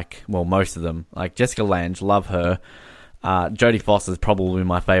really like. Well, most of them, like Jessica Lange, love her. Jodie Foster is probably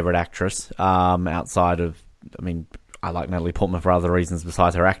my favorite actress. Outside of, I mean, I like Natalie Portman for other reasons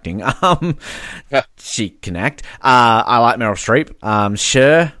besides her acting. Yeah. She can act. I like Meryl Streep.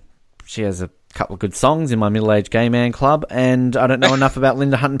 Cher, she has a couple of good songs in my middle-aged gay man club, and I don't know enough about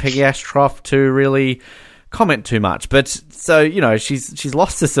Linda Hunt and Peggy Ashcroft to really comment too much. But so she's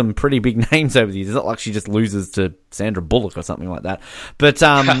lost to some pretty big names over the years. It's not like she just loses to Sandra Bullock or something like that. But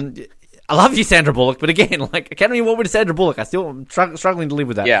I love you, Sandra Bullock. But again, like Academy Award winner Sandra Bullock, I still am struggling to live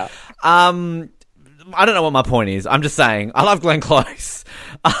with that. Yeah. I don't know what my point is. I'm just saying I love Glenn Close,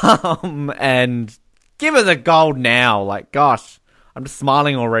 and give her the gold now. Like, gosh, I'm just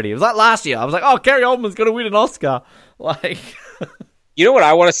smiling already. It was like last year. I was like, oh, Gary Oldman's going to win an Oscar. Like, you know what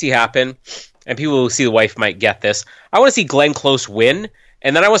I want to see happen, and people who see The Wife might get this. I want to see Glenn Close win,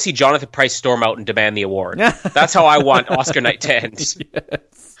 and then I want to see Jonathan Pryce storm out and demand the award. That's how I want Oscar night to end.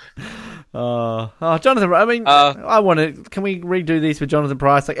 Yes. Jonathan, I mean, I want to. Can we redo these with Jonathan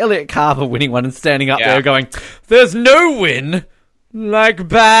Pryce? Like Elliot Carver winning one and standing up there going, "There's no win like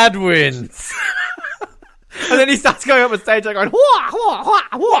bad wins." And then he starts going up on stage like going, "Wah, wah,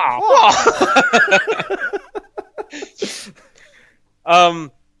 wah, wah."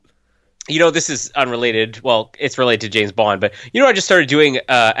 This is unrelated. Well, it's related to James Bond, but I just started doing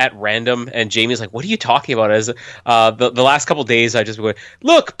at random, and Jamie's like, "What are you talking about?" As the last couple days, I just went,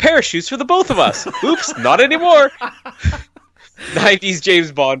 "Look, parachutes for the both of us." Oops, not anymore. 90s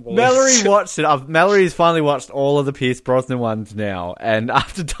James Bond movies. Mallory watched it. Mallory's finally watched all of the Pierce Brosnan ones now, and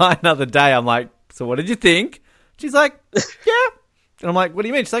after Die Another Day, I'm like, "So what did you think?" She's like, "Yeah," and I'm like, "What do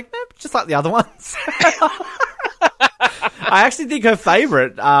you mean?" She's like, "Just like the other ones." I actually think her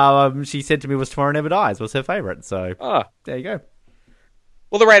favourite, she said to me, was Tomorrow Never Dies, was her favourite. So, there you go.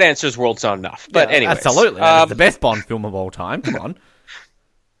 Well, the right answer is World's Not Enough. But anyway. Absolutely. That is the best Bond film of all time. Come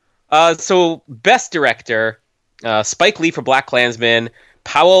on. So, Best Director, Spike Lee for BlacKkKlansman,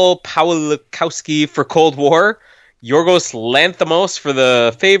 Powell Pawlikowski for Cold War, Yorgos Lanthimos for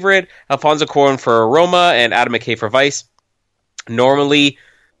The Favourite, Alfonso Cuarón for Roma, and Adam McKay for Vice. Normally,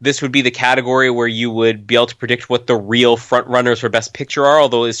 this would be the category where you would be able to predict what the real front runners for Best Picture are,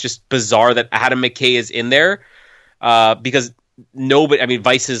 although it's just bizarre that Adam McKay is in there, because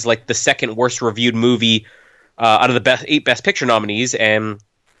Vice is like the second worst reviewed movie out of the 8 Best Picture nominees, and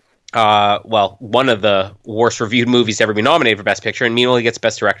one of the worst reviewed movies to ever be nominated for Best Picture, and meanwhile he gets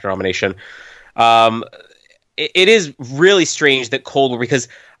Best Director nomination. It is really strange that Cold War, because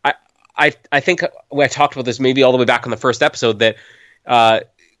I think I talked about this maybe all the way back on the first episode, that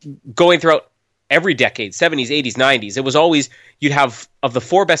going throughout every decade, 70s, 80s, 90s, it was always, you'd have, of the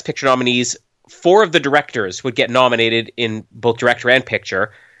 4 Best Picture nominees, 4 of the directors would get nominated in both director and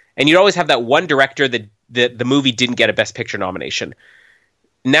picture, and you'd always have that one director that the movie didn't get a Best Picture nomination.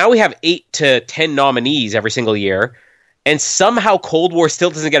 Now we have 8 to 10 nominees every single year, and somehow Cold War still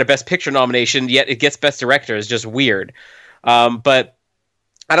doesn't get a Best Picture nomination, yet it gets Best Director. It's just weird. But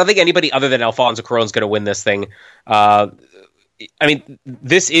I don't think anybody other than Alfonso Cuarón is going to win this thing. I mean,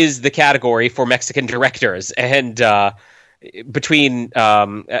 this is the category for Mexican directors, and between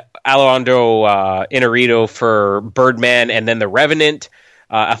Alejandro Inarritu for Birdman and then The Revenant,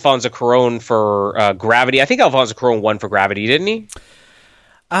 Alfonso Cuarón for Gravity. I think Alfonso Cuarón won for Gravity, didn't he?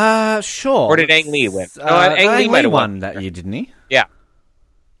 Sure. Or did Ang Lee win? No, Ang Lee might have won that year, didn't he? Yeah.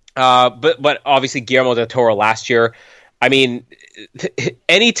 But obviously Guillermo del Toro last year. I mean,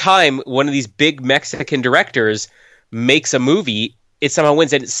 anytime one of these big Mexican directors makes a movie, it somehow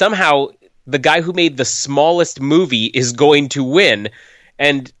wins. And somehow the guy who made the smallest movie is going to win.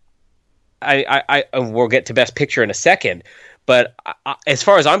 And I we'll get to Best Picture in a second. But as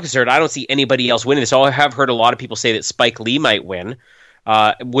far as I'm concerned, I don't see anybody else winning this. I have heard a lot of people say that Spike Lee might win,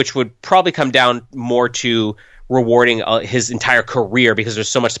 which would probably come down more to rewarding his entire career because there's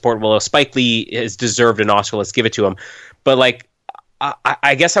so much support. Well, if Spike Lee has deserved an Oscar, let's give it to him. But like,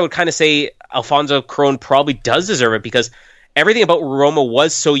 I guess I would kind of say Alfonso Cuarón probably does deserve it because everything about Roma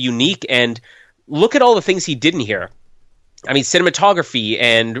was so unique. And look at all the things he did in here. I mean, cinematography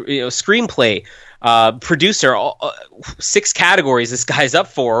and screenplay, producer, 6 categories this guy's up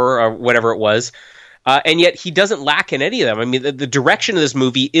for, or whatever it was. And yet he doesn't lack in any of them. I mean, the direction of this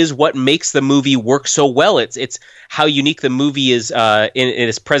movie is what makes the movie work so well. It's how unique the movie is in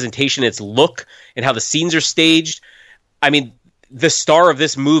its presentation, its look, and how the scenes are staged. I mean, the star of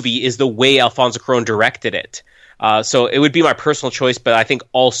this movie is the way Alfonso Cuarón directed it. So it would be my personal choice, but I think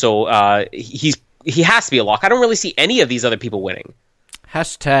also he has to be a lock. I don't really see any of these other people winning.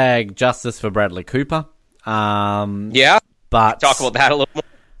 Hashtag justice for Bradley Cooper. Yeah, but talk about that a little more.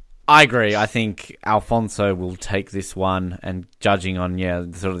 I agree. I think Alfonso will take this one, and judging on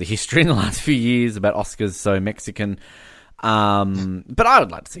sort of the history in the last few years about Oscars so Mexican. But I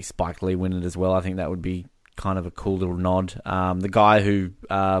would like to see Spike Lee win it as well. I think that would be kind of a cool little nod. The guy who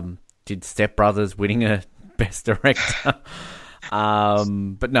did Step Brothers winning a Best Director.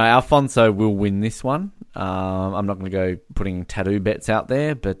 But no, Alfonso will win this one. I'm not going to go putting tattoo bets out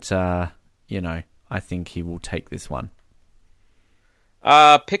there, but I think he will take this one.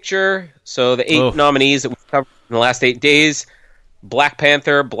 Picture. So the 8 nominees that we've covered in the last 8 days: Black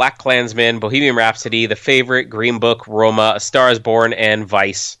Panther, Black Klansman, Bohemian Rhapsody, The Favorite, Green Book, Roma, A Star Is Born, and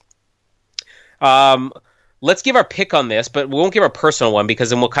Vice. Let's give our pick on this, but we won't give our personal one because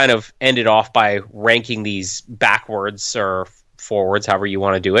then we'll kind of end it off by ranking these backwards or forwards, however you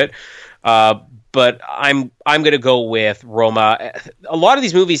want to do it. But I'm going to go with Roma. A lot of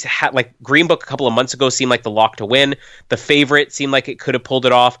these movies, like Green Book a couple of months ago, seemed like the lock to win. The Favorite seemed like it could have pulled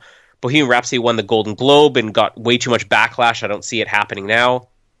it off. Bohemian Rhapsody won the Golden Globe and got way too much backlash. I don't see it happening now.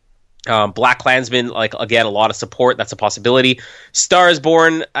 Black Klansman, like, again, a lot of support. That's a possibility. Star Is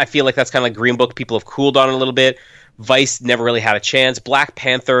Born, I feel like that's kind of like Green Book. People have cooled on it a little bit. Vice never really had a chance. Black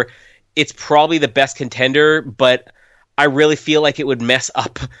Panther, it's probably the best contender, but I really feel like it would mess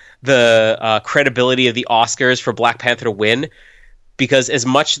up the credibility of the Oscars for Black Panther to win, because as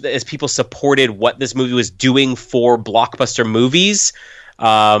much as people supported what this movie was doing for blockbuster movies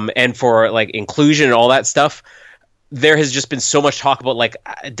and for like inclusion and all that stuff, there has just been so much talk about, like,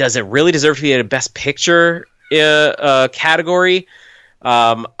 does it really deserve to be in a Best Picture category?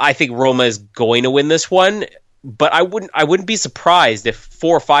 I think Roma is going to win this one, but I wouldn't be surprised if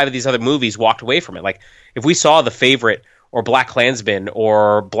 4 or 5 of these other movies walked away from it. Like, if we saw The Favorite or Black Klansman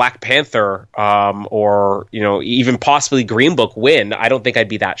or Black Panther or even possibly Green Book win, I don't think I'd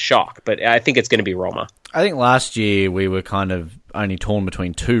be that shocked. But I think it's going to be Roma. I think last year we were kind of only torn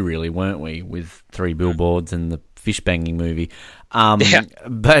between 2, really, weren't we? With 3 Billboards and the fish banging movie.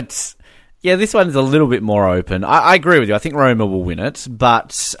 But yeah, this one is a little bit more open. I agree with you. I think Roma will win it,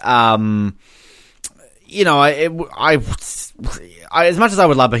 but I as much as I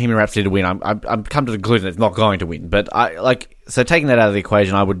would love Bohemian Rhapsody to win, I'm come to the conclusion it's not going to win. But so taking that out of the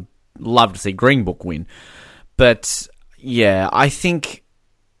equation, I would love to see Green Book win. But yeah, I think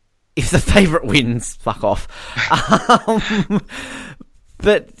if The Favorite wins, fuck off.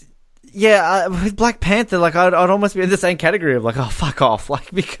 But yeah, with Black Panther, like I'd almost be in the same category of like, oh, fuck off, like,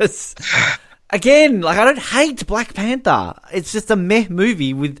 because again, like, I don't hate Black Panther. It's just a meh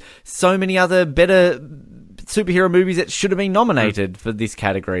movie with so many other better superhero movies that should have been nominated for this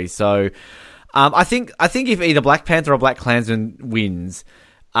category. So, I think if either Black Panther or Black Klansman wins,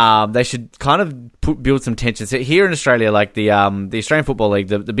 They should kind of build some tension. So here in Australia, like the Australian Football League,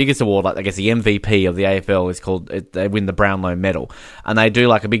 the biggest award, like I guess the MVP of the AFL is called, they win the Brownlow Medal. And they do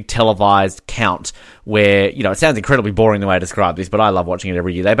like a big televised count where, you know, it sounds incredibly boring the way I describe this, but I love watching it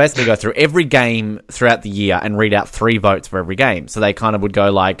every year. They basically go through every game throughout the year and read out 3 votes for every game. So they kind of would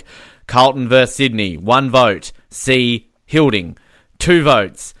go like Carlton versus Sydney, 1 vote, C, Hilding, 2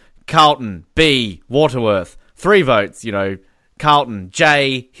 votes, Carlton, B, Waterworth, 3 votes, you know, Carlton,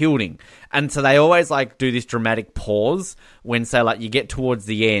 J, Hilding. And so they always like do this dramatic pause when, say, like you get towards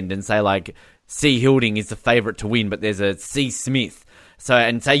the end and say like C, Hilding is the favourite to win, but there's a C, Smith. So,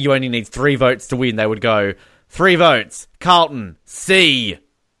 and say you only need 3 votes to win, they would go 3 votes, Carlton, C,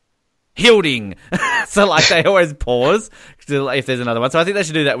 Hilding. So like they always pause if there's another one. So I think they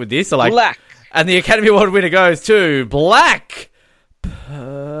should do that with this. So like Black. And the Academy Award winner goes to Black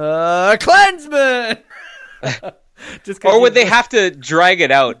Klansman. Or would they have to drag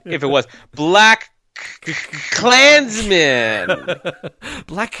it out if it was Black Klansman?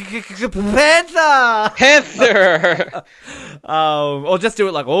 Black Panther. Panther. Or just do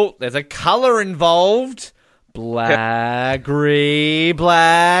it like, oh, there's a colour involved. Black, green,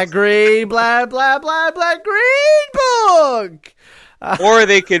 black, green, blah, blah, blah, black, green book. Or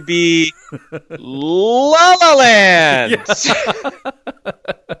they could be La La Land.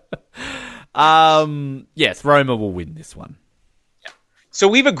 Yes, Roma will win this one. So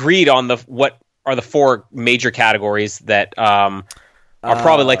we've agreed on what are the 4 major categories that are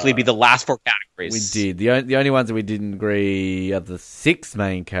probably likely to be the last 4 categories. We did. The only ones that we didn't agree are the 6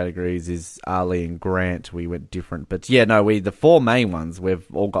 main categories is Ali and Grant. We went different. But yeah, no, the 4 main ones, we've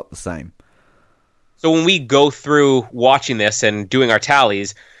all got the same. So when we go through watching this and doing our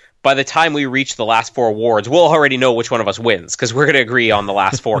tallies, by the time we reach the last 4 awards, we'll already know which one of us wins, because we're going to agree on the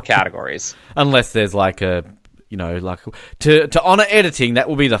last 4 categories. Unless there's like a, you know, like to honor editing, that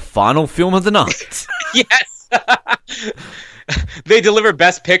will be the final film of the night. Yes. They deliver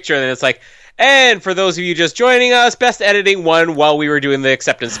Best Picture, and it's like, and for those of you just joining us, Best Editing won while we were doing the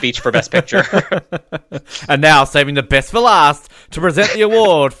acceptance speech for Best Picture. And now, saving the best for last, to present the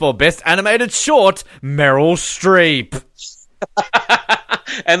award for Best Animated Short, Meryl Streep.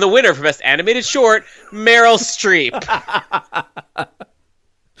 And the winner for Best Animated Short, Meryl Streep.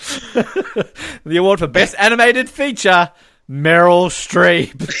 The award for Best Animated Feature, Meryl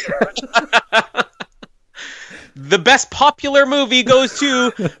Streep. The Best Popular Movie goes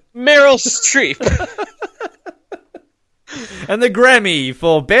to Meryl Streep. And the Grammy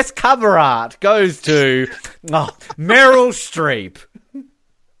for Best Cover Art goes to Meryl Streep.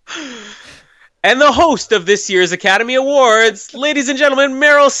 And the host of this year's Academy Awards, ladies and gentlemen,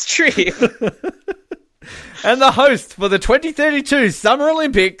 Meryl Streep. And the host for the 2032 Summer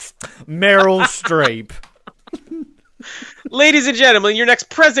Olympics, Meryl Streep. Ladies and gentlemen, your next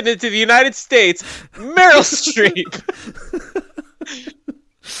president of the United States, Meryl Streep.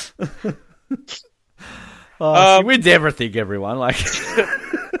 She wins everything, everyone. Like,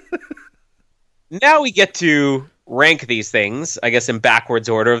 now we get to rank these things, I guess, in backwards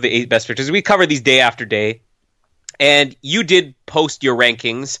order of the 8 best pictures. We cover these day after day, and you did post your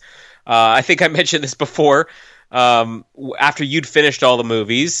rankings. I think I mentioned this before. After you'd finished all the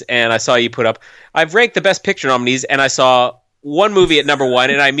movies, and I saw you put up, I've ranked the best picture nominees, and I saw one movie at number 1,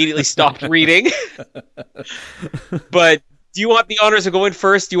 and I immediately stopped reading. But do you want the honors of going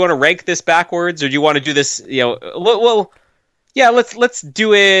first? Do you want to rank this backwards, or do you want to do this? You know, well, yeah, let's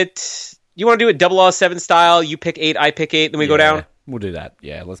do it. You want to do it 007 style? You pick 8, I pick 8, then we go down. We'll do that.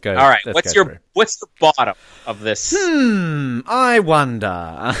 Yeah, let's go. All right. What's the bottom of this? I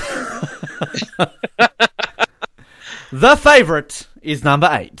wonder. The favorite is number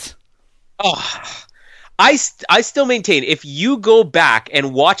 8. Oh, I still maintain if you go back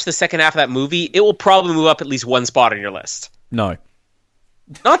and watch the second half of that movie, it will probably move up at least 1 spot on your list. No.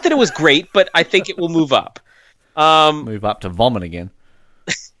 Not that it was great, but I think it will move up. Move up to vomit again.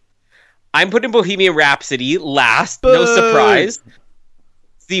 I'm putting Bohemian Rhapsody last. Boo! No surprise.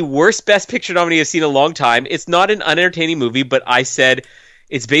 It's the worst Best Picture nominee I've seen in a long time. It's not an unentertaining movie, but I said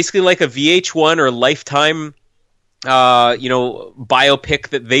it's basically like a VH1 or Lifetime biopic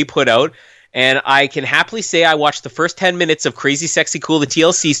that they put out. And I can happily say I watched the first 10 minutes of Crazy Sexy Cool, the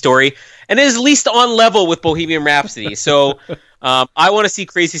TLC story, and it is at least on level with Bohemian Rhapsody. So I want to see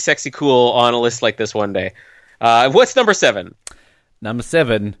Crazy Sexy Cool on a list like this one day. What's number 7? Number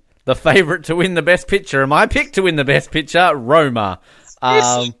 7, the favorite to win the Best Picture, and my pick to win the Best Picture, Roma.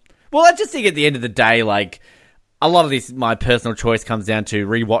 Well, I just think at the end of the day, like, a lot of this, my personal choice comes down to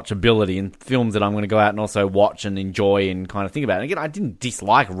rewatchability and films that I'm going to go out and also watch and enjoy and kind of think about. And again, I didn't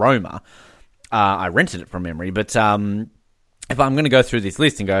dislike Roma. I rented it from memory, but if I'm going to go through this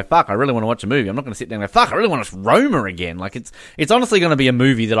list and go, fuck, I really want to watch a movie, I'm not going to sit there and go, fuck, I really want to watch Roma again. Like, it's honestly going to be a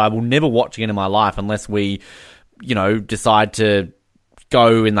movie that I will never watch again in my life unless we, decide to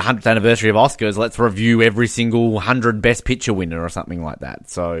go in the 100th anniversary of Oscars, let's review every single 100 Best Picture winner or something like that.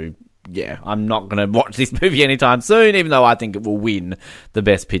 So, yeah, I'm not going to watch this movie anytime soon, even though I think it will win the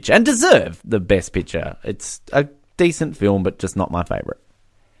Best Picture and deserve the Best Picture. It's a decent film, but just not my favourite.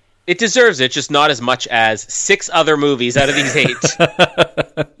 It deserves it, just not as much as 6 other movies out of these 8.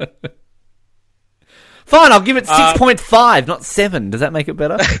 Fine, I'll give it 6.5, not 7. Does that make it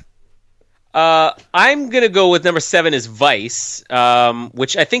better? I'm going to go with number 7 is Vice,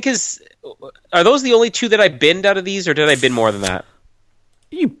 which I think is... Are those the only 2 that I binned out of these, or did I bin more than that?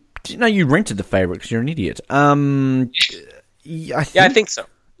 You rented the favourite because you're an idiot. I think so.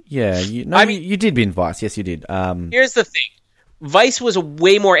 Yeah, you did bin Vice. Yes, you did. Here's the thing. Vice was a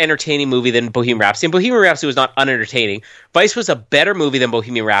way more entertaining movie than Bohemian Rhapsody. And Bohemian Rhapsody was not unentertaining. Vice was a better movie than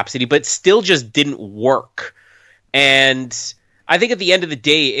Bohemian Rhapsody, but still just didn't work. And I think at the end of the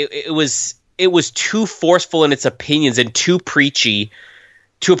day, it was too forceful in its opinions and too preachy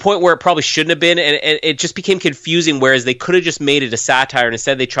to a point where it probably shouldn't have been. And it just became confusing, whereas they could have just made it a satire. And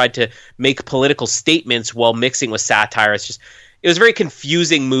instead they tried to make political statements while mixing with satire. It was a very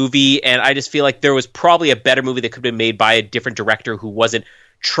confusing movie, and I just feel like there was probably a better movie that could have been made by a different director who wasn't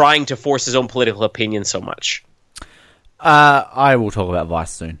trying to force his own political opinion so much. I will talk about Vice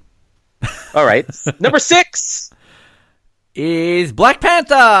soon. All right. Number 6 is Black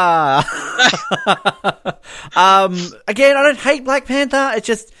Panther. Again, I don't hate Black Panther. It's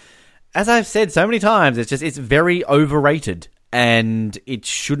just, as I've said so many times, it's very overrated, and it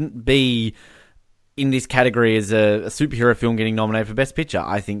shouldn't be in this category as a superhero film getting nominated for Best Picture.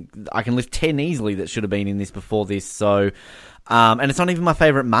 I think I can list 10 easily that should have been in this before this. So, and it's not even my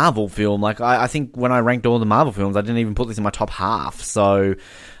favorite Marvel film. Like, I think when I ranked all the Marvel films, I didn't even put this in my top half. So,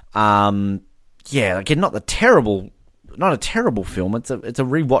 again, not a terrible film. It's a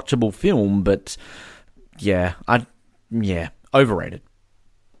rewatchable film, but overrated.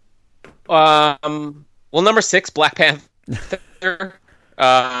 Well, number 6, Black Panther.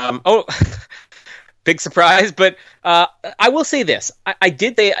 Big surprise, but I will say this. I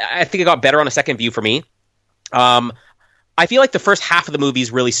think it got better on a second view for me. I feel like the first half of the movie is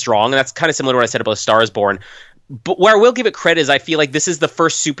really strong, and that's kind of similar to what I said about A Star is Born. But where I will give it credit is I feel like this is the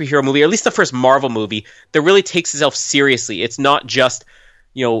first superhero movie, or at least the first Marvel movie, that really takes itself seriously. It's not just,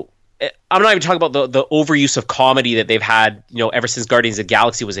 I'm not even talking about the overuse of comedy that they've had, ever since Guardians of the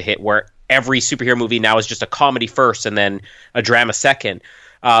Galaxy was a hit, where every superhero movie now is just a comedy first and then a drama second.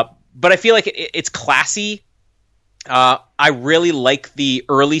 But I feel like it's classy. I really like the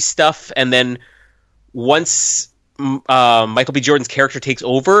early stuff, and then once Michael B. Jordan's character takes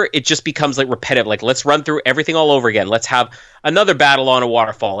over, it just becomes like repetitive. Like, let's run through everything all over again. Let's have another battle on a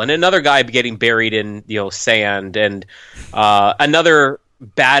waterfall, and another guy getting buried in sand, and another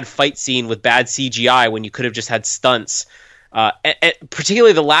bad fight scene with bad CGI when you could have just had stunts. And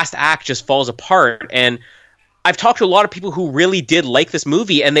particularly the last act just falls apart, and I've talked to a lot of people who really did like this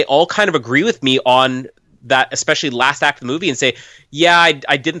movie, and they all kind of agree with me on that, especially last act of the movie, and say, yeah,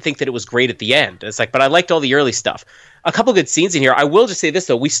 I didn't think that it was great at the end. It's like, but I liked all the early stuff. A couple good scenes in here. I will just say this,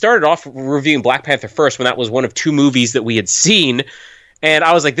 though. We started off reviewing Black Panther first when that was one of 2 movies that we had seen, and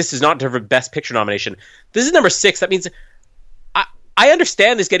I was like, this is not a Best Picture nomination. This is number 6. That means I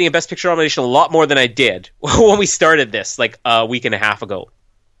understand this getting a Best Picture nomination a lot more than I did when we started this, like a week and a half ago.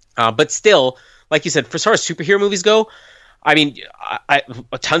 But still, like you said, for as far as superhero movies go, I mean,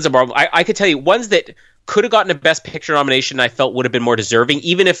 tons of Marvel. I could tell you ones that could have gotten a Best Picture nomination I felt would have been more deserving,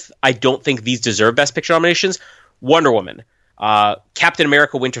 even if I don't think these deserve Best Picture nominations. Wonder Woman, Captain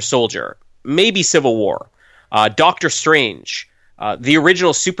America Winter Soldier, maybe Civil War, Doctor Strange, the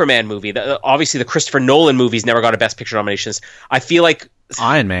original Superman movie. Obviously, the Christopher Nolan movies never got a Best Picture nominations. I feel like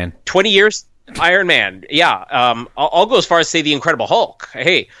Iron Man. 20 years... Iron Man, yeah. I'll go as far as say The Incredible Hulk.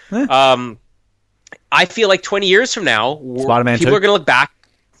 Hey, I feel like 20 years from now, Spider-Man people 2. are going to look back.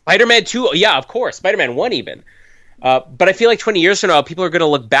 Spider-Man 2, yeah, of course. Spider-Man 1 even. But I feel like 20 years from now, people are going to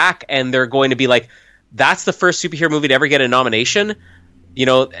look back and they're going to be like, that's the first superhero movie to ever get a nomination,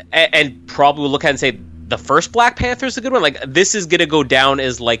 and probably will look at it and say, the first Black Panther is a good one. Like, this is going to go down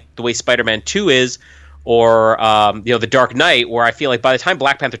as like the way Spider-Man 2 is, or The Dark Knight, where I feel like by the time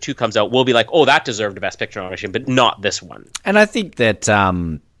Black Panther 2 comes out, we'll be like, oh, that deserved a Best Picture nomination, but not this one. And I think that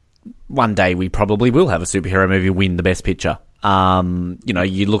one day we probably will have a superhero movie win the Best Picture.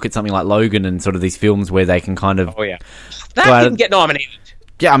 You look at something like Logan and sort of these films where they can kind of... Oh, yeah. That didn't get nominated.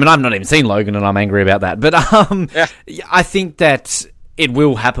 Yeah, I mean, I've not even seen Logan and I'm angry about that. But I think that it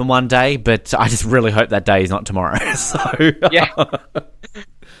will happen one day, but I just really hope that day is not tomorrow. So yeah.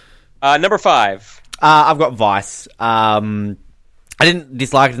 Number 5. I've got Vice. I didn't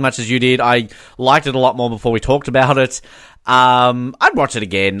dislike it as much as you did. I liked it a lot more before we talked about it. I'd watch it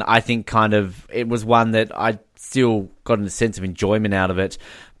again. I think kind of it was one that I still got a sense of enjoyment out of it,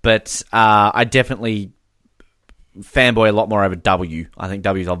 but I definitely fanboy a lot more over W. I think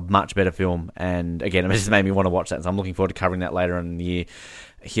W is a much better film, and again, it just made me want to watch that, so I'm looking forward to covering that later in the year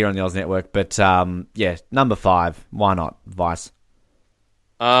here on the Oz Network. But yeah, number 5, why not? Vice.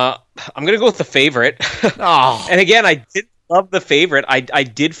 I'm going to go with The Favorite. Oh. And again, I did love The Favorite. I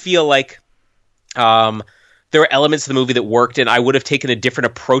did feel like there were elements of the movie that worked, and I would have taken a different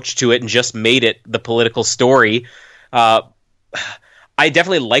approach to it and just made it the political story. I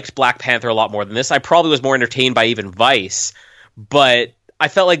definitely liked Black Panther a lot more than this. I probably was more entertained by even Vice, but I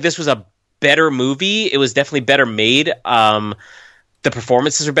felt like this was a better movie. It was definitely better made. The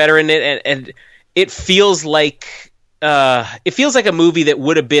performances are better in it, and it feels like a movie that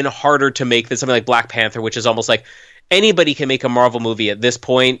would have been harder to make than something like Black Panther, which is almost like anybody can make a Marvel movie at this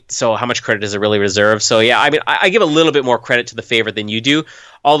point. So how much credit is it really reserved? So yeah, I mean, I give a little bit more credit to The Favorite than you do,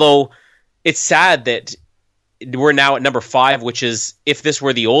 although it's sad that we're now at number 5, which is, if this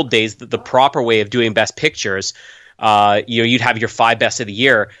were the old days, the proper way of doing Best Pictures, you'd have your 5 best of the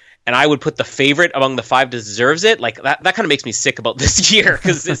year, and I would put The Favorite among the 5 that deserves it. Like that kind of makes me sick about this year,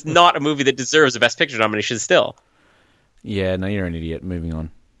 because it's not a movie that deserves a Best Picture nomination still. Yeah, no, you're an idiot. Moving on.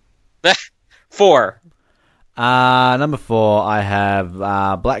 4. Number 4, I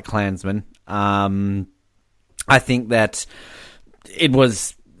have Black Klansman. I think that it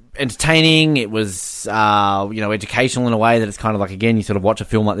was entertaining. It was, educational in a way that it's kind of like, again, you sort of watch a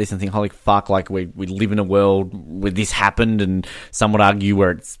film like this and think, holy fuck, like we live in a world where this happened, and some would argue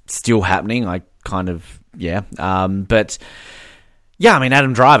where it's still happening. But yeah, I mean,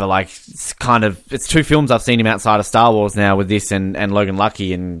 Adam Driver, like, it's 2 films I've seen him outside of Star Wars now with this and Logan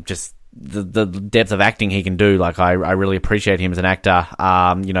Lucky, and just the depth of acting he can do. Like, I really appreciate him as an actor.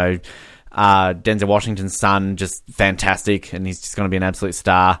 Denzel Washington's son, just fantastic, and he's just going to be an absolute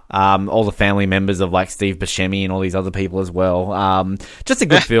star. All the family members of like Steve Buscemi and all these other people as well. Just a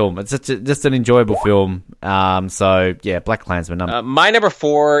good film. It's just an enjoyable film. So yeah, Black Klansman. My number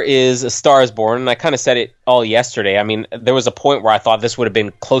 4 is A Star Is Born, and I kind of said it all yesterday. I mean, there was a point where I thought this would have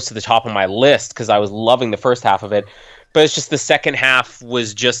been close to the top of my list because I was loving the first half of it, but it's just the second half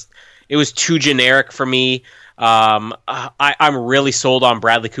was it was too generic for me. I'm really sold on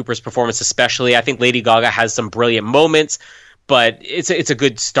Bradley Cooper's performance, especially. I think Lady Gaga has some brilliant moments, but it's a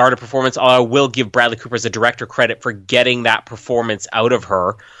good starter performance. I will give Bradley Cooper as a director credit for getting that performance out of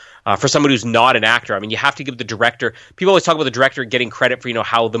her. For someone who's not an actor, I mean, you have to give the director. People always talk about the director getting credit for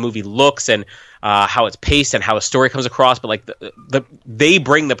how the movie looks and how it's paced and how a story comes across, but like they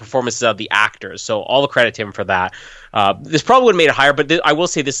bring the performances of the actors. So all the credit to him for that. This probably would have made it higher, but I will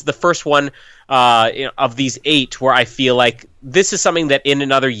say this is the first one of these 8 where I feel like this is something that in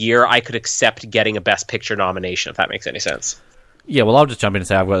another year I could accept getting a Best Picture nomination, if that makes any sense. Yeah, well, I'll just jump in and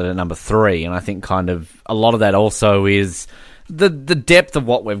say I've got it at number 3, and I think kind of a lot of that also is the depth of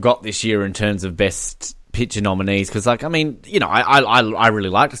what we've got this year in terms of Best Picture nominees. Because, like, I mean, I really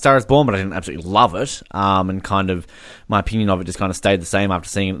liked A Star Is Born, but I didn't absolutely love it. And kind of my opinion of it just kind of stayed the same after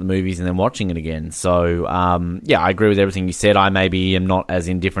seeing it at the movies and then watching it again. So, yeah, I agree with everything you said. I maybe am not as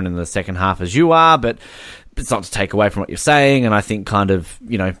indifferent in the second half as you are, but it's not to take away from what you're saying. And I think kind of,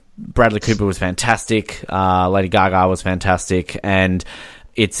 Bradley Cooper was fantastic. Lady Gaga was fantastic. And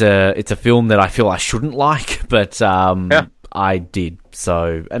it's a film that I feel I shouldn't like, but yeah. I did.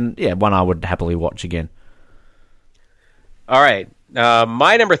 So, and yeah, one I would happily watch again. All right.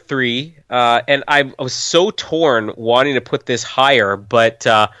 My number 3, and I was so torn wanting to put this higher, but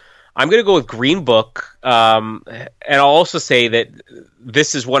I'm going to go with Green Book. And I'll also say that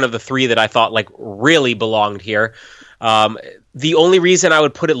this is one of the 3 that I thought like really belonged here. The only reason I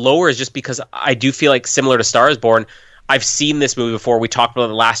would put it lower is just because I do feel like, similar to Star Is Born, I've seen this movie before. We talked about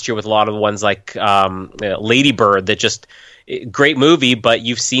it last year with a lot of the ones like Lady Bird, that just great movie, but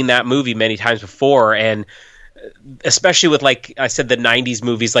you've seen that movie many times before. And especially with, like I said, the 90s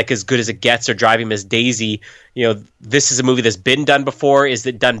movies like As Good As It Gets or Driving Miss Daisy, this is a movie that's been done before. Is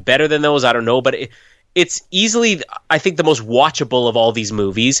it done better than those? I don't know, but it's easily, I think, the most watchable of all these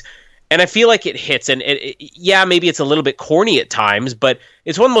movies. And I feel like it hits, and yeah, maybe it's a little bit corny at times, but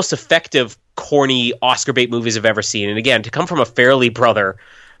it's one of the most effective, corny Oscar bait movies I've ever seen. And again, to come from a Farrelly brother,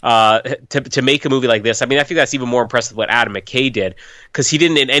 to make a movie like this. I mean, I think that's even more impressive what Adam McKay did, because he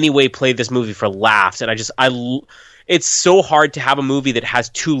didn't in any way play this movie for laughs. And it's so hard to have a movie that has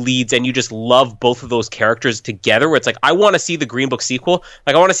two leads and you just love both of those characters together, where it's like, I want to see the Green Book sequel.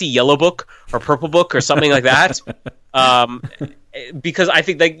 Like, I want to see Yellow Book or Purple Book or something like that. Because I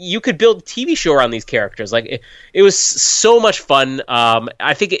think like you could build a TV show around these characters. Like it was so much fun.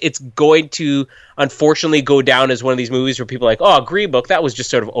 I think it's going to unfortunately go down as one of these movies where people are like, oh, Green Book, that was just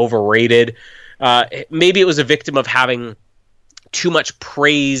sort of overrated. Maybe it was a victim of having too much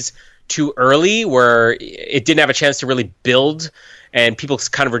praise too early, where it didn't have a chance to really build, and people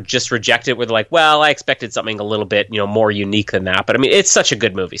kind of just reject it, where they're like, well, I expected something a little bit, more unique than that. But I mean, it's such a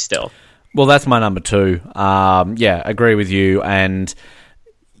good movie still. Well, that's my number 2. Agree with you. And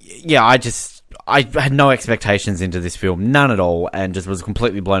yeah, I had no expectations into this film, none at all, and just was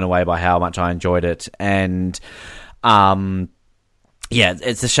completely blown away by how much I enjoyed it. And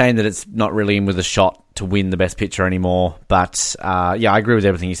it's a shame that it's not really in with a shot to win the Best Picture anymore. But I agree with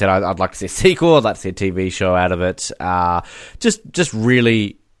everything you said. I'd like to see a sequel. I'd like to see a TV show out of it. Just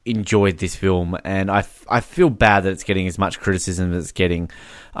really enjoyed this film, and I feel bad that it's getting as much criticism as it's getting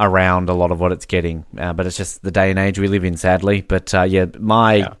around a lot of what it's getting. But it's just the day and age we live in, sadly. But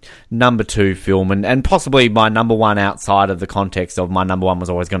my number 2 film, and possibly my number 1 outside of the context of my number 1 was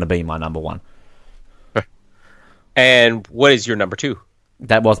always going to be my number 1. And what is your number 2?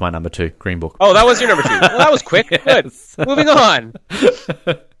 That was my number 2, Green Book. Oh, that was your number 2. Well, that was quick. Yes. Good. Moving on.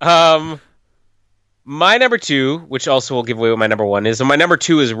 My number 2, which also will give away what my number 1 is, and my number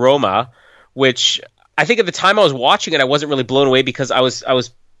 2 is Roma, which I think at the time I was watching it, I wasn't really blown away because I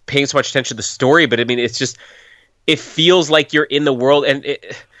was paying so much attention to the story. But I mean, it's just, it feels like you're in the world, and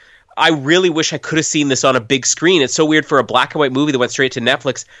I really wish I could have seen this on a big screen. It's so weird for a black and white movie that went straight to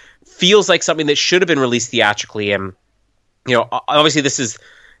Netflix. Feels like something that should have been released theatrically. And obviously this is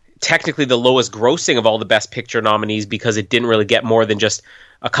technically the lowest grossing of all the Best Picture nominees because it didn't really get more than just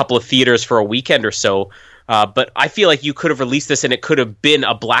a couple of theaters for a weekend or so. But I feel like you could have released this and it could have been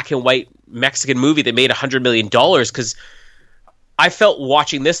a black and white Mexican movie that made $100 million, because I felt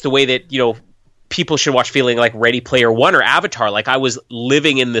watching this the way that, people should watch feeling like Ready Player One or Avatar. Like I was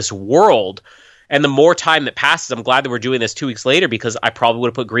living in this world. And the more time that passes, I'm glad that we're doing this 2 weeks later, because I probably would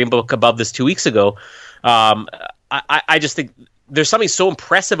have put Green Book above this 2 weeks ago. I just think there's something so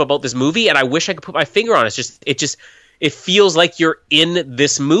impressive about this movie, and I wish I could put my finger on it. It feels like you're in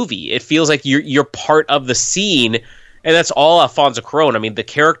this movie. It feels like you're part of the scene, and that's all Alfonso Cuarón. I mean, the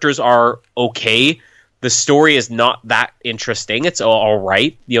characters are okay. The story is not that interesting. It's all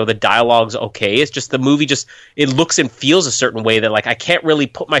right. The dialogue's okay. It's just the movie it looks and feels a certain way that, like, I can't really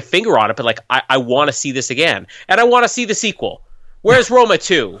put my finger on it, but, like, I want to see this again. And I want to see the sequel. Where's Roma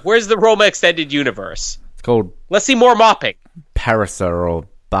 2? Where's the Roma Extended Universe? It's called... Let's see more mopping. Parisa or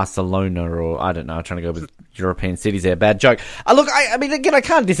Barcelona, or I don't know. I'm trying to go with European cities there. Bad joke. Look, I mean, again, I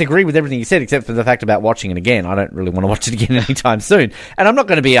can't disagree with everything you said, except for the fact about watching it again. I don't really want to watch it again anytime soon. And I'm not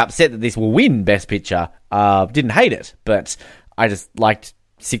going to be upset that this will win Best Picture. Didn't hate it, but I just liked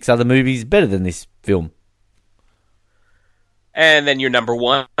 6 other movies better than this film. And then your number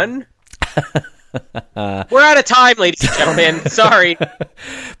 1? We're out of time, ladies and gentlemen. Sorry.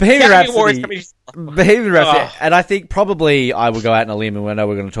 Bohemian Rhapsody. And I think probably I will go out on a limb, and I know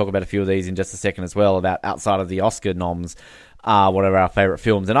we're going to talk about a few of these in just a second as well, about outside of the Oscar noms, what are our favourite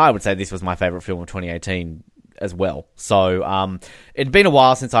films. And I would say this was my favourite film of 2018 as well. So it'd been a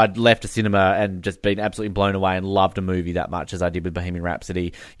while since I'd left a cinema and just been absolutely blown away and loved a movie that much as I did with Bohemian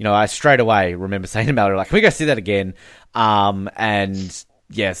Rhapsody. I straight away remember saying to Mallory, like, can we go see that again? And...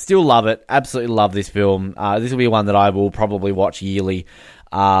 yeah, still love it. Absolutely love this film. This will be one that I will probably watch yearly.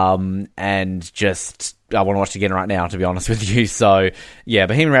 And just, I want to watch it again right now, to be honest with you. So, yeah,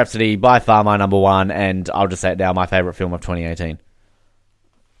 Bohemian Rhapsody, by far my number 1, and I'll just say it now, my favourite film of 2018.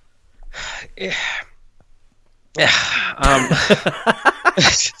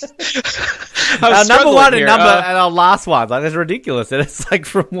 Our number 1 and our last one. Like, that's ridiculous. And it's like,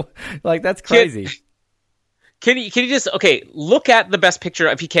 that's crazy. Can you just, look at the Best Picture,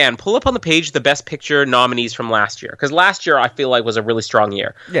 if you can. Pull up on the page the Best Picture nominees from last year. Because last year, I feel like, was a really strong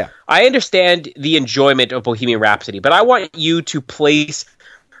year. Yeah. I understand the enjoyment of Bohemian Rhapsody, but I want you to place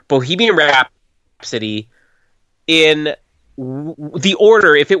Bohemian Rhapsody in the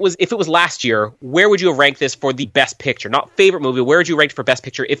order. If it was last year, where would you have ranked this for the Best Picture? Not favorite movie. Where would you rank for Best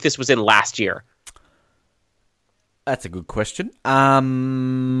Picture if this was in last year? That's a good question.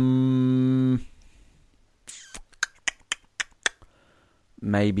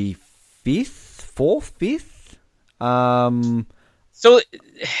 Maybe 5th. So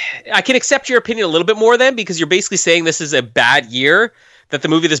I can accept your opinion a little bit more then, because you're basically saying this is a bad year. that the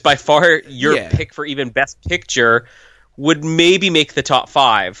movie that's by far your pick for even Best Picture would maybe make the top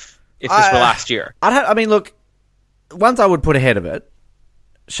 5 if this were last year. I mean, look, ones I would put ahead of it,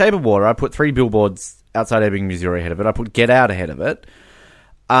 Shape of Water, I put 3 Billboards Outside Ebbing, Missouri ahead of it. I put Get Out ahead of it.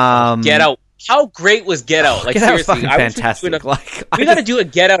 Get Out. How great was Get Out? Like, Get Out was seriously, fucking fantastic. We got to do a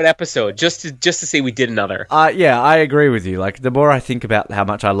Get Out episode just to say we did another. Yeah, I agree with you. Like, the more I think about how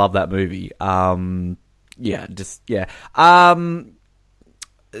much I love that movie, but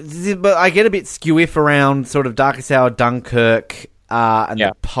I get a bit skew-iff around sort of Darkest Hour, Dunkirk, and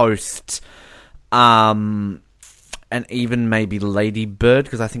The Post, and even maybe Lady Bird,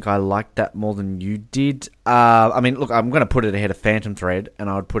 because I think I liked that more than you did. I mean, look, I'm going to put it ahead of Phantom Thread, and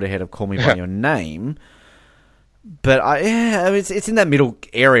I would put it ahead of Call Me By Your Name. But it's in that middle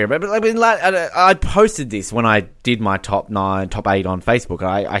area. But I mean, I posted this when I did my top 8 on Facebook.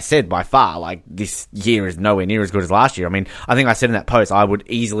 I said by far, like, this year is nowhere near as good as last year. I mean, I think I said in that post I would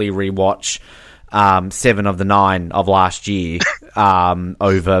easily rewatch 7 of the 9 of last year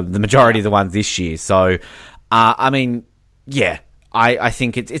over the majority of the ones this year. So, I mean, yeah, I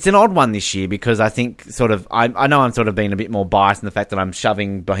think it's an odd one this year because I think sort of I know I'm sort of being a bit more biased in the fact that I'm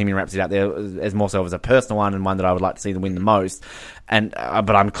shoving Bohemian Rhapsody out there as more so as a personal one and one that I would like to see them win the most. And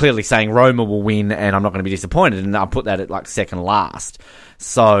but I'm clearly saying Roma will win, and I'm not going to be disappointed, and I'll put that at like second last.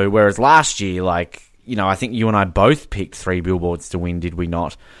 So whereas last year, like, you know, I think you and I both picked 3 Billboards to win, did we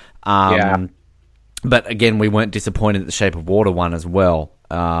not? But again, we weren't disappointed at the Shape of Water one as well.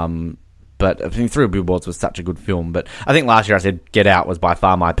 But I think 3 Billboards was such a good film. But I think last year I said Get Out was by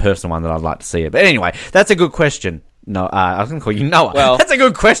far my personal one that I'd like to see it. But anyway, that's a good question. No, I was going to call you Noah. Well, that's a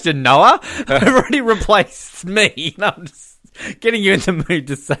good question, Noah. I've already replaced me. I'm just getting you in the mood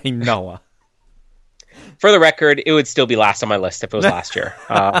to say Noah. For the record, it would still be last on my list if it was last year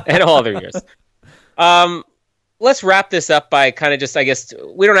and all other years. Let's wrap this up by kind of just, I guess,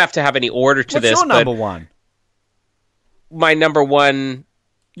 we don't have to have any order to this. What's your number one? My number one...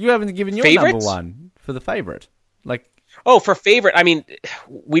 You haven't given your favorites? Number one for the favorite. Like, for favorite, I mean,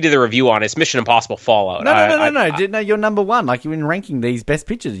 we did a review on it. It's Mission Impossible Fallout. No, your number one. Like, you've been ranking these best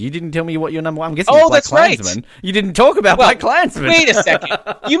pictures. You didn't tell me what your number one. I'm guessing it's Black Klansman. Right. You didn't talk about Black Klansman. Wait a second.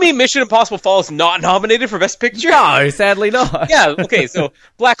 You mean Mission Impossible Fallout's not nominated for Best Picture? No, sadly not. Yeah, okay, so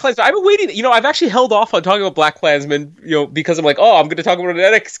Black Klansman. I've been waiting. You know, I've actually held off on talking about Black Klansman, you know, because I'm like, I'm going to talk about it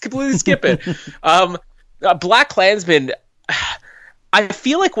and I completely skip it. Black Klansman... I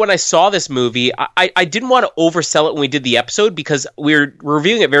feel like when I saw this movie, I didn't want to oversell it when we did the episode because we were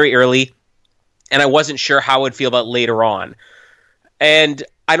reviewing it very early, and I wasn't sure how I would feel about it later on. And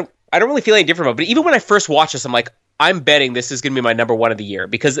I don't really feel any different about it. But even when I first watched this, I'm like, I'm betting this is going to be my number one of the year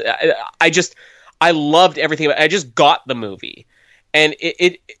because I loved everything. I just got the movie, and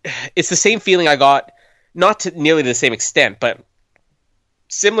it's the same feeling I got, not to nearly the same extent, but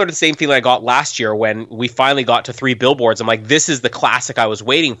similar to the same feeling I got last year when we finally got to 3 Billboards. I'm like, this is the classic I was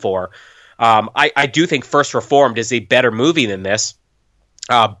waiting for. I do think First Reformed is a better movie than this,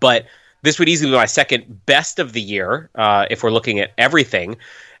 but this would easily be my second best of the year if we're looking at everything.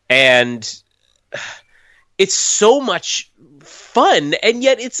 And it's so much fun, and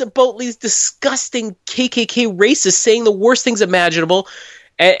yet it's about these disgusting KKK racists saying the worst things imaginable,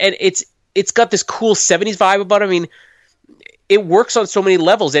 and it's got this cool 70s vibe about it. I mean, it works on so many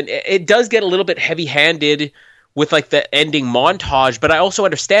levels, and it does get a little bit heavy-handed with like the ending montage, but I also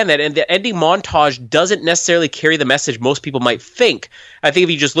understand that, and the ending montage doesn't necessarily carry the message most people might think. I think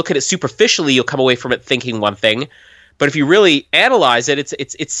if you just look at it superficially, you'll come away from it thinking one thing, but if you really analyze it,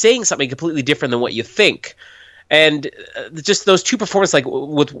 it's saying something completely different than what you think. And just those two performances, like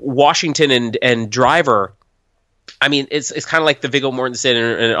with Washington and Driver, I mean, it's kind of like the Viggo Mortensen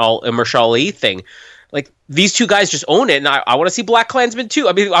and Mahershala Ali thing. Like, these two guys just own it, and I want to see Black Klansman too.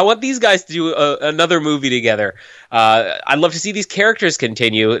 I mean, I want these guys to do another movie together. I'd love to see these characters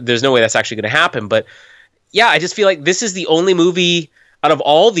continue. There's no way that's actually going to happen, but yeah, I just feel like this is the only movie out of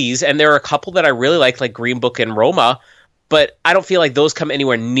all these, and there are a couple that I really like Green Book and Roma, but I don't feel like those come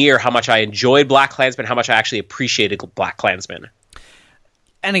anywhere near how much I enjoyed Black Klansman, how much I actually appreciated Black Klansman.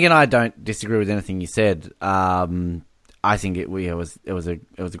 And again, I don't disagree with anything you said. I think it was a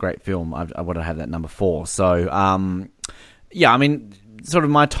great film. I would have had that number 4. So, yeah, I mean, sort of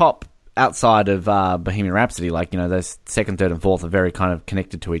my top outside of Bohemian Rhapsody, like, you know, those second, third, and fourth are very kind of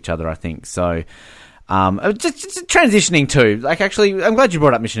connected to each other, I think. So, just transitioning to, like, actually, I'm glad you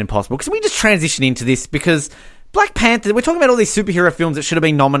brought up Mission Impossible, because we just transition into this, because Black Panther, we're talking about all these superhero films that should have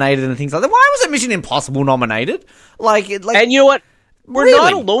been nominated and things like that. Why wasn't Mission Impossible nominated? And you know what? We're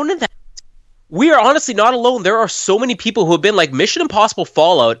not alone in that. We are honestly not alone. There are so many people who have been like, Mission Impossible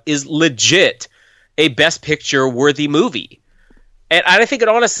Fallout is legit a Best Picture worthy movie. And I think it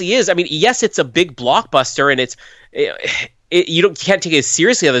honestly is. I mean, yes, it's a big blockbuster, and you can't take it as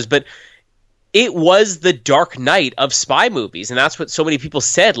seriously as others, but it was the Dark Knight of spy movies, and that's what so many people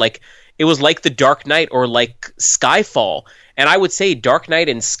said. Like, it was like the Dark Knight or like Skyfall. And I would say Dark Knight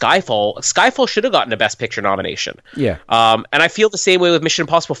and Skyfall should have gotten a Best Picture nomination. Yeah. And I feel the same way with Mission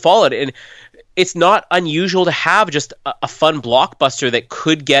Impossible Fallout. And it's not unusual to have just a fun blockbuster that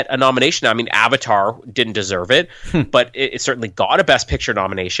could get a nomination. I mean, Avatar didn't deserve it, but it certainly got a Best Picture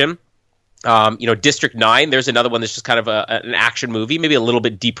nomination. District 9, there's another one that's just kind of an action movie, maybe a little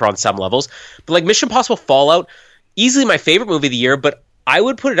bit deeper on some levels. But like Mission Impossible Fallout, easily my favorite movie of the year, but I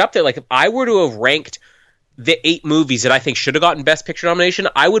would put it up there. Like, if I were to have ranked the 8 movies that I think should have gotten Best Picture nomination,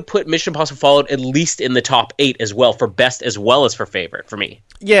 I would put Mission Impossible Fallout at least in the top 8 as well, for best as well as for favorite for me.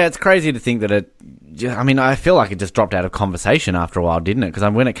 Yeah, it's crazy to think that I feel like it just dropped out of conversation after a while, didn't it?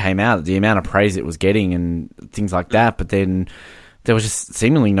 Because when it came out, the amount of praise it was getting and things like that, but then there was just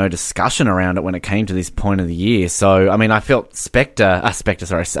seemingly no discussion around it when it came to this point of the year. So, I mean, I felt Skyfall,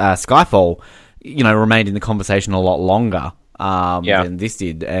 remained in the conversation a lot longer than this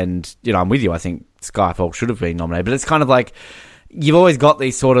did. And, I'm with you. I think Skyfall should have been nominated. But it's kind of like, you've always got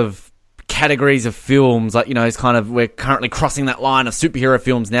these sort of categories of films, like, it's kind of, we're currently crossing that line of superhero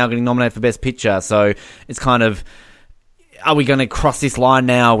films now getting nominated for Best Picture. So it's kind of, are we going to cross this line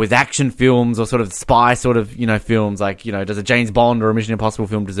now with action films or sort of spy sort of, films? Like, does a James Bond or a Mission Impossible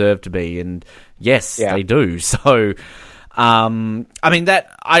film deserve to be? And yes, they do. So,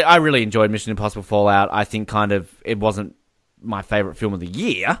 I really enjoyed Mission Impossible Fallout. I think kind of it wasn't my favorite film of the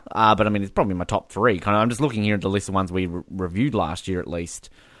year, but I mean, it's probably my top 3. Kind of, I'm just looking here at the list of ones we reviewed last year, at least.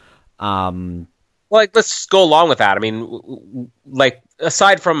 Well, let's just go along with that. I mean, like,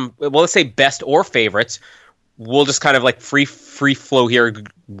 aside from, let's say best or favorites, we'll just kind of like free flow here.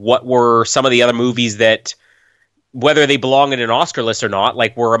 What were some of the other movies that, whether they belong in an Oscar list or not,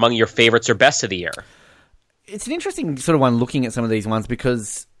 like, were among your favorites or best of the year? It's an interesting sort of one looking at some of these ones,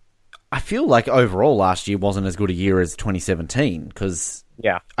 because I feel like overall last year wasn't as good a year as 2017, because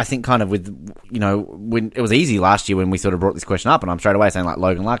I think kind of with, when it was easy last year when we sort of brought this question up, and I'm straight away saying like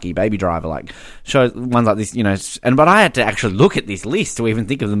Logan Lucky, Baby Driver, like shows, ones like this, but I had to actually look at this list to even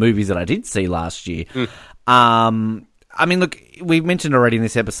think of the movies that I did see last year. I mean, look, we mentioned already in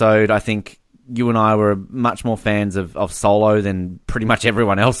this episode, I think you and I were much more fans of Solo than pretty much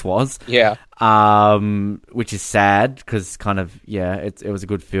everyone else was. Yeah. Which is sad, because kind of, it was a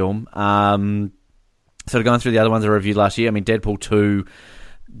good film. Sort of going through the other ones I reviewed last year, I mean, Deadpool 2,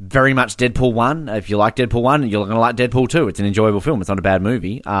 very much Deadpool 1. If you like Deadpool 1, you're going to like Deadpool 2. It's an enjoyable film. It's not a bad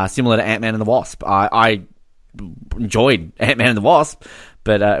movie. Similar to Ant-Man and the Wasp. I enjoyed Ant-Man and the Wasp,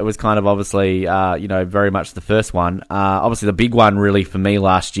 but it was kind of obviously, very much the first one. Obviously, the big one really for me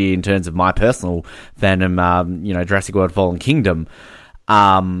last year in terms of my personal fandom, Jurassic World Fallen Kingdom,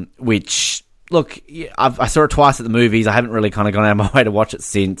 which, look, I saw it twice at the movies. I haven't really kind of gone out of my way to watch it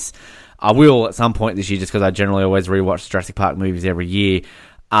since. I will at some point this year, just because I generally always rewatch Jurassic Park movies every year.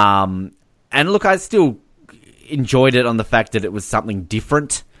 And look, I still enjoyed it on the fact that it was something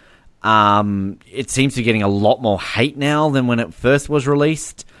different. It seems to be getting a lot more hate now than when it first was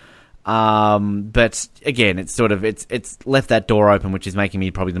released. But again, it's sort of, it's left that door open, which is making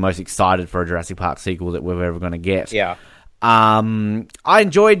me probably the most excited for a Jurassic Park sequel that we're ever going to get. Yeah. I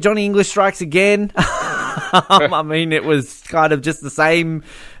enjoyed Johnny English Strikes Again. I mean, it was kind of just the same,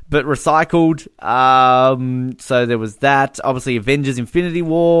 but recycled. So there was that. Obviously, Avengers Infinity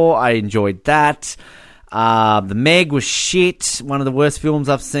War, I enjoyed that. The Meg was shit. One of the worst films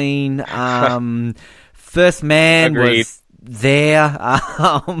I've seen. First Man Agreed. Was there.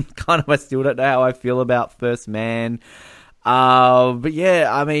 Kind of, I still don't know how I feel about First Man. But yeah,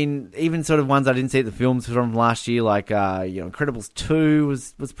 I mean, even sort of ones I didn't see at the films from last year, like, Incredibles 2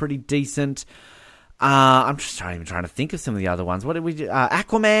 was pretty decent. I'm just trying to think of some of the other ones. What did we do?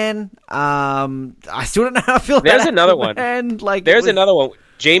 Aquaman. I still don't know how I feel about There's another Aquaman. one. Like, There's another one.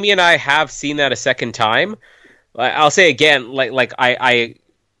 Jamie and I have seen that a second time. I'll say again, like I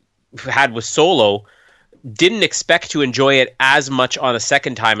had with Solo, didn't expect to enjoy it as much on a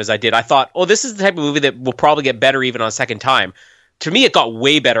second time as I did. I thought, this is the type of movie that will probably get better even on a second time. To me, it got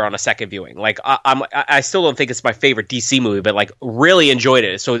way better on a second viewing. Like, I still don't think it's my favorite DC movie, but like, really enjoyed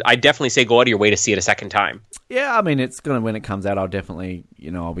it. So I definitely say go out of your way to see it a second time. Yeah, I mean, it's gonna, when it comes out, I'll definitely,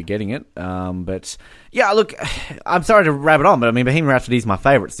 I'll be getting it. But yeah, look, I'm sorry to wrap it on, but I mean, Bohemian Rhapsody is my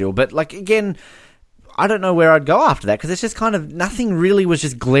favorite still. But like, again, I don't know where I'd go after that, because it's just kind of, nothing really was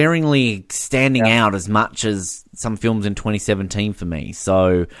just glaringly standing out as much as some films in 2017 for me.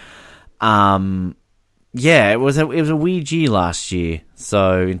 So, yeah, it was a weird year last year.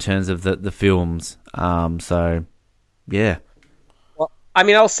 So in terms of the films, so yeah. I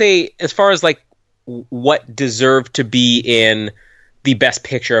mean, I'll say as far as like what deserved to be in the best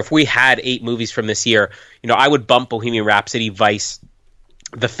picture, if we had 8 movies from this year, I would bump Bohemian Rhapsody, Vice,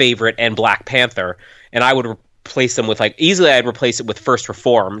 The Favorite, and Black Panther, and I would replace them with easily I'd replace it with First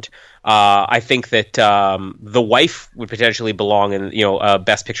Reformed. I think that The Wife would potentially belong in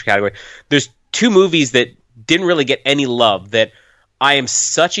best picture category. There's 2 movies that didn't really get any love that I am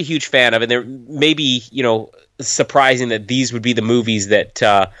such a huge fan of, and they're maybe surprising that these would be the movies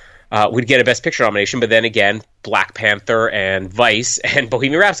that would get a Best Picture nomination, but then again, Black Panther and Vice and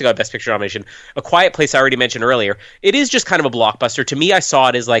Bohemian Rhapsody got a Best Picture nomination. A Quiet Place I already mentioned earlier. It is just kind of a blockbuster. To me, I saw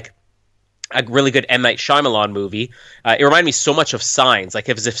it as like a really good M. Night Shyamalan movie. It reminded me so much of Signs,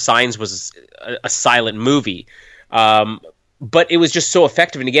 as if Signs was a silent movie. But it was just so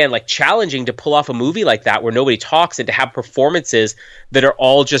effective, and again, challenging to pull off a movie like that where nobody talks and to have performances that are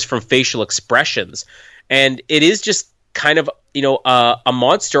all just from facial expressions. And it is just kind of a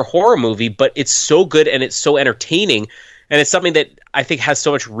monster horror movie, but it's so good and it's so entertaining, and it's something that I think has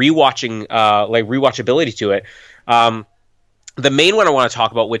so much rewatchability to it. The main one I want to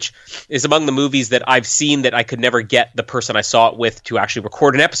talk about, which is among the movies that I've seen that I could never get the person I saw it with to actually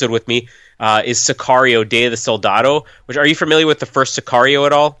record an episode with me, is Sicario: Day of the Soldado. Which, are you familiar with the first Sicario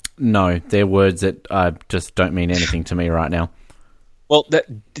at all? No, they're words that just don't mean anything to me right now. Well,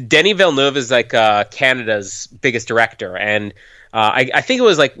 Denis Villeneuve is Canada's biggest director, and I think it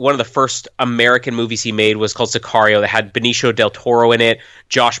was one of the first American movies he made was called Sicario, that had Benicio del Toro in it,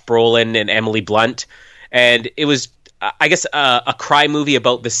 Josh Brolin, and Emily Blunt, and it was, I guess, a crime movie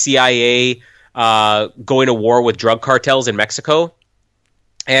about the CIA going to war with drug cartels in Mexico,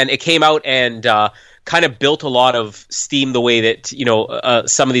 and it came out and kind of built a lot of steam the way that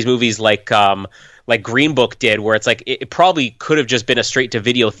some of these movies like Green Book did, where it's it probably could have just been a straight to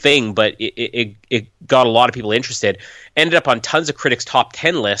video thing, but it got a lot of people interested. Ended up on tons of critics' top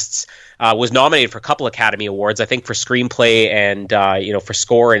 10 lists. Was nominated for a couple Academy Awards, I think for screenplay and for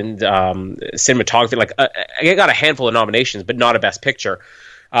score and cinematography. I got a handful of nominations, but not a Best Picture.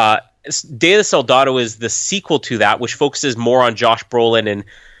 Day of the Soldado is the sequel to that, which focuses more on Josh Brolin and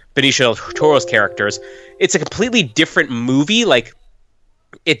Benicio del Toro's characters. It's a completely different movie.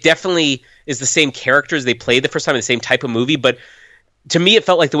 It definitely is the same characters they played the first time, the same type of movie, but to me it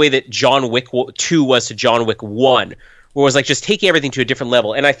felt like the way that John Wick 2 was to John Wick 1, where it was just taking everything to a different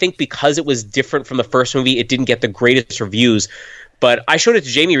level. And I think because it was different from the first movie, it didn't get the greatest reviews. But I showed it to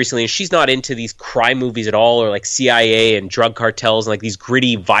Jamie recently, and she's not into these crime movies at all, or CIA and drug cartels and these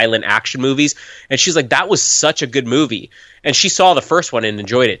gritty, violent action movies. And she's like, that was such a good movie. And she saw the first one and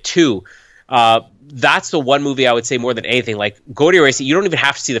enjoyed it too. That's the one movie I would say more than anything. Go to your race. You don't even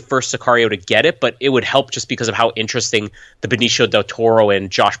have to see the first Sicario to get it, but it would help just because of how interesting the Benicio del Toro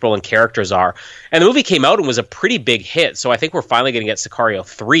and Josh Brolin characters are. And the movie came out and was a pretty big hit, so I think we're finally going to get Sicario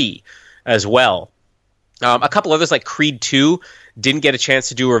 3 as well. A couple others like Creed 2, didn't get a chance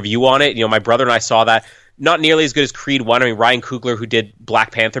to do a review on it. My brother and I saw that. Not nearly as good as Creed 1. I mean, Ryan Coogler, who did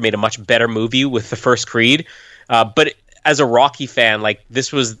Black Panther, made a much better movie with the first Creed. But as a Rocky fan,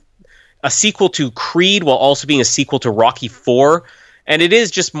 this was a sequel to Creed while also being a sequel to Rocky 4. And it is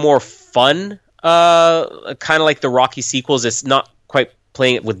just more fun, kind of like the Rocky sequels. It's not quite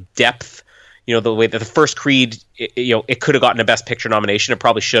playing it with depth. The way that the first Creed, it could have gotten a Best Picture nomination. It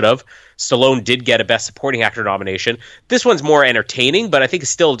probably should have. Stallone did get a Best Supporting Actor nomination. This one's more entertaining, but I think it's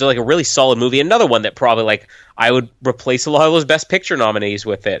still a really solid movie. Another one that probably I would replace a lot of those Best Picture nominees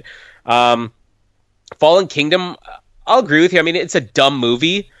with it. Fallen Kingdom, I'll agree with you. I mean, it's a dumb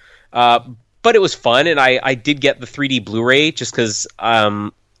movie, but it was fun, and I did get the 3D Blu-ray just because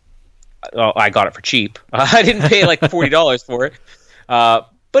I got it for cheap. I didn't pay $40 for it.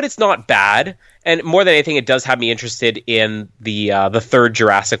 But it's not bad, and more than anything, it does have me interested in the third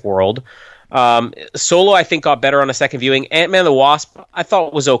Jurassic World. Solo, I think, got better on a second viewing. Ant-Man and the Wasp, I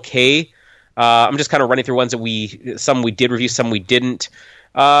thought was okay. I'm just kind of running through ones that some we did review, some we didn't.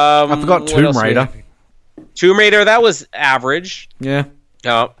 I forgot Tomb Raider. Tomb Raider, that was average. Yeah.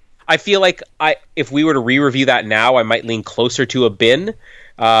 I feel like if we were to re-review that now, I might lean closer to a bin.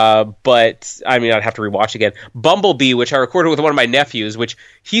 But I mean, I'd have to rewatch again. Bumblebee, which I recorded with one of my nephews, which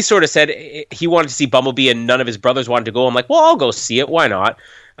he sort of said he wanted to see Bumblebee and none of his brothers wanted to go. I'm like, well, I'll go see it. Why not?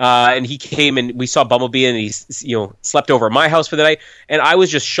 And he came and we saw Bumblebee and he slept over at my house for the night. And I was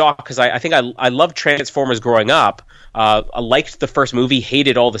just shocked because I think I loved Transformers growing up. I liked the first movie,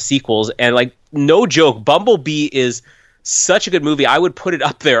 hated all the sequels. And no joke, Bumblebee is such a good movie. I would put it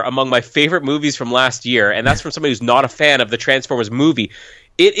up there among my favorite movies from last year. And that's from somebody who's not a fan of the Transformers movie.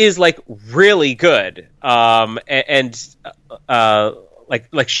 It is really good, and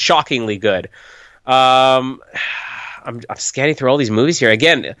shockingly good. I'm I'm scanning through all these movies here.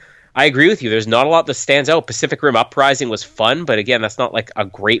 Again, I agree with you. There's not a lot that stands out. Pacific Rim Uprising was fun, but again, that's not like a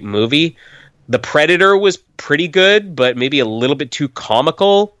great movie. The Predator was pretty good, but maybe a little bit too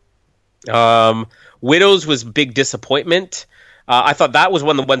comical. Widows was big disappointment. I thought that was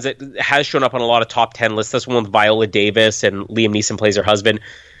one of the ones that has shown up on a lot of top 10 lists. That's one with Viola Davis and Liam Neeson plays her husband.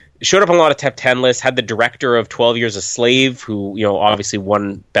 Showed up on a lot of top 10 lists. Had the director of 12 Years a Slave, who obviously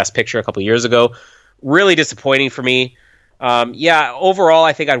won Best Picture a couple of years ago. Really disappointing for me. Overall,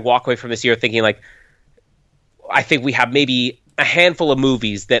 I think I'd walk away from this year thinking I think we have maybe a handful of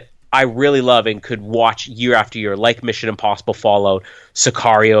movies that I really love and could watch year after year, like Mission Impossible Fallout,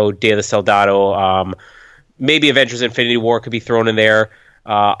 Sicario, Day of the Soldado, maybe Avengers Infinity War could be thrown in there.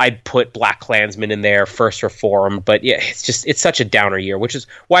 I'd put Black Klansman in there, First Reform, but yeah, it's such a downer year, which is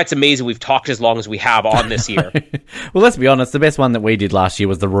why it's amazing we've talked as long as we have on this year. Well, let's be honest, the best one that we did last year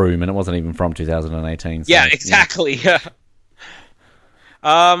was The Room, and it wasn't even from 2018. So, yeah, exactly. Yeah. We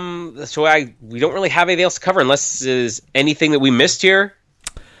don't really have anything else to cover unless there's anything that we missed here.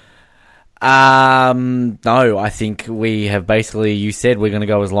 No, I think we have basically, you said we're going to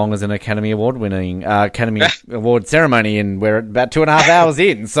go as long as an Academy Award Award ceremony, and we're about 2.5 hours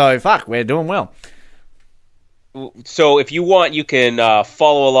in, so fuck, we're doing well. So if you want, you can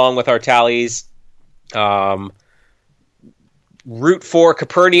follow along with our tallies. Root for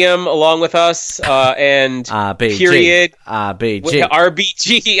Capernaum along with us, and RBG. Period. RBG.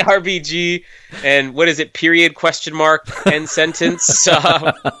 RBG. And what is it? Period, question mark, end sentence.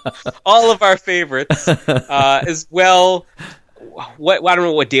 All of our favorites. As well, I don't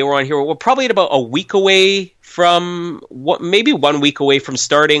know what day we're on here. We're probably at about a week away from, maybe 1 week away from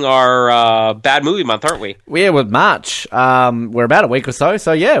starting our Bad Movie Month, aren't we? Yeah, with March. We're about a week or so.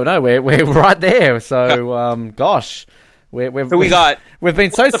 So yeah, no, we're right there. So, gosh. We've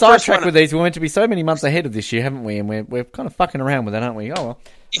been so sidetracked with these. We're meant to be so many months ahead of this year, haven't we? And we're kind of fucking around with that, aren't we? Oh well.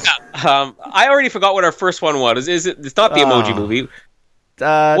 Yeah. I already forgot what our first one was. It's not the Emoji Movie.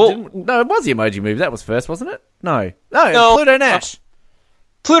 No, it was the Emoji Movie. That was first, wasn't it? No, Pluto Nash.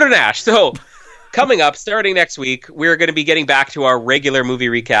 Pluto Nash. So coming up, starting next week, we're going to be getting back to our regular movie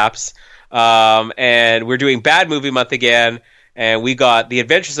recaps, and we're doing Bad Movie Month again. And we got The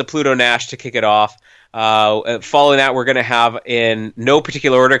Adventures of Pluto Nash to kick it off. Following that, we're going to have, in no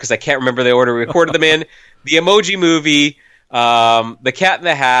particular order, because I can't remember the order we recorded them in, The Emoji Movie, The Cat in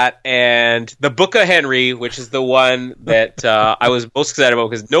the Hat, and The Book of Henry, which is the one that I was most excited about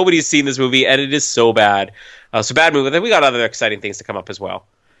because nobody's seen this movie, and it is so bad. So Bad Movie. Then we got other exciting things to come up as well.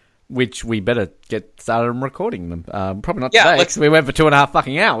 Which we better get started on recording them. Probably not today, because we went for 2.5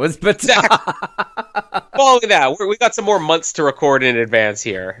 fucking hours. But following that, we got some more months to record in advance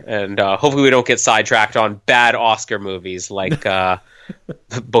here, and hopefully we don't get sidetracked on bad Oscar movies like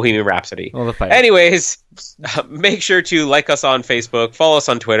Bohemian Rhapsody. Anyways, make sure to like us on Facebook, follow us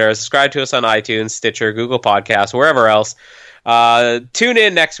on Twitter, subscribe to us on iTunes, Stitcher, Google Podcasts, wherever else. Tune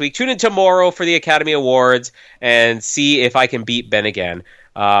in next week. Tune in tomorrow for the Academy Awards and see if I can beat Ben again.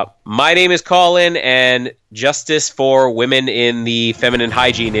 My name is Colin, and justice for women in the feminine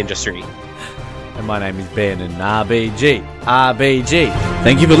hygiene industry. And my name is Ben, and RBG.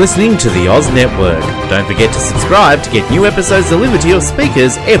 Thank you for listening to the Oz Network. Don't forget to subscribe to get new episodes delivered to your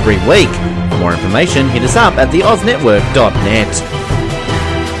speakers every week. For more information, hit us up at theoznetwork.net.